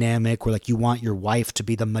dynamic, where like you want your wife to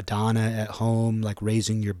be the Madonna at home, like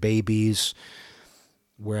raising your babies,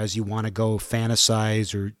 whereas you want to go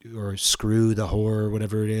fantasize or screw the whore or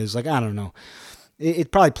whatever it is. Like, I don't know.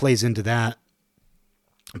 It probably plays into that.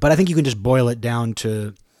 But I think you can just boil it down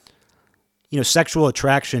to, sexual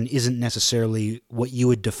attraction isn't necessarily what you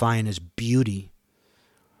would define as beauty.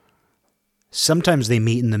 Sometimes they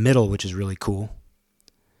meet in the middle, which is really cool.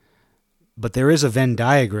 But there is a Venn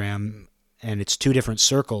diagram, and it's two different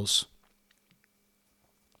circles.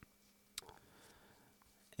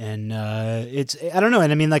 And I don't know.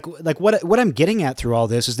 And I mean, like what I'm getting at through all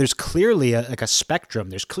this is there's clearly a spectrum.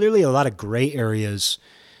 There's clearly a lot of gray areas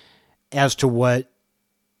as to what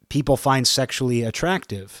people find sexually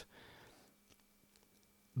attractive.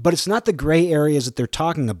 But it's not the gray areas that they're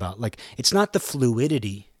talking about. Like, it's not the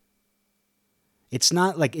fluidity. It's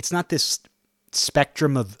not this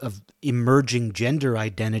spectrum of emerging gender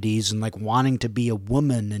identities and like wanting to be a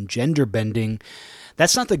woman and gender bending.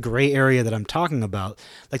 That's not the gray area that I'm talking about.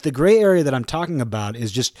 Like, the gray area that I'm talking about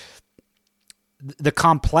is just the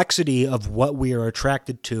complexity of what we are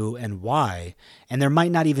attracted to and why. And there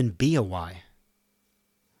might not even be a why.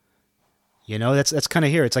 You know, that's kind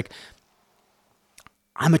of here. It's like,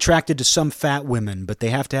 I'm attracted to some fat women, but they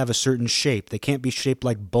have to have a certain shape. They can't be shaped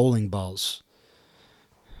like bowling balls.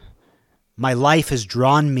 My life has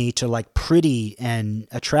drawn me to like pretty and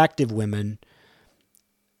attractive women,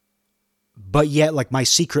 but yet like my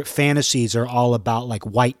secret fantasies are all about like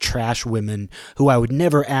white trash women who I would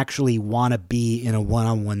never actually want to be in a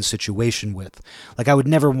one-on-one situation with. Like, I would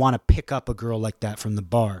never want to pick up a girl like that from the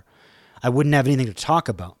bar. I wouldn't have anything to talk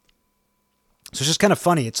about. So it's just kind of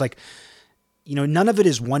funny. It's like, you know, none of it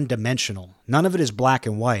is one-dimensional. None of it is black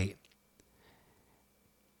and white.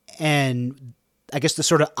 And I guess the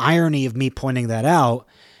sort of irony of me pointing that out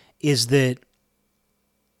is that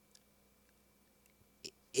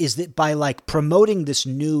by like promoting this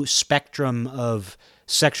new spectrum of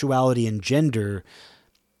sexuality and gender,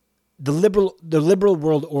 the liberal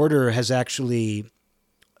world order has actually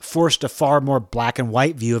forced a far more black and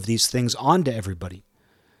white view of these things onto everybody.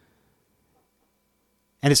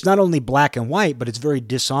 And it's not only black and white, but it's very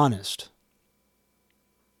dishonest.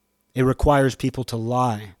 It requires people to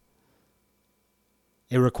lie.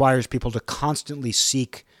 It requires people to constantly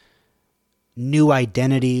seek new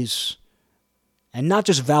identities, and not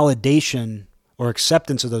just validation or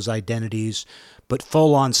acceptance of those identities, but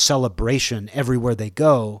full-on celebration everywhere they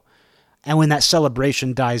go. And when that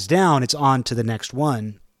celebration dies down, it's on to the next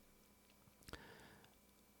one.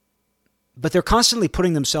 But they're constantly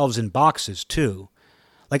putting themselves in boxes too.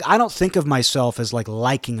 Like, I don't think of myself as like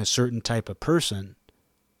liking a certain type of person.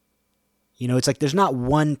 You know, it's like there's not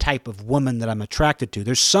one type of woman that I'm attracted to.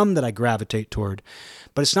 There's some that I gravitate toward,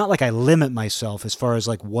 but it's not like I limit myself as far as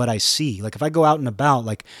like what I see. Like, if I go out and about,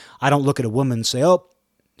 like, I don't look at a woman and say, oh,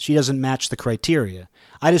 she doesn't match the criteria.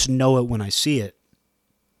 I just know it when I see it.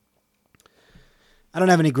 I don't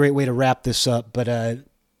have any great way to wrap this up, but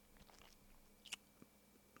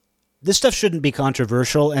this stuff shouldn't be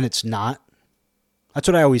controversial, and it's not. That's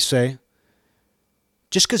what I always say.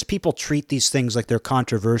 Just because people treat these things like they're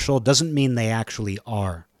controversial doesn't mean they actually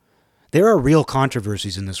are. There are real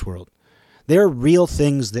controversies in this world. There are real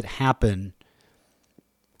things that happen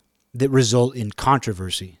that result in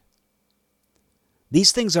controversy.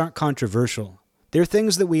 These things aren't controversial. They're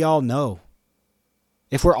things that we all know.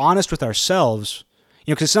 If we're honest with ourselves,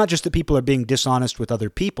 you know, because it's not just that people are being dishonest with other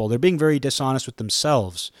people. They're being very dishonest with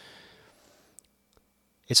themselves.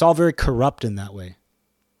 It's all very corrupt in that way.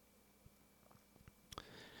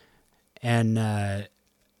 And,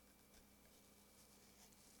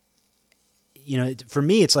 you know, for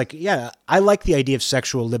me, it's like, yeah, I like the idea of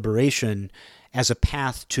sexual liberation as a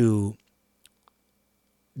path to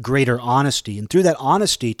greater honesty. And through that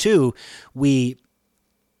honesty, too, we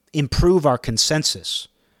improve our consensus.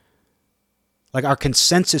 Like, our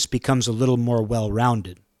consensus becomes a little more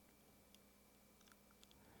well-rounded.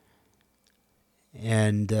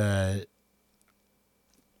 And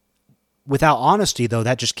without honesty, though,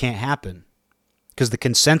 that just can't happen. Because the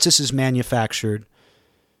consensus is manufactured,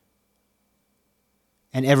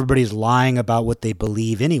 and everybody's lying about what they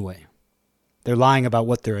believe anyway. They're lying about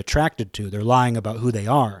what they're attracted to. They're lying about who they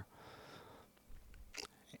are.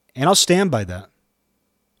 And I'll stand by that.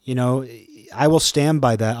 You know, I will stand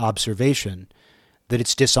by that observation that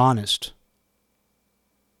it's dishonest.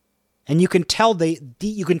 And you can tell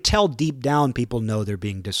deep down people know they're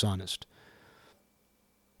being dishonest.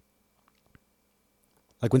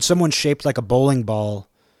 Like when someone shaped like a bowling ball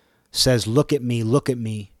says, look at me,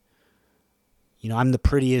 you know, I'm the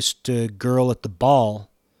prettiest girl at the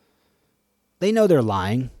ball. They know they're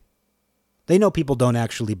lying. They know people don't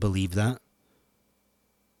actually believe that.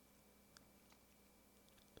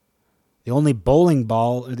 The only bowling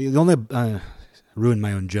ball, ruined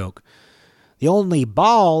my own joke. The only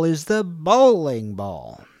ball is the bowling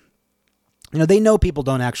ball. You know, they know people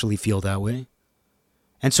don't actually feel that way.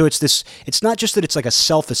 And so it's not just that it's like a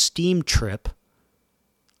self-esteem trip.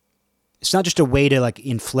 It's not just a way to like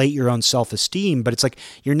inflate your own self-esteem, but it's like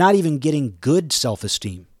you're not even getting good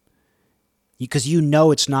self-esteem because you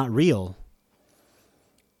know it's not real.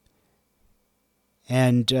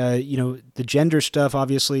 And, the gender stuff,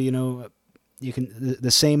 obviously, you can, the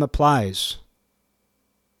same applies.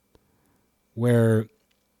 Where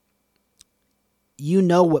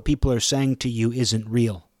what people are saying to you isn't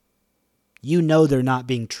real. They're not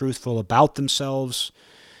being truthful about themselves,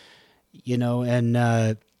 and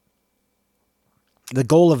the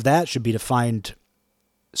goal of that should be to find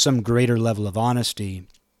some greater level of honesty.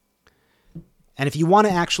 And if you want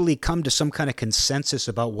to actually come to some kind of consensus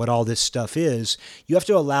about what all this stuff is, you have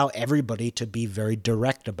to allow everybody to be very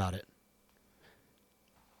direct about it.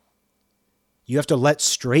 You have to let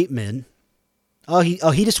straight men,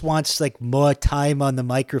 he just wants like more time on the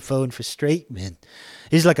microphone for straight men.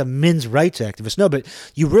 He's like a men's rights activist. No, but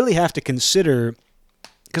you really have to consider,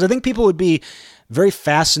 because I think people would be very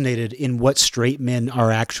fascinated in what straight men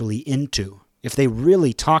are actually into if they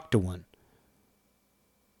really talk to one.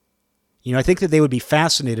 I think that they would be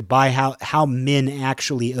fascinated by how men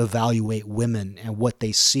actually evaluate women and what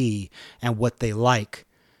they see and what they like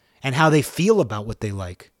and how they feel about what they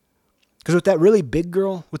like. Because with that really big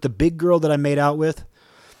girl, with the big girl that I made out with,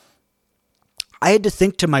 I had to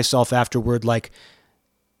think to myself afterward, like,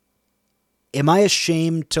 am I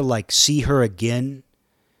ashamed to like see her again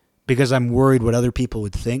because I'm worried what other people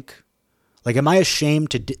would think? Like, am I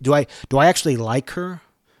ashamed to, do I actually like her?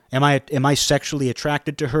 Am I sexually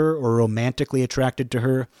attracted to her or romantically attracted to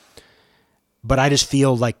her? But I just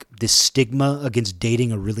feel like this stigma against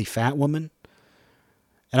dating a really fat woman.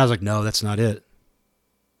 And I was like, no, that's not it.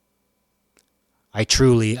 I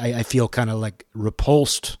feel kind of like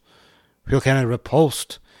repulsed.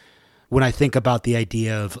 When I think about the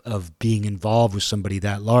idea of being involved with somebody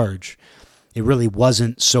that large. It really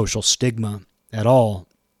wasn't social stigma at all.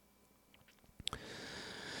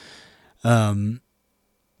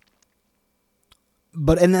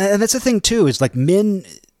 But that's the thing too, is like men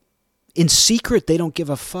in secret, they don't give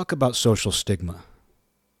a fuck about social stigma.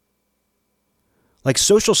 Like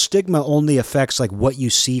social stigma only affects like what you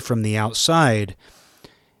see from the outside.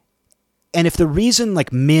 And if the reason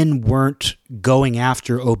like men weren't going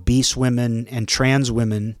after obese women and trans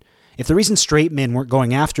women, if the reason straight men weren't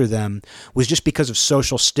going after them was just because of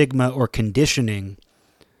social stigma or conditioning,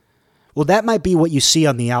 well, that might be what you see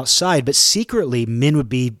on the outside, but secretly men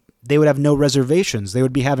they would have no reservations. They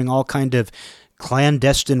would be having all kind of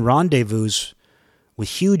clandestine rendezvous with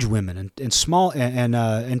huge women and small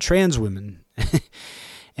and trans women.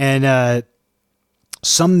 And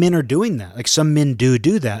some men are doing that. Like some men do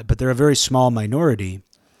that, but they're a very small minority.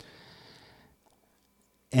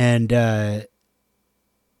 And but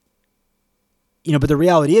the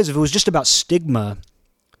reality is, if it was just about stigma,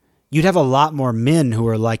 you'd have a lot more men who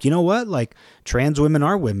are like, you know what? Like, trans women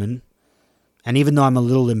are women. And even though I'm a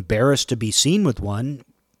little embarrassed to be seen with one,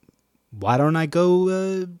 why don't I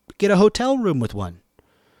go get a hotel room with one?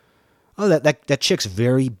 Oh, that chick's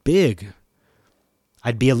very big.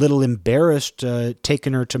 I'd be a little embarrassed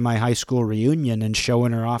taking her to my high school reunion and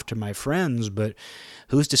showing her off to my friends, but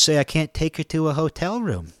who's to say I can't take her to a hotel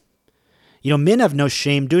room? Men have no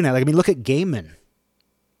shame doing that. Like, I mean, look at gay men.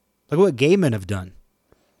 Look at what gay men have done.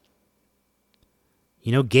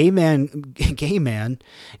 Gay men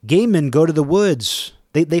go to the woods.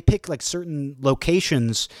 They pick like certain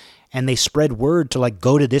locations and they spread word to like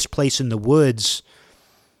go to this place in the woods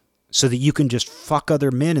so that you can just fuck other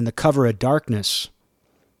men in the cover of darkness.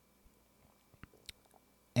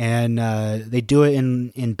 And they do it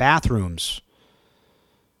in bathrooms.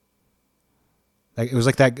 Like it was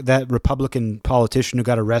like that Republican politician who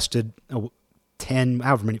got arrested 10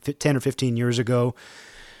 or 15 years ago.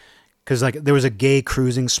 Because like there was a gay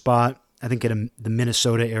cruising spot, I think at the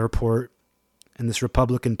Minnesota airport, and this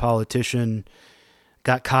Republican politician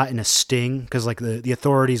got caught in a sting because like the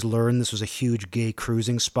authorities learned this was a huge gay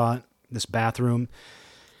cruising spot, this bathroom,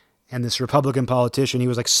 and this Republican politician, he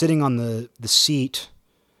was like sitting on the seat,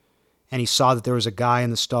 and he saw that there was a guy in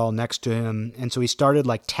the stall next to him, and so he started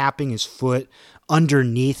like tapping his foot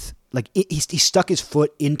underneath, like he stuck his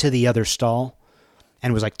foot into the other stall,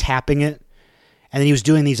 and was like tapping it. And then he was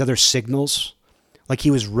doing these other signals, like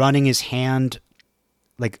he was running his hand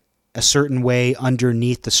like a certain way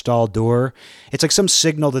underneath the stall door. It's like some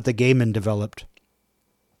signal that the gay men developed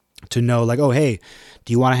to know like, oh, hey,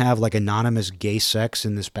 do you want to have like anonymous gay sex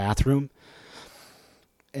in this bathroom?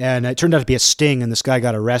 And it turned out to be a sting, and this guy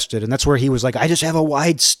got arrested. And that's where he was like, I just have a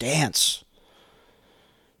wide stance.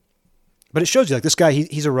 But it shows you, like, this guy,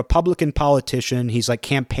 he's a Republican politician. He's, like,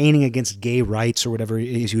 campaigning against gay rights or whatever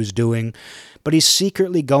he was doing. But he's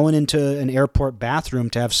secretly going into an airport bathroom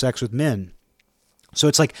to have sex with men. So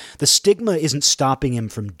it's like the stigma isn't stopping him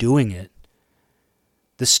from doing it.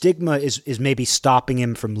 The stigma is maybe stopping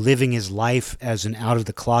him from living his life as an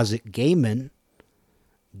out-of-the-closet gay man.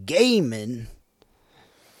 gaming.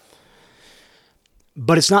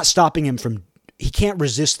 But it's not stopping him from, he can't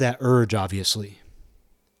resist that urge, obviously.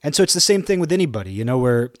 And so it's the same thing with anybody, you know,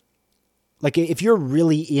 where, like, if you're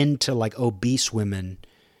really into, like, obese women,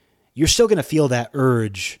 you're still going to feel that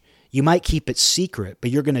urge. You might keep it secret, but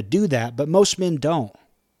you're going to do that. But most men don't.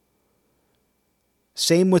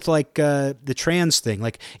 Same with, like, the trans thing.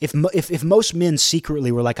 Like, if most men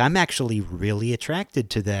secretly were like, I'm actually really attracted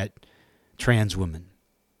to that trans woman,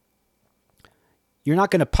 you're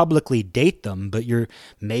not going to publicly date them, but you're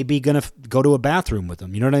maybe going to go to a bathroom with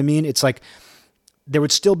them. You know what I mean? It's like there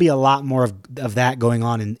would still be a lot more of that going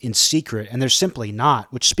on in secret, and there's simply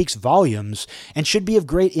not, which speaks volumes and should be of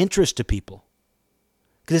great interest to people.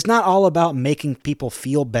 Because it's not all about making people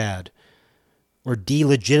feel bad or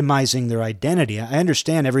delegitimizing their identity. I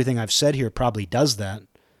understand everything I've said here probably does that.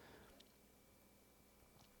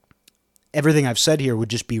 Everything I've said here would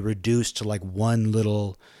just be reduced to like one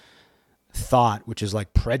little thought, which is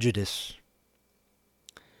like prejudice.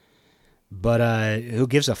 But who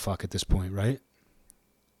gives a fuck at this point, right?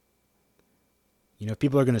 You know, if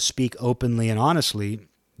people are going to speak openly and honestly,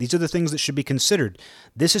 these are the things that should be considered.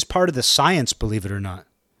 This is part of the science, believe it or not.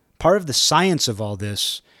 Part of the science of all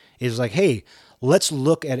this is like, hey, let's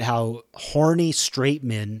look at how horny straight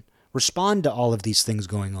men respond to all of these things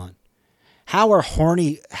going on. How are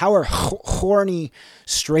horny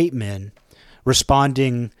straight men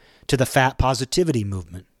responding to the fat positivity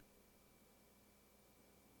movement?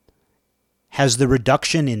 Has the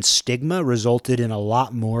reduction in stigma resulted in a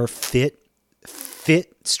lot more fit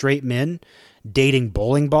straight men dating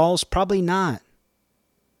bowling balls? Probably not.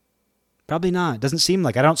 Probably not. Doesn't seem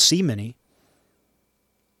like. I don't see many.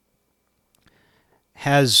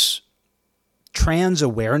 Has trans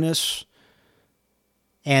awareness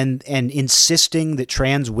and insisting that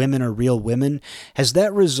trans women are real women, has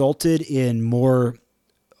that resulted in more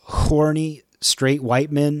horny straight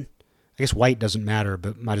white men? I guess white doesn't matter,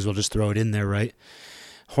 but might as well just throw it in there, right?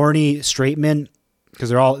 Horny straight men, because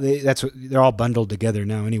they're all bundled together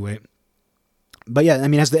now anyway. But yeah, I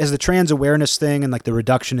mean, has the trans awareness thing and like the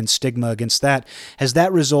reduction in stigma against that, has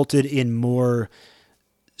that resulted in more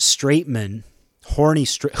straight men, horny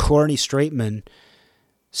straight men,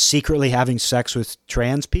 secretly having sex with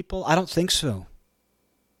trans people? I don't think so.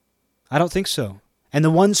 I don't think so. And the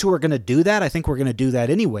ones who are going to do that, I think we're going to do that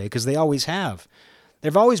anyway, because they always have.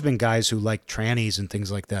 There've always been guys who like trannies and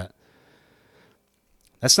things like that.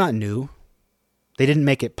 That's not new. They didn't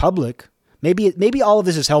make it public. Maybe all of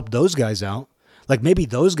this has helped those guys out. Like maybe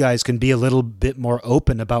those guys can be a little bit more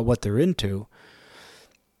open about what they're into.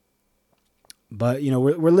 But, you know,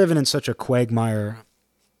 we're living in such a quagmire.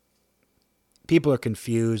 People are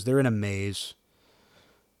confused. They're in a maze.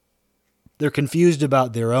 They're confused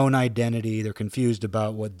about their own identity. They're confused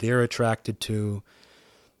about what they're attracted to.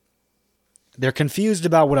 They're confused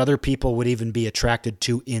about what other people would even be attracted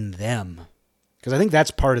to in them. Because I think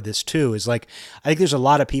that's part of this too, is like, I think there's a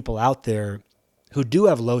lot of people out there who do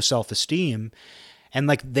have low self-esteem, and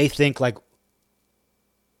like they think like,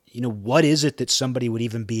 you know, what is it that somebody would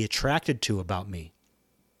even be attracted to about me?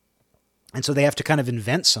 And so they have to kind of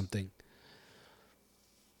invent something.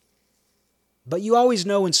 But you always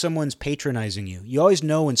know when someone's patronizing you. You always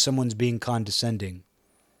know when someone's being condescending.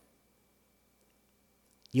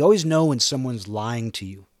 You always know when someone's lying to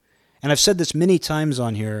you. And I've said this many times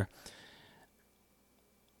on here,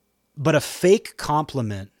 but a fake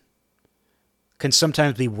compliment can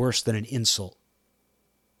sometimes be worse than an insult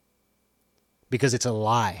because it's a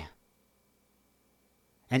lie.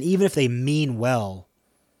 And even if they mean well,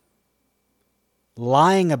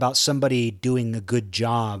 lying about somebody doing a good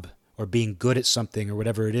job or being good at something or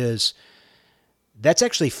whatever it is, that's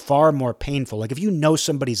actually far more painful. Like if you know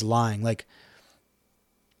somebody's lying, like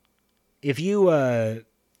if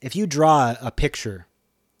you draw a picture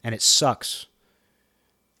and it sucks,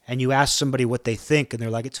 and you ask somebody what they think, and they're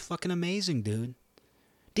like, it's fucking amazing, dude.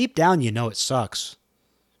 Deep down, you know it sucks.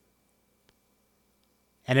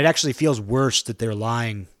 And it actually feels worse that they're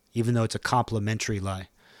lying, even though it's a complimentary lie.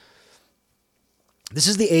 This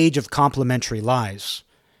is the age of complimentary lies.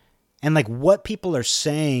 And like what people are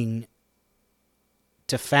saying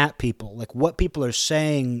to fat people, like what people are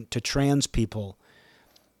saying to trans people,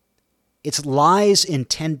 it's lies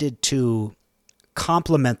intended to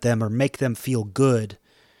compliment them or make them feel good.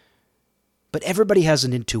 But everybody has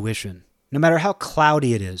an intuition. No matter how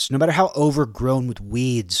cloudy it is, no matter how overgrown with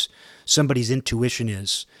weeds somebody's intuition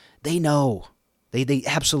is, they know. They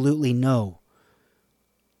absolutely know.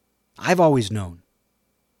 I've always known.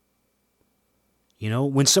 You know,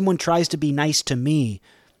 when someone tries to be nice to me,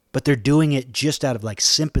 but they're doing it just out of like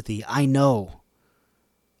sympathy, I know.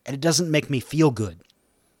 And it doesn't make me feel good.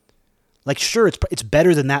 Like, sure, it's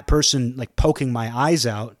better than that person like poking my eyes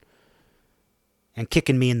out and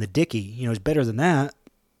kicking me in the dicky. It's better than that.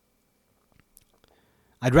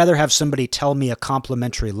 I'd rather have somebody tell me a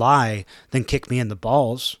complimentary lie than kick me in the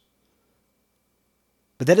balls.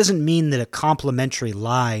 But that doesn't mean that a complimentary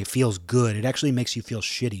lie feels good. It actually makes you feel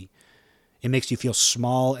shitty. It makes you feel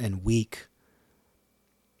small and weak.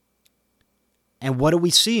 And what are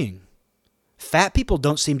we seeing? Fat people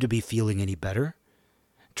don't seem to be feeling any better.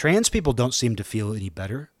 Trans people don't seem to feel any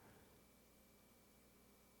better.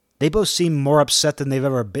 They both seem more upset than they've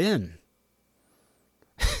ever been.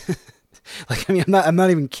 I'm not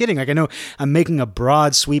even kidding. I know I'm making a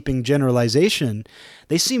broad, sweeping generalization.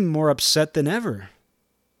 They seem more upset than ever.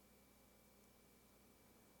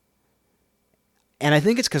 And I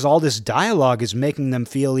think it's because all this dialogue is making them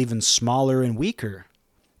feel even smaller and weaker.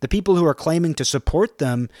 The people who are claiming to support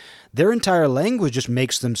them, their entire language just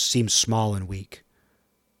makes them seem small and weak.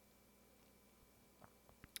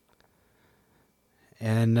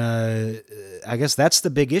 And I guess that's the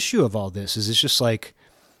big issue of all this, is it's just like,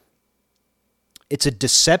 it's a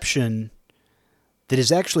deception that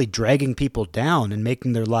is actually dragging people down and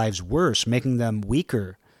making their lives worse, making them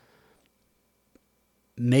weaker,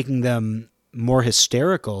 making them more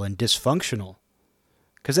hysterical and dysfunctional.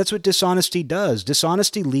 Because that's what dishonesty does.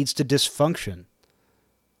 Dishonesty leads to dysfunction.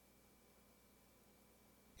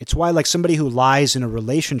 It's why, like, somebody who lies in a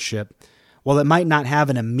relationship, while it might not have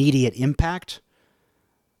an immediate impact,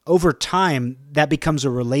 over time, that becomes a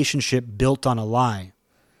relationship built on a lie.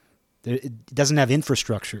 It doesn't have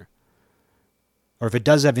infrastructure. Or if it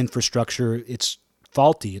does have infrastructure, it's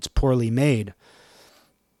faulty, it's poorly made.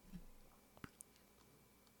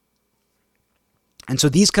 And so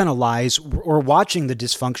these kind of lies, we're watching the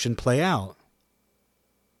dysfunction play out.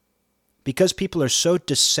 Because people are so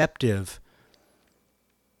deceptive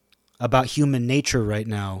about human nature right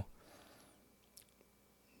now,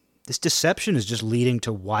 this deception is just leading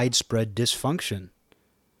to widespread dysfunction.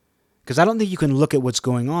 Because I don't think you can look at what's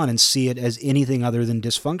going on and see it as anything other than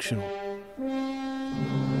dysfunctional.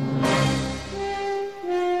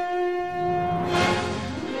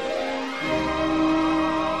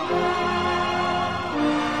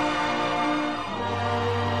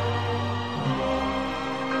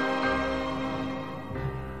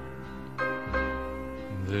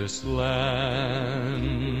 This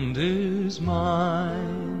land is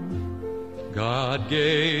mine. God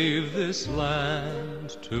gave this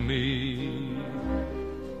land to me.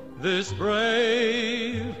 This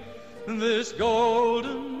brave, this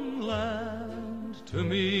golden land to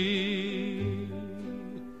me.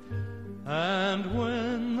 And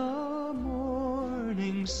when the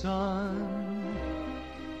morning sun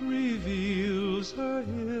reveals her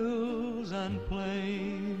hills and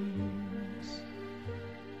plains,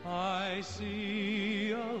 I see